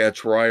the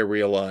sketch where I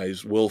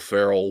realized Will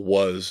Ferrell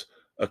was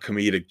a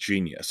comedic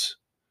genius.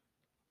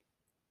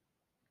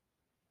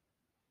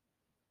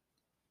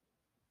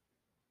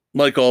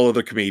 Like all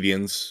other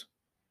comedians,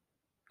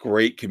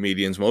 great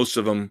comedians, most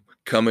of them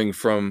coming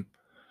from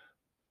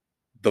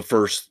the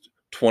first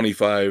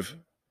 25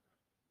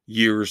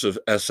 years of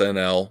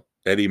SNL,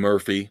 Eddie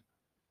Murphy,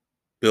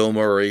 Bill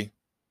Murray.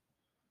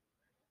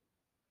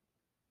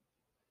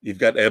 You've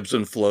got ebbs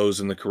and flows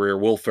in the career.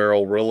 Will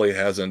Ferrell really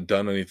hasn't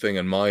done anything,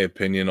 in my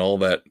opinion, all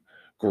that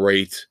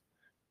great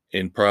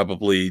in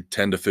probably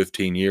 10 to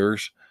 15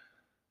 years.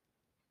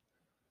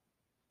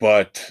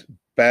 But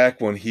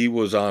back when he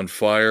was on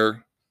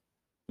fire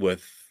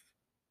with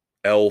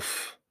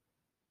Elf,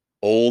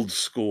 old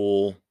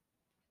school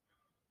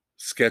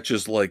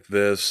sketches like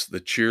this, the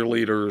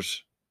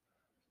cheerleaders,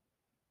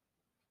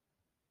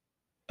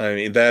 I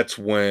mean, that's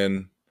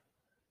when,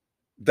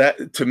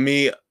 that to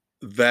me,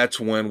 that's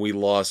when we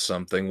lost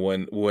something,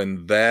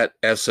 when that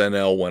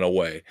SNL went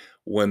away,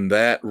 when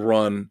that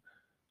run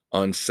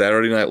on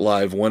Saturday Night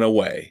Live went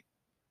away,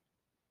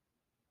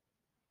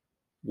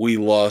 we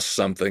lost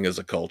something as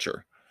a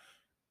culture.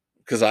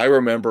 Because I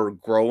remember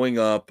growing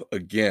up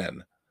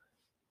again,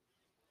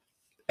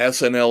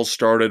 SNL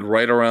started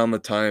right around the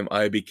time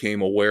I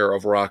became aware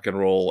of rock and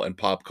roll and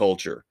pop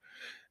culture.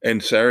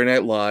 And Saturday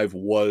Night Live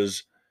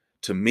was,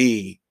 to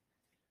me,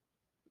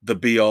 the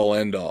be all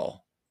end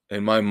all.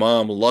 And my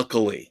mom,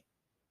 luckily,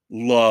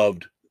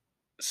 loved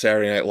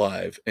Saturday Night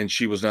Live, and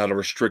she was not a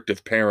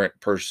restrictive parent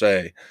per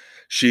se.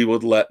 She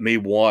would let me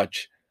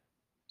watch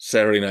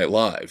Saturday Night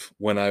Live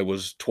when I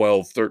was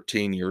 12,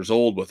 13 years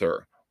old with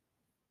her.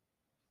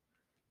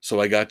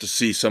 So I got to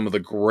see some of the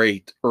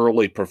great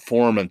early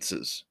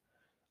performances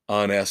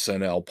on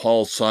SNL,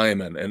 Paul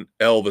Simon and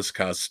Elvis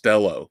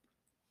Costello.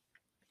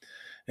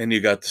 And you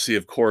got to see,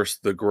 of course,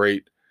 the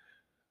great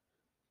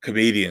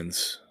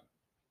comedians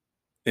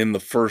in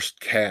the first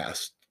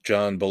cast,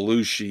 John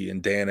Belushi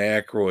and Dan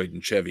Aykroyd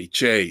and Chevy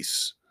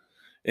Chase,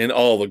 and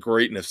all the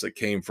greatness that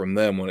came from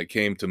them when it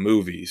came to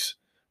movies,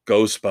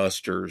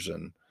 Ghostbusters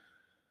and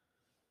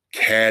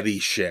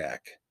Caddyshack,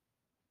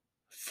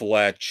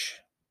 Fletch,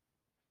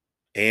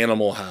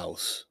 Animal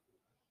House.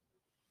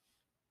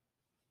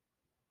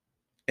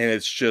 And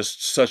it's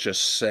just such a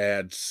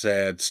sad,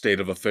 sad state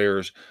of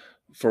affairs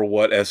for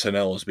what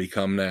SNL has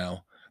become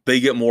now.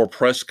 They get more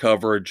press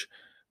coverage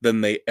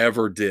than they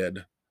ever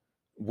did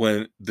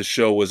when the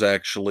show was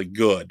actually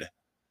good.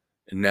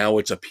 And now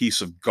it's a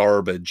piece of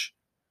garbage.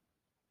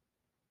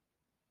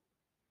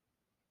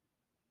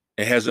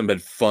 It hasn't been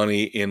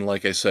funny in,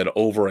 like I said,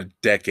 over a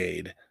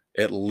decade,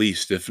 at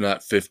least, if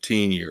not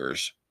 15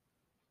 years.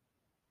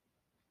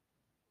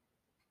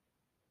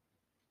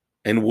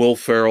 And Will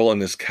Ferrell in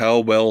this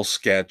cowbell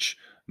sketch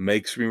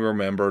makes me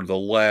remember the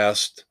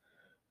last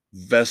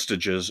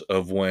vestiges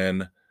of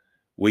when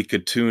we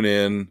could tune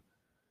in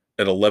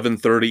at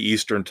 11:30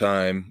 Eastern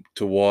time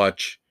to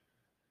watch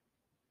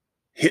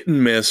hit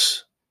and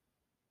miss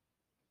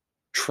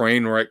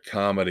train wreck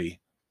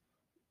comedy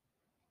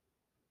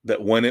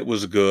that when it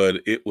was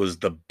good, it was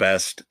the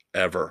best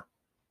ever.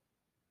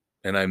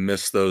 And I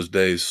miss those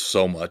days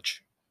so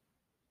much.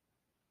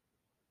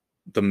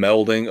 The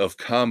melding of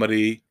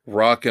comedy,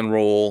 rock and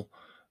roll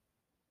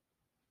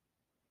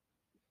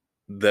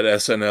that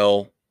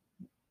SNL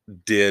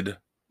did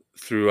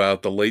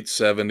throughout the late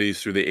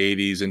 70s through the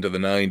 80s into the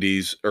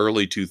 90s,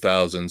 early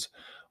 2000s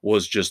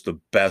was just the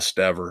best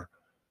ever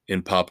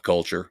in pop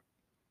culture.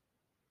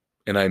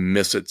 And I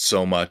miss it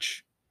so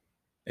much.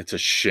 It's a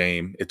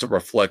shame. It's a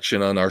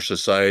reflection on our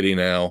society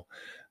now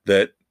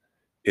that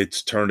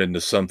it's turned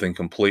into something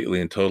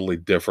completely and totally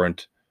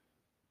different.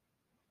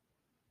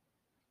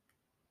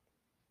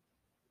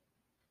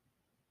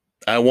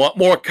 I want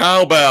more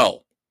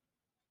cowbell.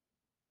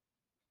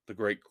 The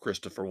great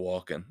Christopher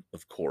Walken,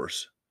 of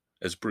course,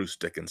 as Bruce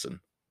Dickinson.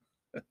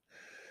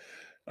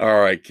 All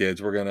right,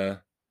 kids, we're going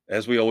to,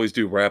 as we always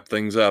do, wrap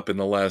things up in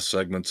the last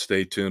segment.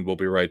 Stay tuned. We'll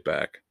be right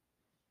back.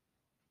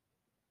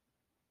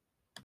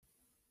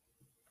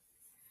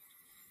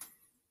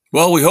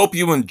 Well, we hope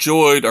you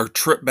enjoyed our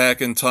trip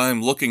back in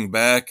time, looking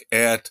back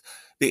at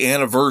the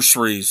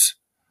anniversaries,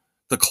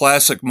 the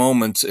classic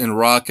moments in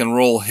rock and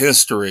roll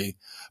history.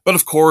 But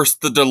of course,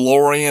 the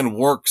DeLorean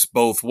works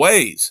both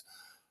ways.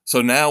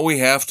 So now we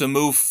have to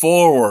move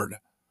forward.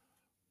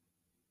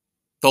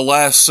 The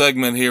last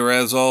segment here,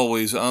 as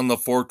always, on the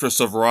Fortress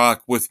of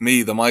Rock with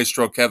me, the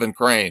Maestro Kevin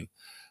Crane.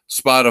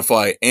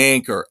 Spotify,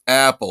 Anchor,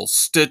 Apple,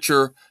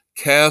 Stitcher,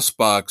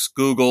 Castbox,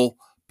 Google,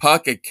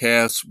 Pocket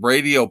Casts,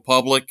 Radio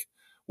Public,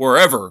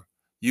 wherever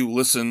you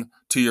listen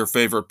to your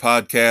favorite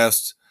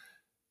podcasts.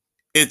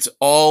 It's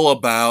all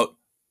about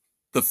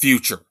the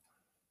future.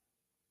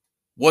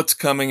 What's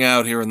coming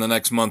out here in the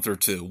next month or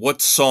two?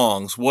 What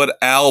songs? What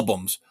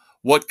albums?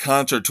 What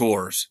concert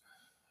tours?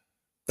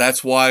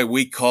 That's why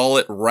we call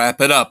it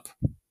Wrap It Up.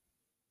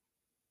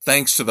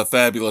 Thanks to the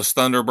fabulous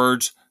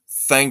Thunderbirds.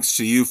 Thanks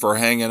to you for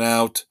hanging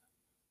out.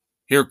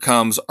 Here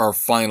comes our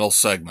final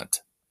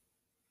segment.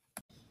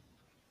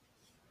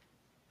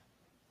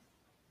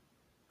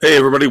 Hey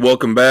everybody,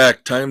 welcome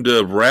back. Time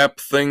to wrap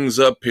things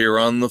up here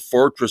on the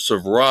Fortress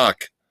of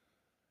Rock.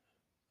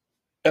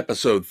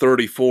 Episode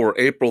 34,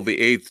 April the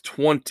 8th,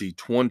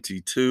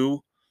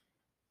 2022.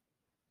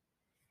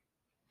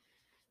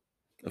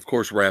 Of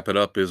course, Wrap It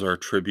Up is our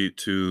tribute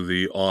to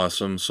the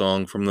awesome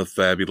song from the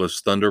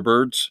fabulous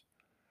Thunderbirds.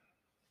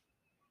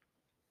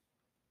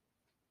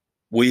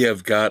 We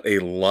have got a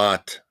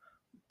lot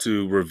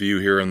to review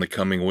here in the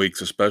coming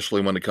weeks,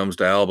 especially when it comes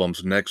to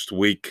albums. Next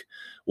week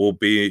will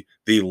be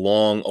the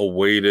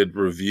long-awaited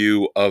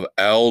review of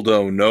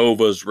Aldo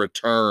Nova's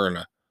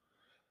return.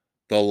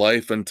 The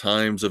Life and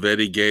Times of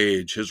Eddie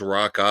Gage, his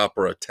rock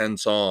opera, 10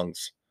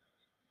 songs.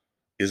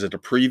 Is it a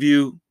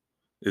preview?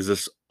 Is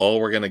this all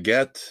we're going to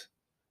get?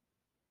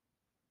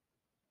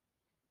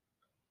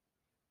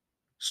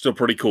 Still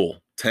pretty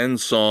cool. 10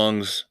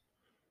 songs.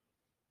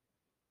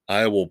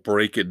 I will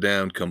break it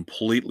down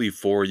completely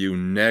for you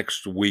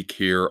next week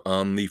here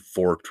on the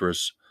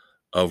Fortress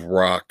of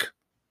Rock.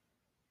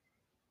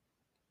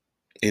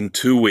 In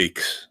 2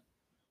 weeks,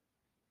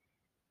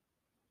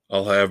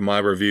 I'll have my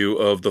review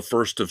of the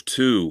first of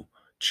 2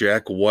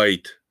 Jack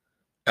White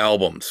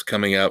albums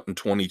coming out in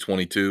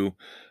 2022.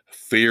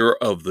 Fear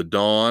of the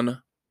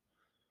Dawn.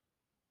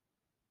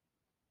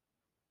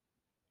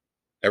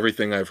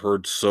 Everything I've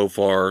heard so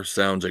far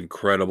sounds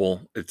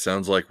incredible. It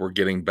sounds like we're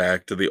getting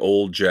back to the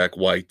old Jack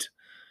White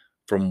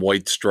from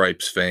White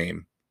Stripes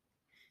fame.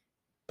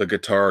 The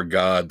guitar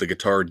god, the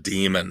guitar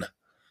demon.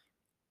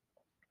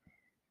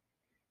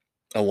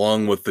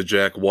 Along with the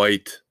Jack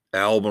White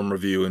album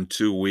review in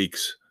 2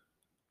 weeks,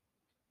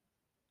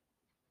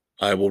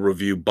 I will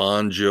review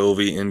Bon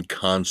Jovi in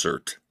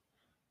concert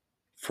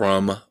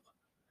from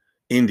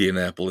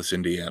Indianapolis,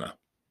 Indiana.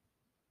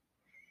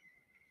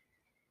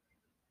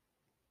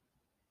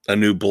 A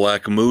new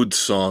Black Mood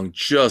song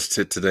just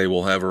hit today.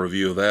 We'll have a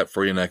review of that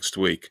for you next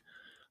week.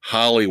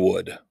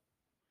 Hollywood,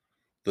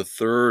 the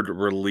 3rd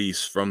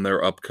release from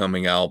their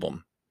upcoming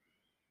album.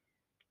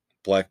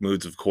 Black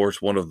Mood's, of course,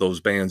 one of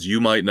those bands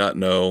you might not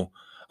know.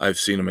 I've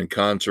seen them in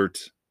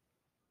concert,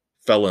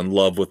 fell in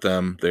love with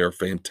them. They are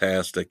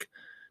fantastic.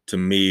 To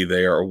me,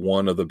 they are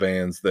one of the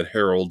bands that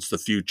heralds the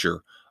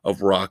future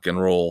of rock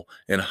and roll.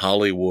 In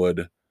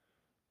Hollywood,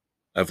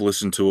 I've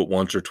listened to it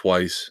once or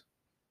twice.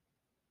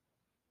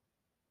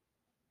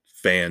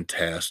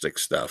 Fantastic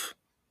stuff.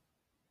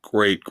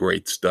 Great,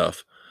 great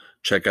stuff.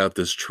 Check out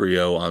this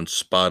trio on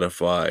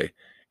Spotify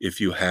if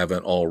you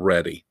haven't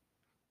already.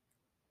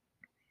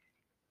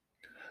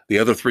 The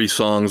other 3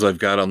 songs I've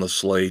got on the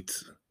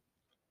slate,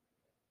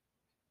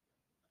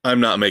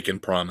 I'm not making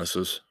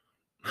promises.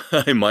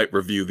 I might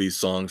review these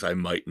songs, I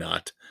might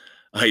not.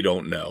 I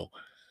don't know.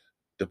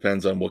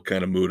 Depends on what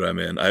kind of mood I'm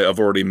in. I've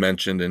already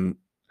mentioned in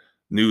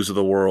News of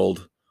the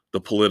World, the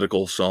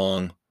political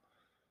song,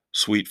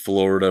 Sweet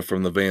Florida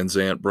from the Van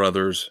Zant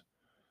Brothers,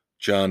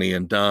 Johnny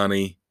and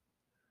Donnie.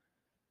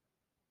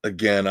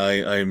 Again,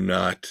 I'm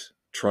not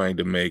trying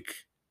to make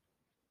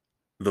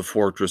the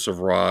Fortress of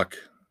Rock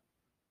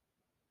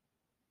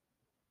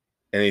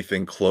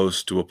anything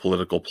close to a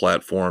political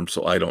platform,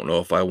 so I don't know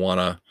if I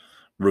want to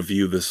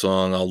review the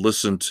song. I'll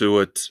listen to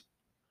it.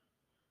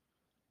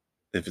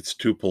 If it's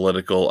too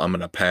political, I'm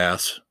going to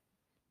pass.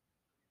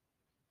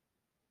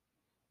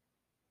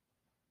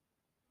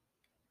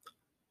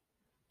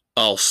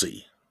 I'll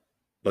see.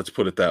 Let's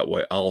put it that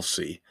way. I'll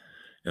see.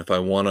 If I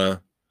want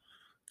to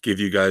give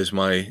you guys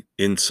my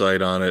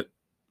insight on it,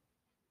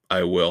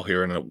 I will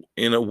here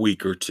in a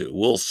week or two.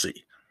 We'll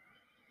see.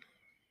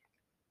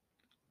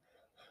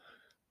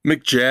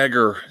 Mick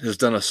Jagger has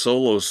done a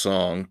solo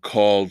song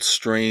called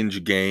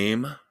Strange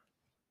Game.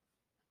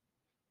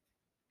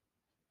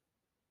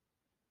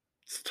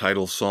 It's the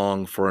title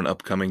song for an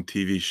upcoming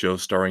TV show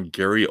starring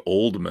Gary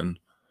Oldman.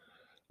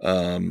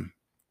 I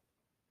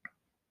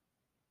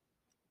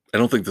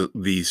don't think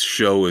the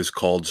show is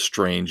called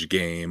Strange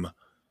Game,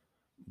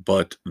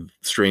 but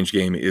Strange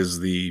Game is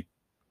the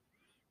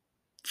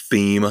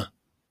theme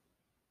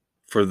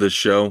for this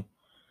show.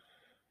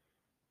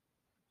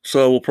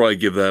 So we'll probably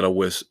give that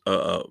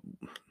a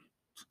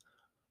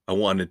I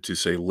wanted to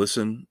say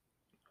listen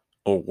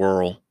or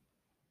whirl,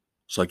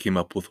 so I came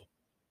up with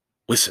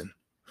listen.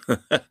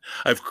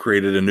 I've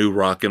created a new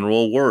rock and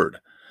roll word.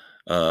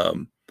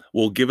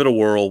 We'll give it a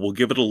whirl, we'll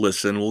give it a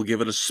listen, we'll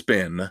give it a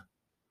spin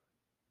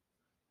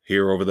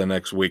here over the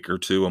next week or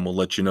two, and we'll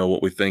let you know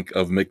what we think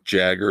of Mick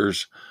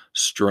Jagger's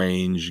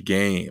Strange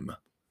Game.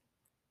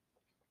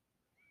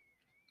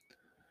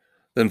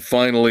 Then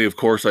finally, of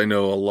course, I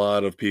know a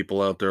lot of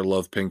people out there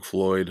love Pink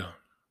Floyd.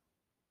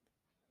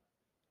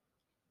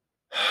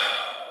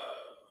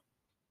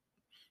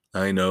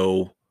 I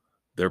know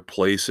their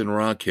place in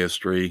rock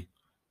history.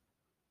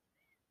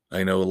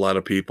 I know a lot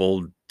of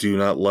people do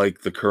not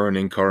like the current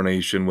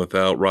incarnation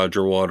without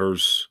Roger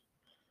Waters.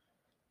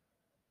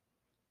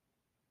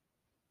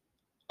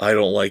 I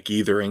don't like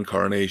either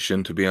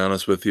incarnation, to be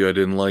honest with you. I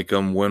didn't like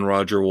him when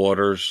Roger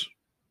Waters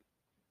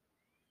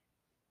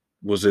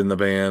was in the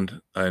band.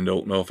 I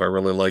don't know if I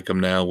really like him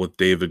now with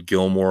David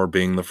Gilmour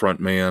being the front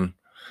man.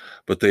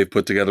 But they've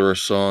put together a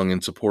song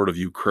in support of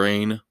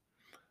Ukraine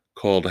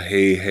called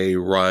Hey, Hey,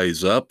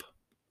 Rise Up.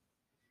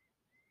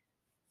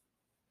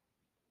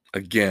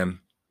 Again,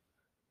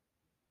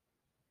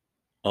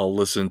 I'll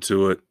listen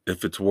to it.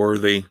 If it's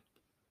worthy,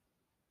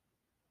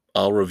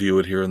 I'll review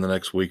it here in the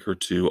next week or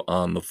two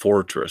on The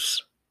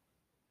Fortress.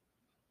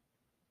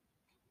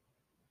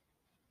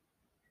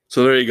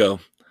 So there you go.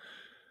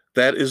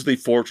 That is The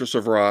Fortress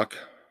of Rock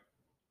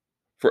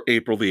for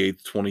April the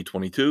 8th,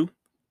 2022.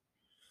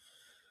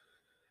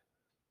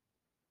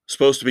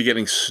 Supposed to be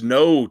getting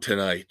snow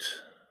tonight.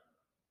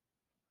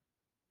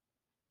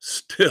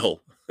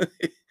 Still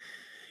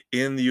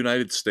in the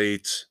United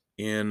States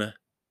in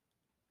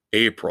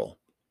April.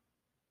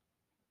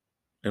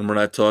 And we're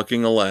not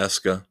talking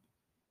Alaska.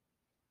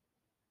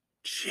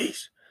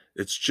 Jeez,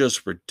 it's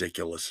just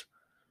ridiculous.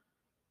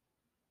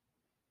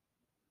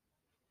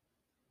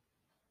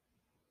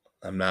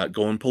 I'm not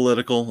going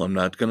political. I'm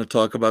not going to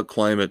talk about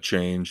climate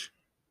change.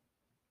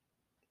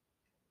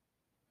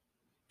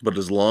 But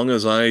as long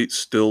as I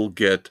still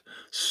get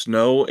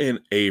snow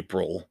in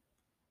April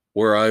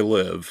where I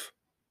live,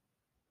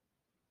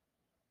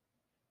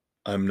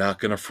 I'm not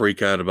going to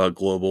freak out about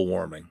global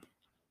warming.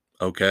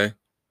 Okay?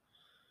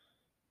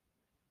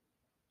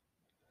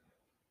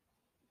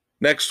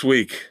 Next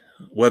week,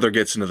 weather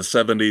gets into the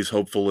 70s,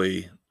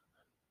 hopefully.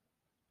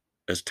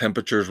 As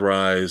temperatures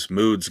rise,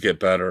 moods get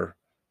better.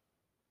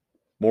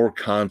 More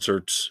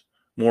concerts,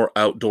 more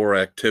outdoor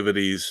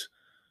activities.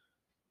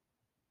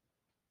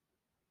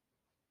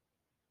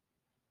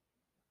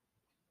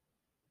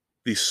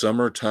 The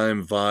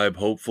summertime vibe,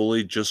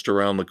 hopefully, just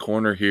around the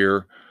corner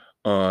here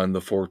on the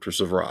Fortress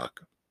of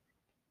Rock.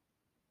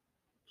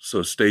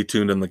 So stay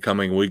tuned in the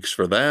coming weeks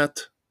for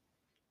that.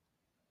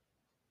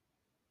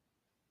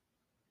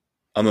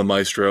 I'm the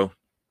Maestro.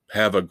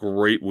 Have a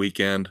great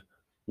weekend.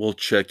 We'll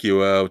check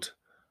you out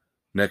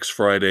next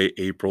Friday,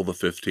 April the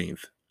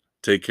 15th.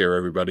 Take care,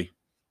 everybody.